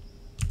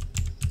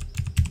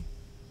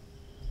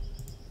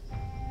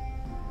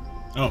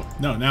 Oh,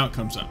 no, now it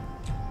comes up.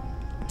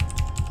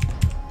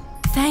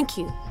 Thank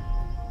you.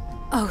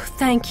 Oh,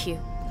 thank you.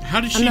 How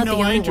did she I'm know not I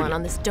the only entered one it?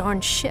 on this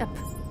darn ship.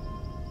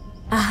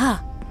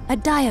 Aha! A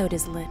diode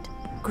is lit.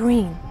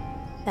 Green.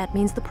 That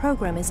means the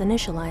program is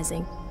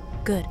initializing.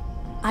 Good.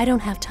 I don't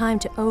have time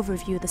to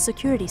overview the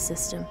security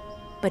system,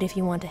 but if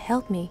you want to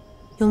help me,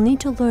 you'll need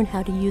to learn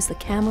how to use the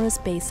camera's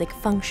basic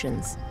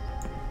functions.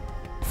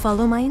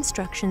 Follow my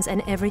instructions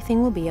and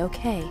everything will be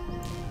okay.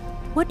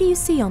 What do you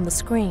see on the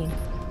screen?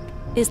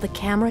 Is the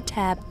camera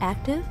tab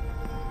active?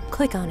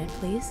 Click on it,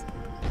 please.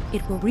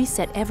 It will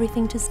reset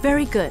everything to...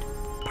 Very good.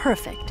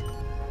 Perfect.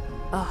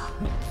 Oh,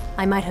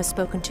 I might have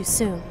spoken too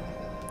soon.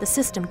 The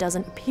system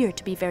doesn't appear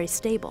to be very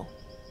stable.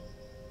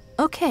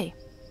 Okay.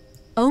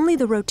 Only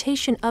the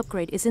rotation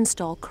upgrade is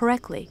installed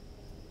correctly.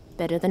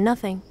 Better than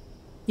nothing.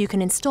 You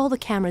can install the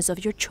cameras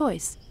of your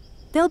choice.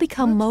 They'll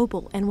become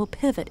mobile and will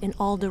pivot in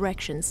all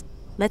directions.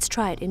 Let's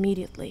try it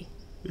immediately.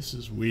 This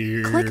is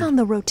weird. Click on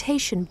the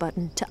rotation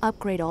button to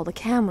upgrade all the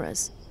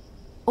cameras.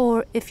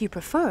 Or, if you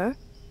prefer,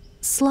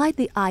 slide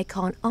the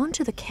icon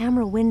onto the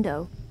camera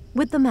window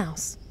with the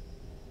mouse.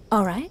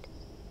 All right?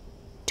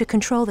 To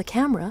control the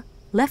camera,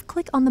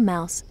 left-click on the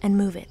mouse and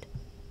move it.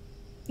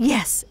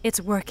 Yes,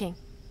 it's working.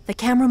 The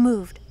camera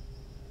moved.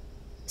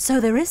 So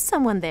there is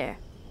someone there.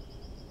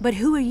 But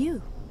who are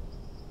you?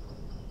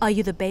 Are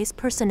you the base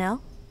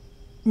personnel?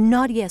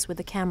 Nod yes with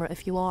the camera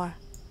if you are.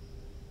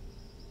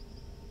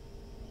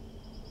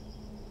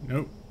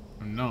 Nope,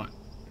 I'm not.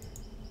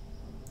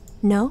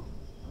 No?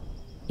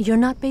 You're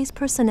not base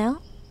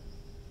personnel?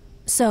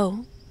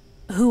 So,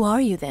 who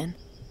are you then?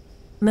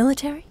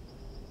 Military?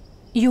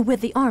 You're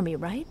with the army,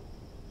 right?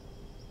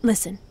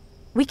 Listen,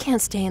 we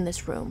can't stay in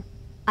this room.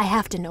 I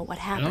have to know what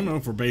happened. I don't know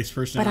if we're base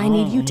personnel. But I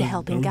need you to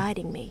help in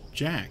guiding me.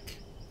 Jack.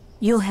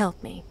 You'll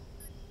help me.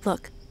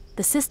 Look,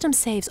 the system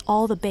saves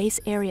all the base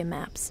area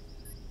maps.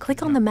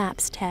 Click on the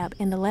Maps tab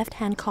in the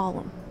left-hand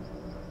column.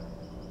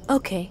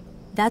 Okay,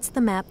 that's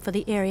the map for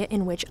the area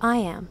in which I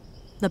am.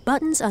 The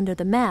buttons under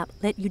the map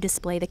let you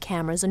display the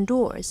cameras and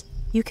doors.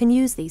 You can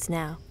use these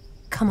now.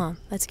 Come on,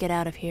 let's get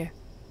out of here.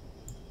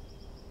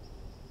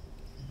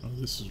 Oh,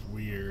 this is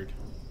weird.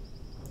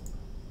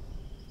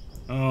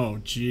 Oh,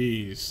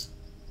 jeez.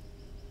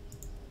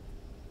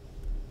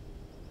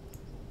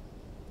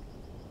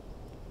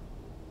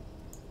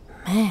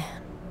 Man,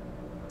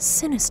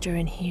 sinister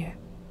in here.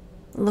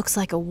 Looks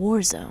like a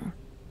war zone.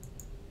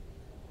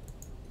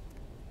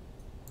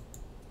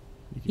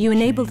 You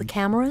enabled the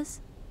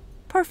cameras?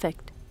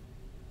 Perfect.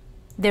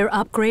 They're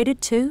upgraded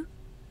too?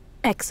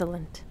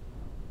 Excellent.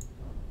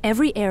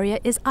 Every area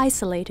is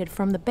isolated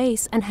from the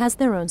base and has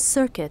their own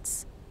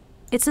circuits.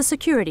 It's a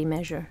security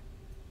measure.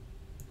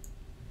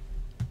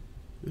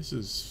 This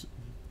is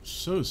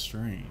so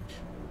strange.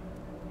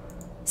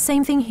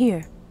 Same thing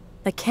here.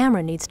 The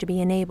camera needs to be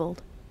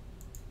enabled.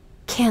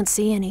 Can't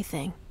see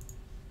anything.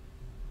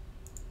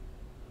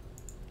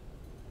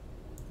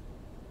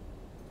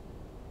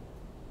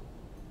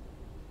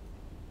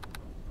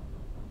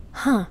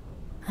 Huh.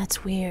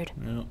 That's weird.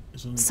 Well,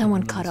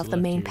 someone cut off the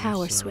main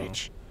power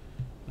switch.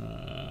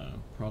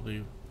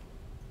 Probably.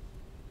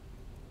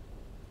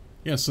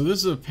 Yeah, so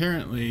this is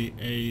apparently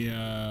a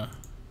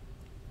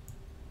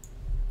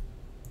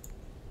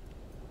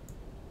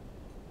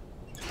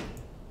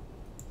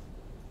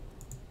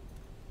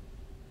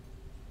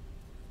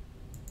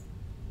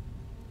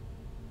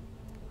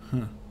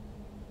huh.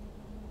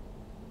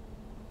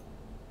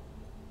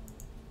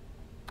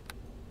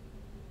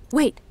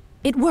 Wait,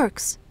 it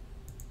works.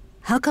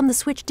 How come the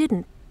switch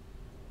didn't?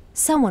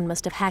 Someone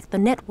must have hacked the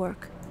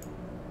network.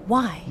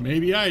 Why?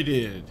 Maybe I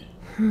did.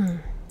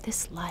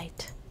 This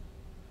light.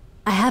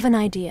 I have an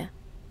idea.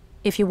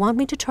 If you want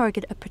me to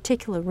target a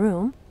particular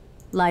room,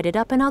 light it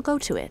up and I'll go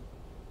to it.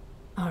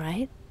 All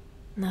right.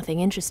 Nothing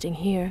interesting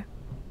here.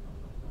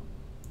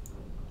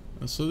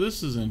 So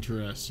this is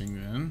interesting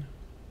then.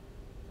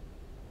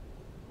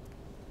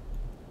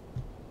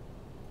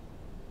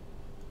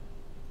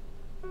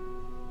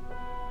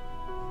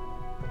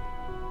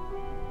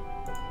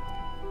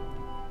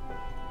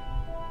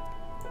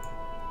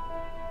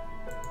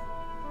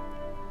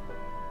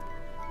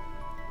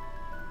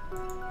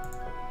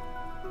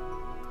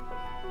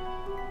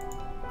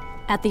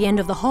 At the end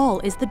of the hall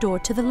is the door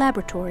to the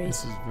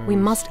laboratories. We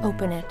must strange.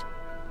 open it.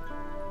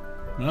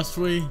 Must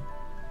we?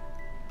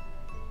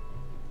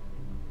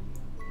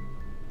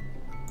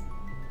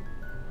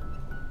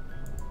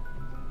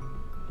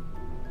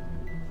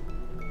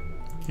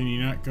 Can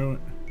you not go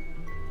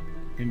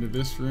into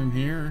this room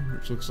here,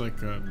 which looks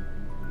like a...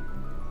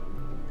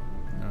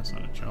 No, it's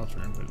not a child's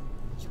room, but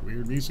it's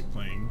weird music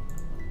playing.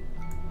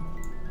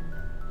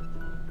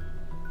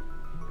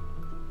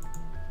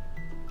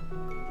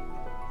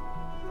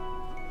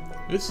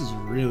 This is a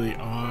really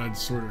odd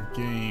sort of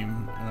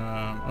game.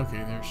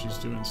 Okay, there, she's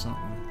doing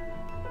something.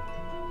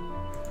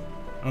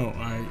 Oh,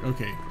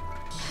 okay.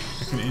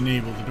 I can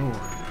enable the door.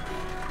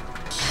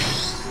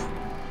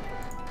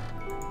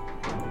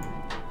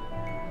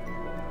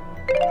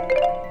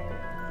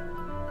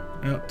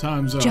 Well,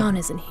 time's up. John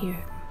isn't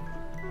here.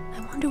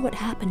 I wonder what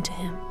happened to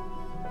him.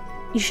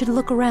 You should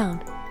look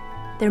around.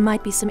 There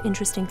might be some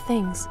interesting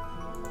things.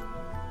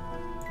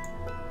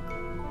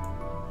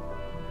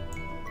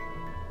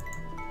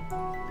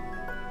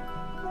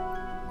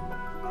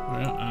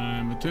 Well,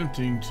 I'm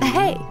attempting to...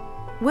 Hey!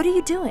 What are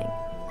you doing?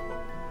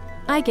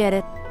 I get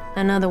it.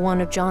 Another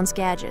one of John's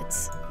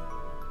gadgets.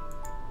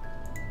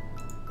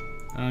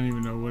 I don't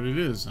even know what it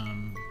is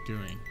I'm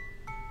doing.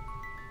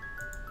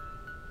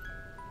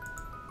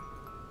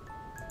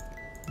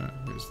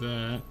 There's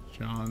that.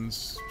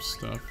 John's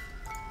stuff.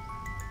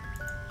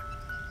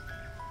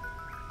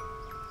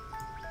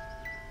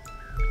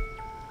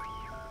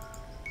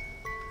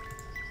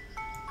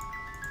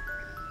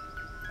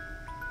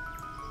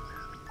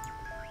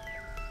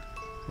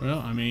 Well,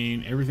 I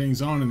mean,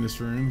 everything's on in this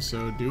room,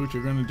 so do what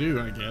you're gonna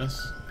do, I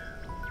guess.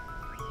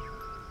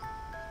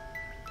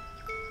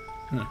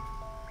 Huh.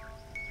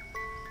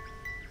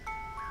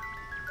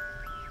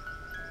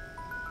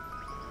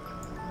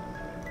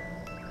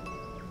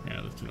 Yeah,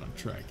 I left it on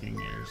tracking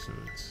there, so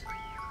it's...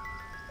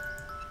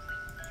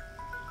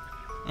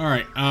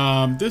 Alright,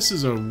 this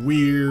is a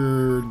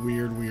weird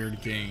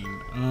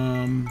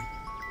game.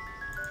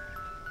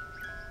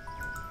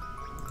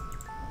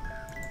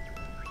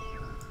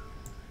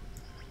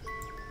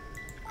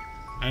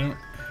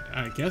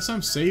 I guess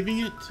I'm saving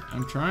it.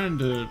 I'm trying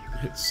to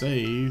hit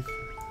save.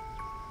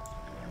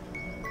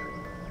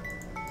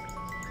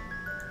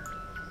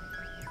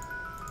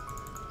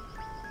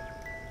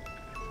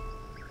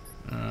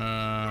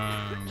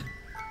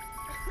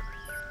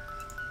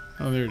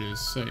 Oh, there it is.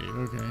 Save.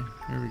 Okay.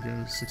 Here we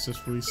go.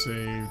 Successfully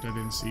saved. I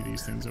didn't see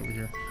these things over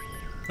here.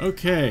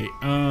 Okay.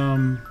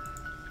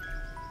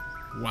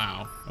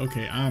 Wow.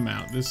 Okay, I'm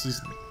out. This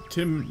is...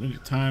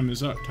 Time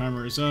is up.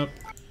 Timer is up.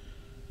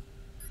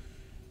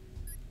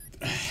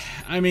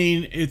 I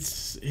mean,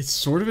 it's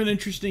sort of an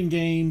interesting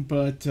game,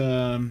 but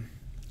I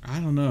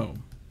don't know.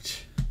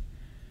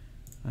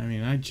 I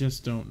mean, I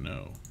just don't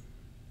know.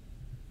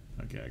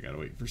 Okay, I gotta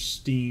wait for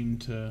Steam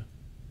to...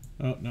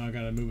 Oh, now I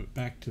gotta move it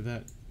back to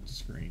that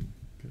screen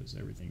because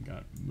everything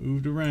got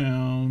moved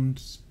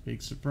around.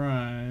 Big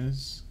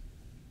surprise.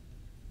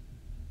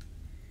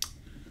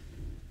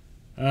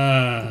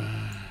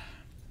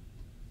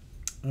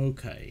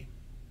 Okay.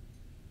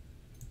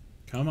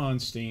 Come on,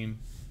 Steam.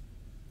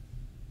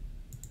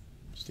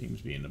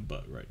 Steam's being a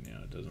butt right now.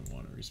 It doesn't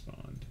want to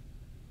respond.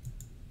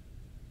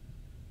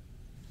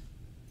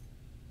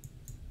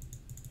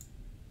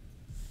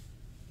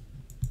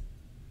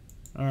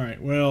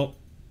 Alright, well,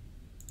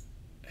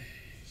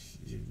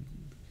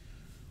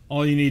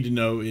 all you need to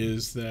know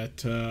is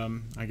that,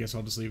 I guess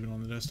I'll just leave it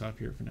on the desktop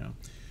here for now.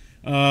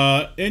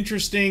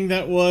 Interesting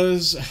that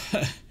was.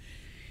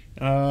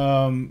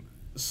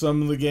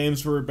 Some of the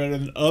games were better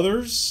than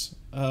others.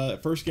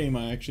 First game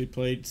I actually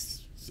played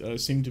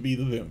seemed to be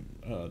the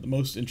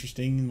most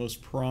interesting, the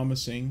most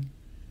promising,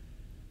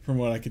 from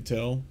what I could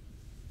tell.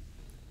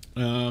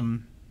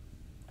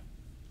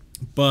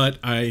 But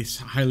I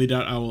highly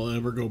doubt I will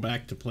ever go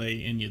back to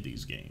play any of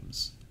these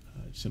games,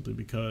 simply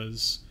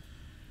because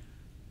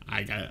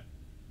I got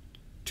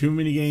too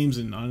many games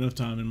and not enough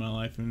time in my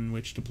life in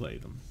which to play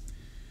them.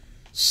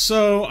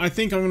 So I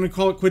think I'm going to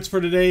call it quits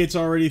for today. It's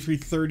already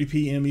 3:30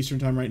 p.m. Eastern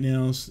Time right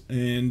now,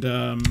 and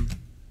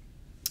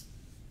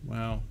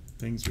wow,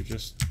 things are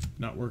just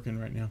not working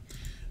right now.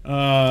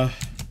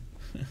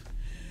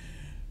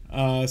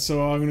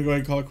 So I'm going to go ahead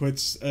and call it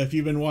quits. If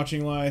you've been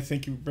watching live,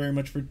 thank you very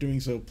much for doing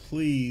so.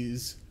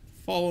 Please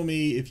follow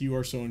me if you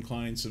are so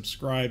inclined.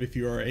 Subscribe if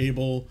you are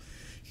able.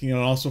 You can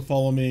also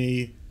follow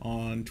me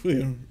on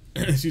Twitter.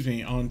 Excuse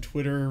me, on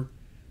Twitter,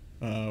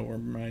 where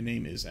my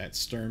name is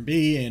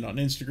 @SturmB, and on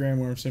Instagram,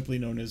 where I'm simply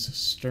known as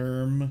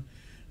Sturm.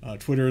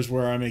 Twitter is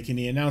where I make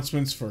any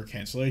announcements for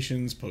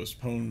cancellations,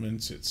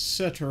 postponements,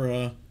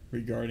 etc.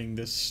 regarding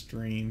this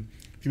stream.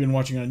 If you've been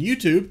watching on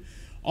YouTube,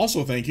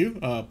 also thank you.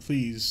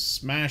 Please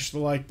smash the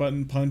like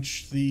button,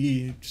 punch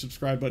the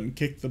subscribe button,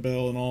 kick the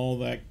bell, and all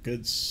that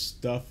good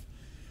stuff.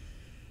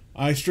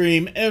 I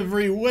stream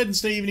every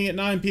Wednesday evening at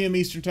 9 p.m.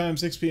 Eastern Time,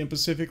 6 p.m.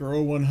 Pacific, or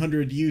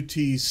 0100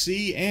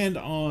 UTC, and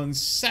on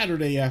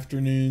Saturday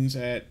afternoons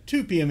at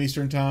 2 p.m.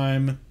 Eastern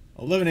Time,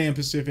 11 a.m.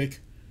 Pacific,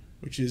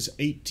 which is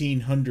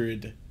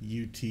 1800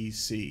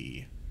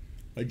 UTC.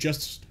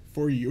 adjust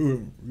for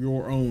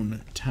your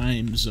own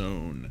time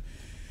zone.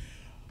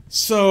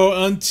 So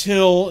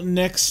until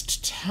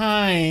next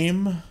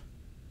time,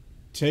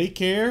 take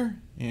care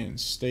and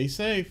stay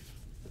safe.